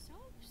I am so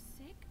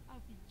sick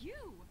of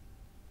you.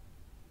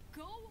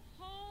 Go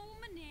home,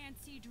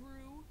 Nancy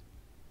Drew.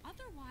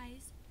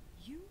 Otherwise,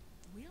 you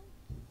will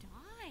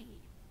die.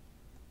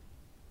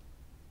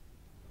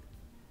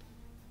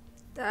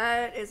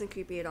 That isn't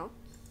creepy at all.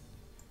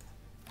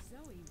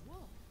 Zoe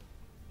Wolf.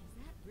 Is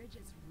that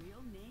Bridget's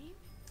real name?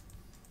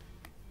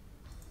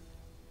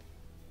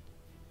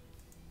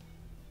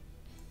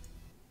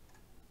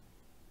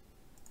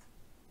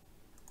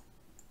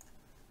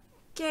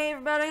 Okay,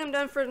 everybody, I'm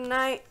done for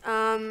tonight.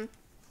 I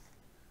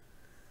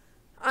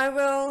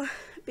will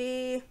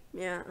be,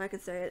 yeah, I can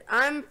say it.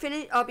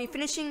 I'll be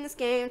finishing this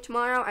game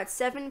tomorrow at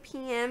 7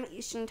 p.m.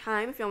 Eastern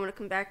Time if y'all want to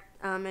come back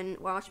and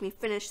watch me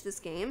finish this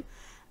game.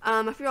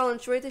 If you all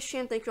enjoyed this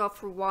stream, thank you all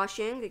for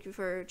watching. Thank you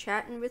for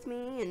chatting with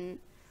me, and,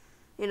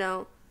 you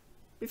know,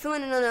 we're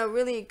feeling in a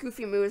really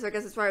goofy mood, so I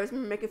guess that's why I was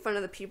making fun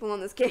of the people on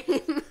this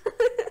game.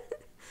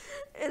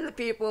 And the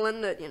people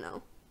and the, you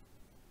know.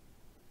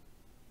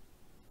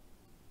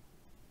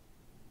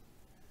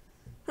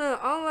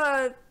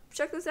 I'll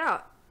check this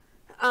out.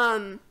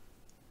 And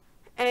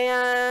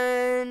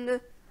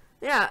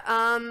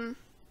yeah,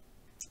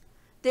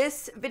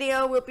 this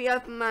video will be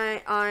up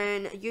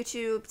on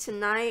YouTube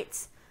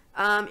tonight.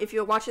 If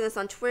you're watching this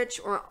on Twitch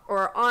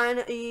or on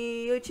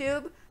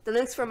YouTube, the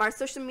links for my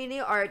social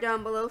media are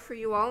down below for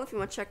you all if you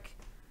want to check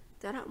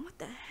that out. What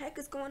the heck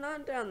is going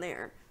on down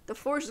there? The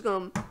floor's just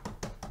going.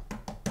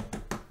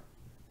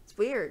 It's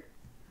weird.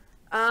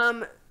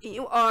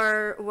 You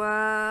are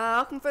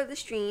welcome for the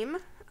stream.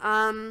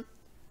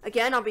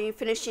 Again, I'll be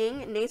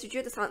finishing Nancy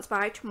Drew the Silent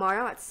Spy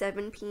tomorrow at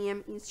 7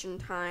 p.m. Eastern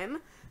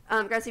Time.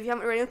 Guys, if you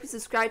haven't already, please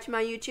subscribe to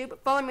my YouTube.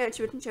 Follow me on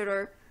Twitter and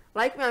Twitter.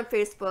 like me on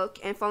Facebook,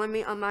 and follow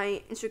me on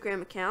my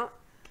Instagram account.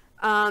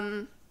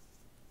 I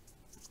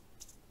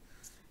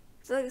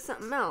feel like there's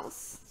something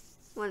else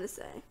I wanted to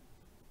say.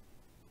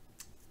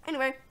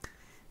 Anyway,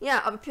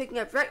 yeah, I'll be picking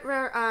up right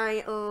where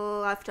I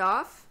left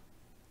off.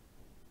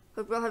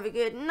 Hope you all have a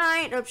good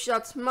night. Hope you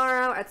all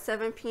tomorrow at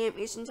 7 p.m.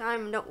 Eastern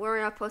Time. And don't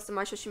worry, I'll post on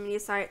my social media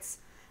sites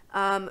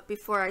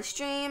before I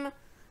stream.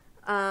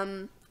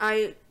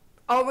 I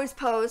always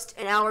post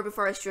an hour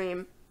before I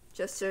stream,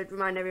 just to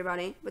remind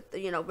everybody with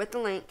the with the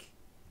link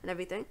and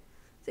everything.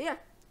 So yeah,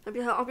 hope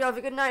you all have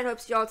a good night. Hope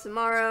to see you all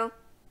tomorrow.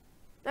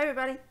 Bye,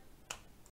 everybody.